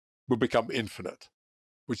city, will become infinite,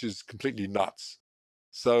 which is completely nuts.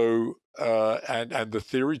 So, and the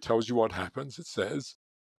theory tells you what happens. It says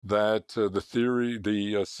that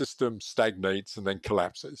the system stagnates and then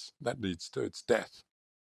collapses. That leads to its death.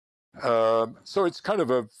 So it's kind of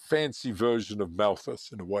a fancy version of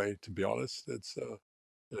Malthus in a way, to be honest. It's a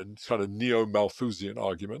kind of neo-Malthusian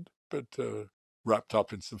argument, but wrapped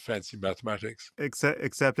up in some fancy mathematics.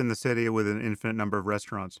 Except in the city with an infinite number of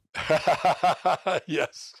restaurants.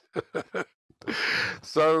 Yes.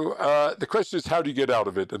 So the question is, how do you get out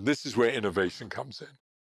of it? And this is where innovation comes in.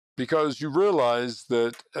 Because you realize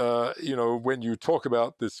that, when you talk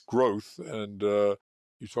about this growth and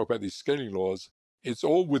you talk about these scaling laws, it's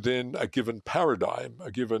all within a given paradigm,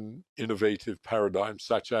 a given innovative paradigm,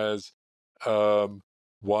 such as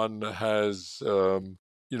one has,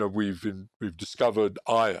 we've discovered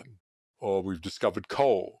iron, or we've discovered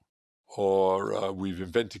coal, or we've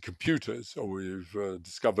invented computers, or we've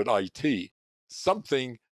discovered IT,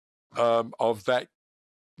 something of that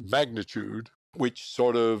magnitude, which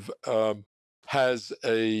sort of has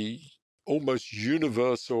a almost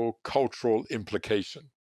universal cultural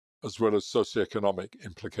implication as well as socioeconomic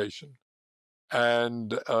implication.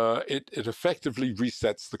 And it effectively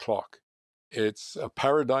resets the clock. It's a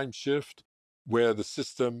paradigm shift where the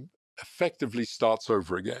system effectively starts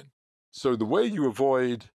over again. So the way you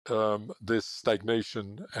avoid this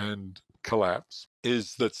stagnation and collapse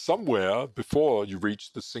is that somewhere before you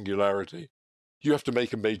reach the singularity, you have to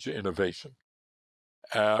make a major innovation,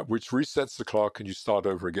 which resets the clock and you start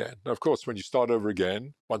over again. Now, of course, when you start over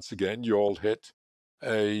again, once again, you all hit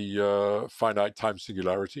a finite time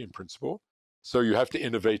singularity in principle. So you have to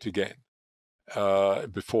innovate again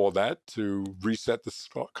before that to reset the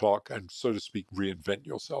clock and, so to speak, reinvent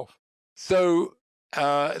yourself. So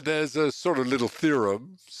there's a sort of little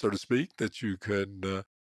theorem, so to speak, that you can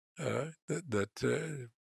that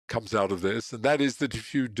comes out of this, and that is that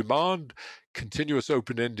if you demand continuous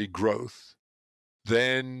open-ended growth,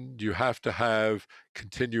 then you have to have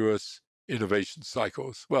continuous innovation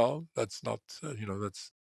cycles. Well, that's not,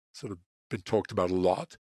 that's sort of been talked about a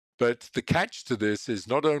lot. But the catch to this is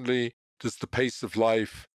not only does the pace of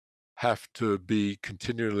life have to be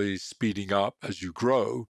continually speeding up as you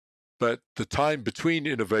grow, but the time between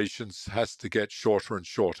innovations has to get shorter and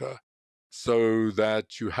shorter, so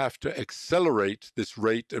that you have to accelerate this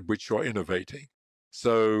rate at which you're innovating.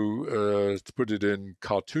 So to put it in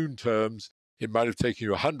cartoon terms, it might have taken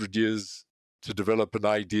you 100 years to develop an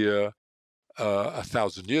idea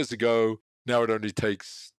 1,000 years ago. Now it only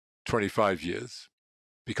takes 25 years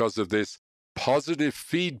because of this positive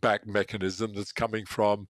feedback mechanism that's coming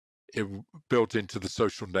from built into the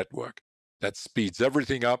social network. That speeds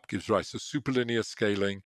everything up, gives rise to superlinear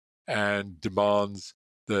scaling, and demands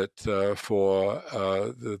that for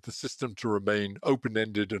the system to remain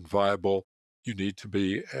open-ended and viable, you need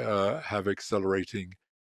to have accelerating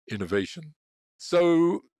innovation.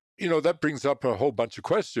 So, that brings up a whole bunch of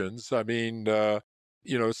questions. I mean, so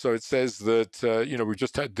it says that, we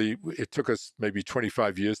just it took us maybe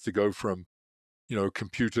 25 years to go from,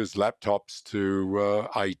 computers, laptops to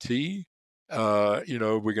IT.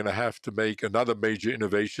 We're going to have to make another major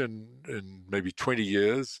innovation in maybe 20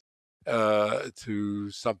 years to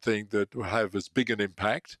something that will have as big an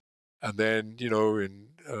impact. And then, in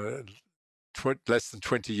less than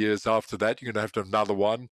 20 years after that, you're going to have another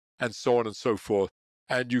one, and so on and so forth.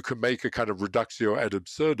 And you can make a kind of reductio ad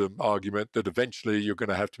absurdum argument that eventually you're going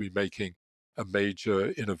to have to be making a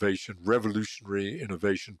major innovation, revolutionary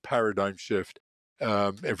innovation, paradigm shift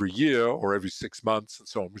every year or every 6 months and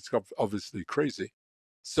so on, which is obviously crazy.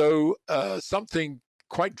 So something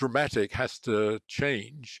quite dramatic has to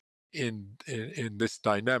change in this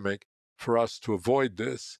dynamic for us to avoid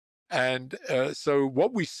this. And so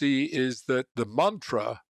what we see is that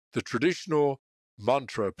the traditional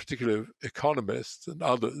mantra, particularly economists and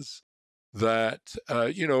others, that,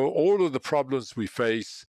 all of the problems we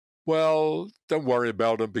face, well, don't worry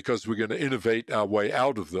about them because we're going to innovate our way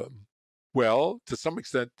out of them. Well, to some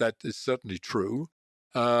extent, that is certainly true.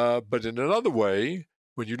 But in another way,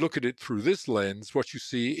 when you look at it through this lens, what you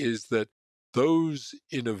see is that those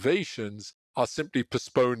innovations are simply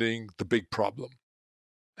postponing the big problem.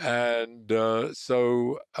 And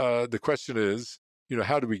so the question is,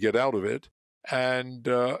 how do we get out of it? And,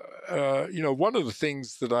 one of the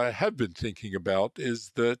things that I have been thinking about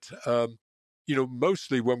is that,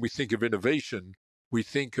 mostly when we think of innovation, we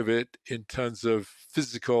think of it in terms of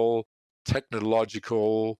physical,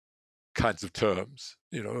 technological kinds of terms,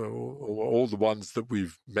 all the ones that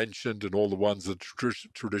we've mentioned and all the ones that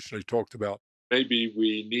traditionally talked about. Maybe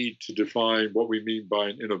we need to define what we mean by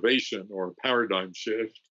an innovation or a paradigm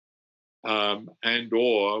shift, and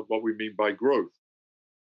or what we mean by growth.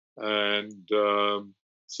 And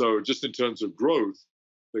so just in terms of growth,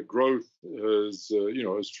 the growth is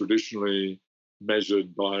traditionally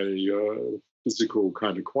measured by physical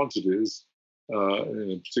kind of quantities,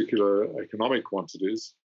 in particular economic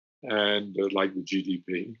quantities, and like the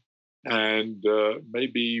GDP. And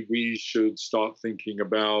maybe we should start thinking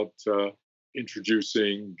about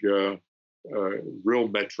introducing real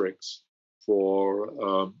metrics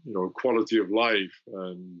for quality of life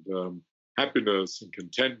and happiness and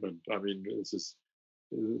contentment. I mean, this is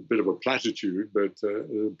a bit of a platitude, but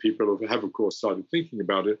people have, of course, started thinking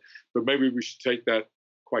about it. But maybe we should take that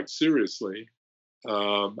quite seriously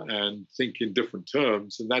and think in different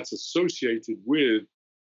terms. And that's associated with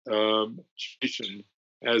education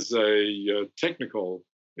as a technical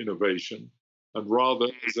innovation and rather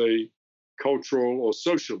as a cultural or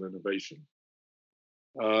social innovation.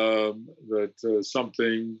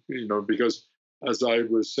 Something, because as I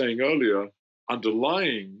was saying earlier,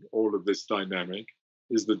 underlying all of this dynamic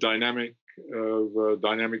is the dynamic of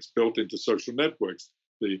dynamics built into social networks,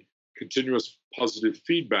 the continuous positive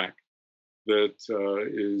feedback that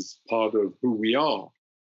is part of who we are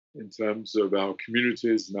in terms of our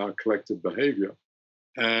communities and our collective behavior.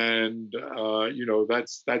 And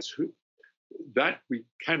that we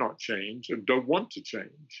cannot change and don't want to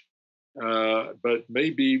change. But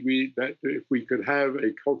maybe if we could have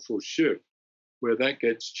a cultural shift where that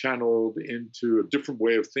gets channeled into a different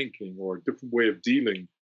way of thinking or a different way of dealing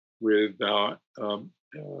with our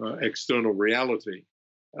external reality,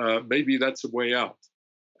 maybe that's a way out.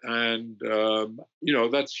 And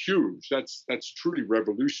that's huge. That's truly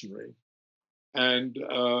revolutionary. And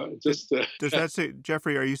does that say,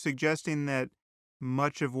 Geoffrey? Are you suggesting that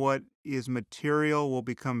much of what is material will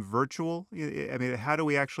become virtual? I mean, how do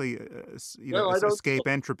we actually, escape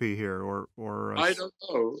entropy here? Or I don't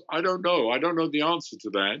know. I don't know. I don't know the answer to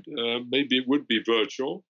that. Maybe it would be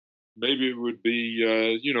virtual. Maybe it would be,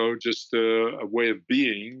 just a way of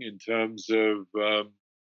being in terms of,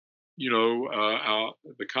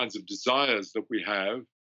 the kinds of desires that we have.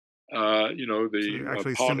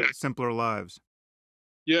 Simpler lives.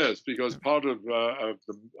 Yes, because part of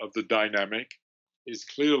the dynamic is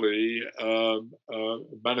clearly a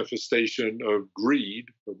manifestation of greed,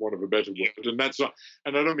 for want of a better word, and that's not.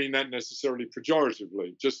 And I don't mean that necessarily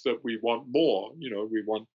pejoratively. Just that we want more. We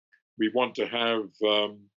want to have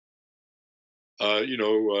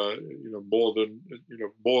more than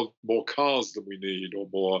more cars than we need, or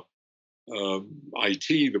more IT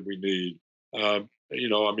than we need. I'm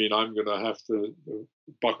going to have to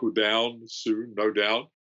buckle down soon, no doubt,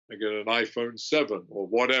 and get an iPhone 7 or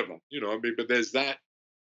whatever. But there's that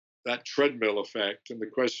treadmill effect, and the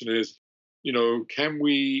question is, can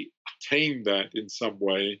we tame that in some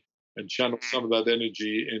way and channel some of that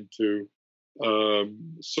energy into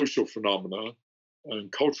social phenomena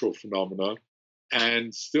and cultural phenomena,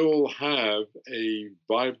 and still have a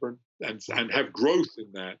vibrant and have growth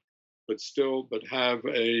in that, but have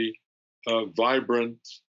a vibrant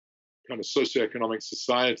kind of socioeconomic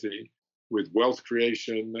society with wealth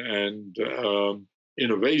creation and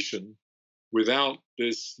innovation, without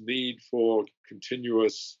this need for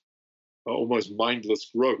continuous, almost mindless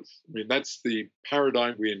growth. I mean, that's the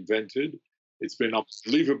paradigm we invented. It's been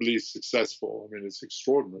unbelievably successful. I mean, it's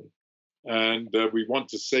extraordinary. And we want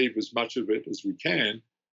to save as much of it as we can,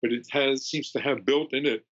 but it seems to have built in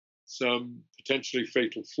it some potentially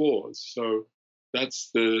fatal flaws. So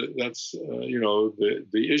that's the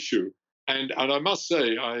issue. And I must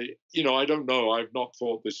say, I don't know. I've not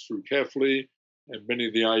thought this through carefully, and many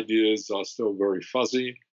of the ideas are still very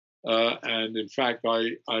fuzzy. And in fact,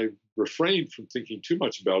 I refrained from thinking too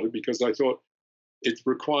much about it because I thought it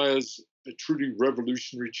requires a truly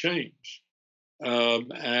revolutionary change,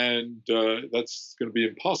 and that's going to be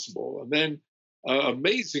impossible. And then,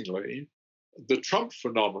 amazingly, the Trump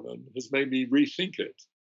phenomenon has made me rethink it,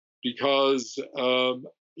 because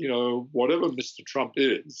whatever Mr. Trump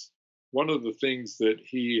is, one of the things that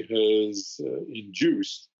he has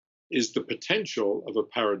induced is the potential of a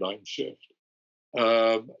paradigm shift.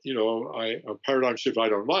 A paradigm shift I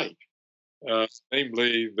don't like,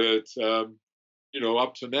 namely that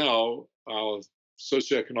up to now our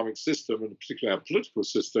socioeconomic system, and particularly our political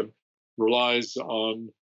system, relies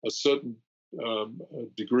on a certain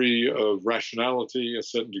degree of rationality, a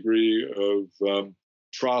certain degree of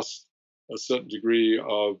trust, a certain degree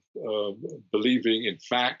of believing in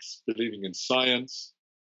facts, believing in science,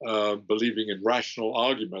 believing in rational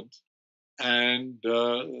argument. And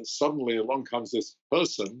suddenly along comes this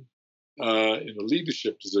person in a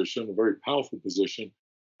leadership position, a very powerful position,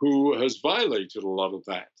 who has violated a lot of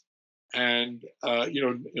that. And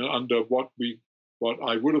under what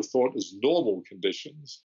I would have thought as normal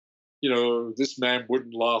conditions, this man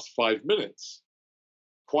wouldn't last 5 minutes.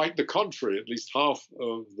 quite the contrary. At least half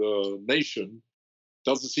of the nation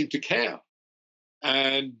doesn't seem to care.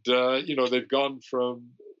 And, they've gone from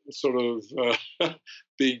sort of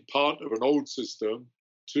being part of an old system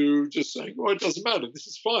to just saying, well, it doesn't matter. This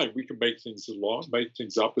is fine. We can make things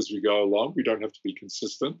up as we go along. We don't have to be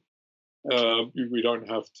consistent. We don't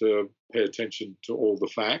have to pay attention to all the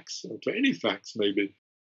facts, or to any facts, maybe.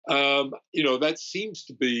 That seems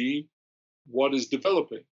to be what is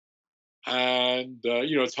developing. And,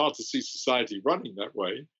 it's hard to see society running that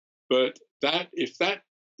way. But if that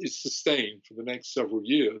is sustained for the next several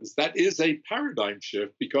years, that is a paradigm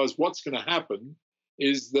shift, because what's going to happen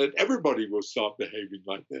is that everybody will start behaving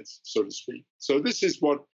like this, so to speak. So this is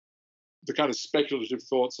what the kind of speculative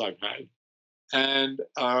thoughts I've had. And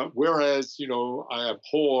whereas, I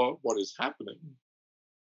abhor what is happening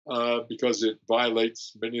because it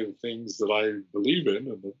violates many of the things that I believe in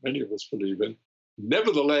and that many of us believe in,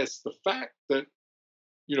 nevertheless, the fact that,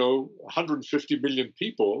 150 million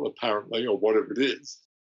people, apparently, or whatever it is,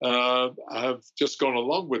 have just gone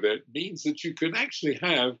along with it means that you can actually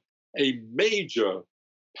have a major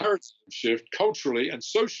paradigm shift culturally and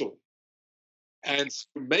socially. And so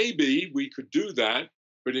maybe we could do that,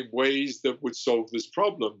 but in ways that would solve this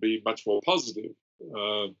problem, be much more positive.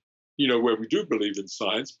 Where we do believe in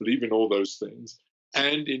science, believe in all those things,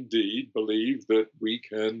 and indeed believe that we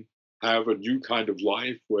can have a new kind of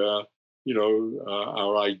life where,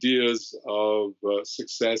 our ideas of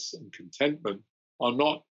success and contentment are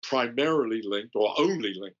not primarily linked, or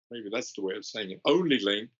only linked, maybe that's the way of saying it, only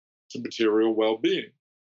linked to material well-being.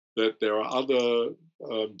 That there are other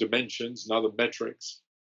dimensions and other metrics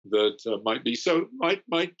that might be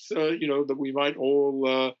that we might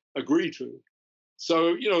all agree to.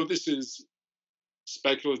 So this is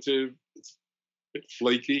speculative. It's a bit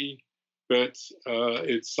flaky, but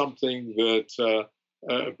it's something that.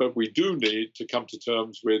 But we do need to come to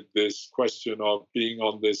terms with this question of being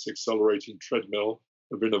on this accelerating treadmill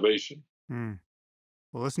of innovation. Hmm.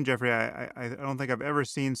 Well, listen, Geoffrey, I don't think I've ever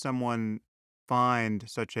seen someone find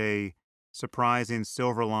such a surprising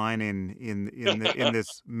silver lining in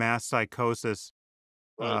this mass psychosis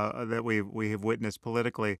Right. that we have witnessed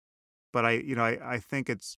politically. But I think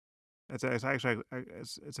it's actually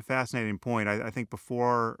it's a fascinating point. I think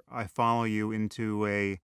before I follow you into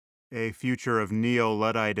a future of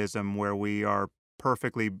neo-Ludditism where we are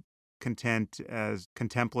perfectly content as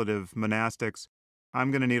contemplative monastics, I'm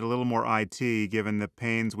going to need a little more IT given the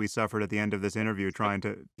pains we suffered at the end of this interview trying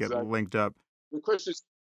to get Exactly. linked up. The question is,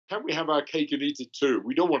 can we have our cake and eat it too?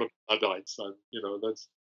 We don't want to be Luddites, that's.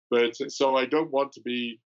 But so I don't want to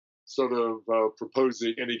be sort of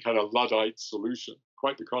proposing any kind of Luddite solution.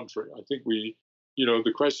 Quite the contrary. I think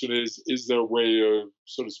the question is there a way of,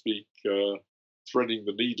 so to speak, threading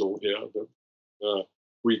the needle here that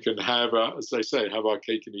we can have, as they say, have our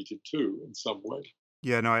cake and eat it too in some way.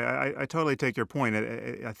 Yeah, no, I totally take your point.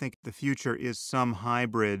 I think the future is some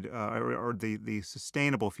hybrid, or the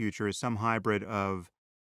sustainable future is some hybrid of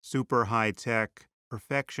super high tech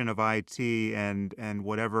perfection of IT and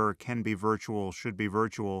whatever can be virtual should be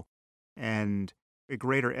virtual, and a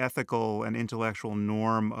greater ethical and intellectual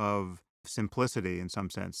norm of simplicity in some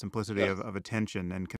sense, simplicity Yes. of attention and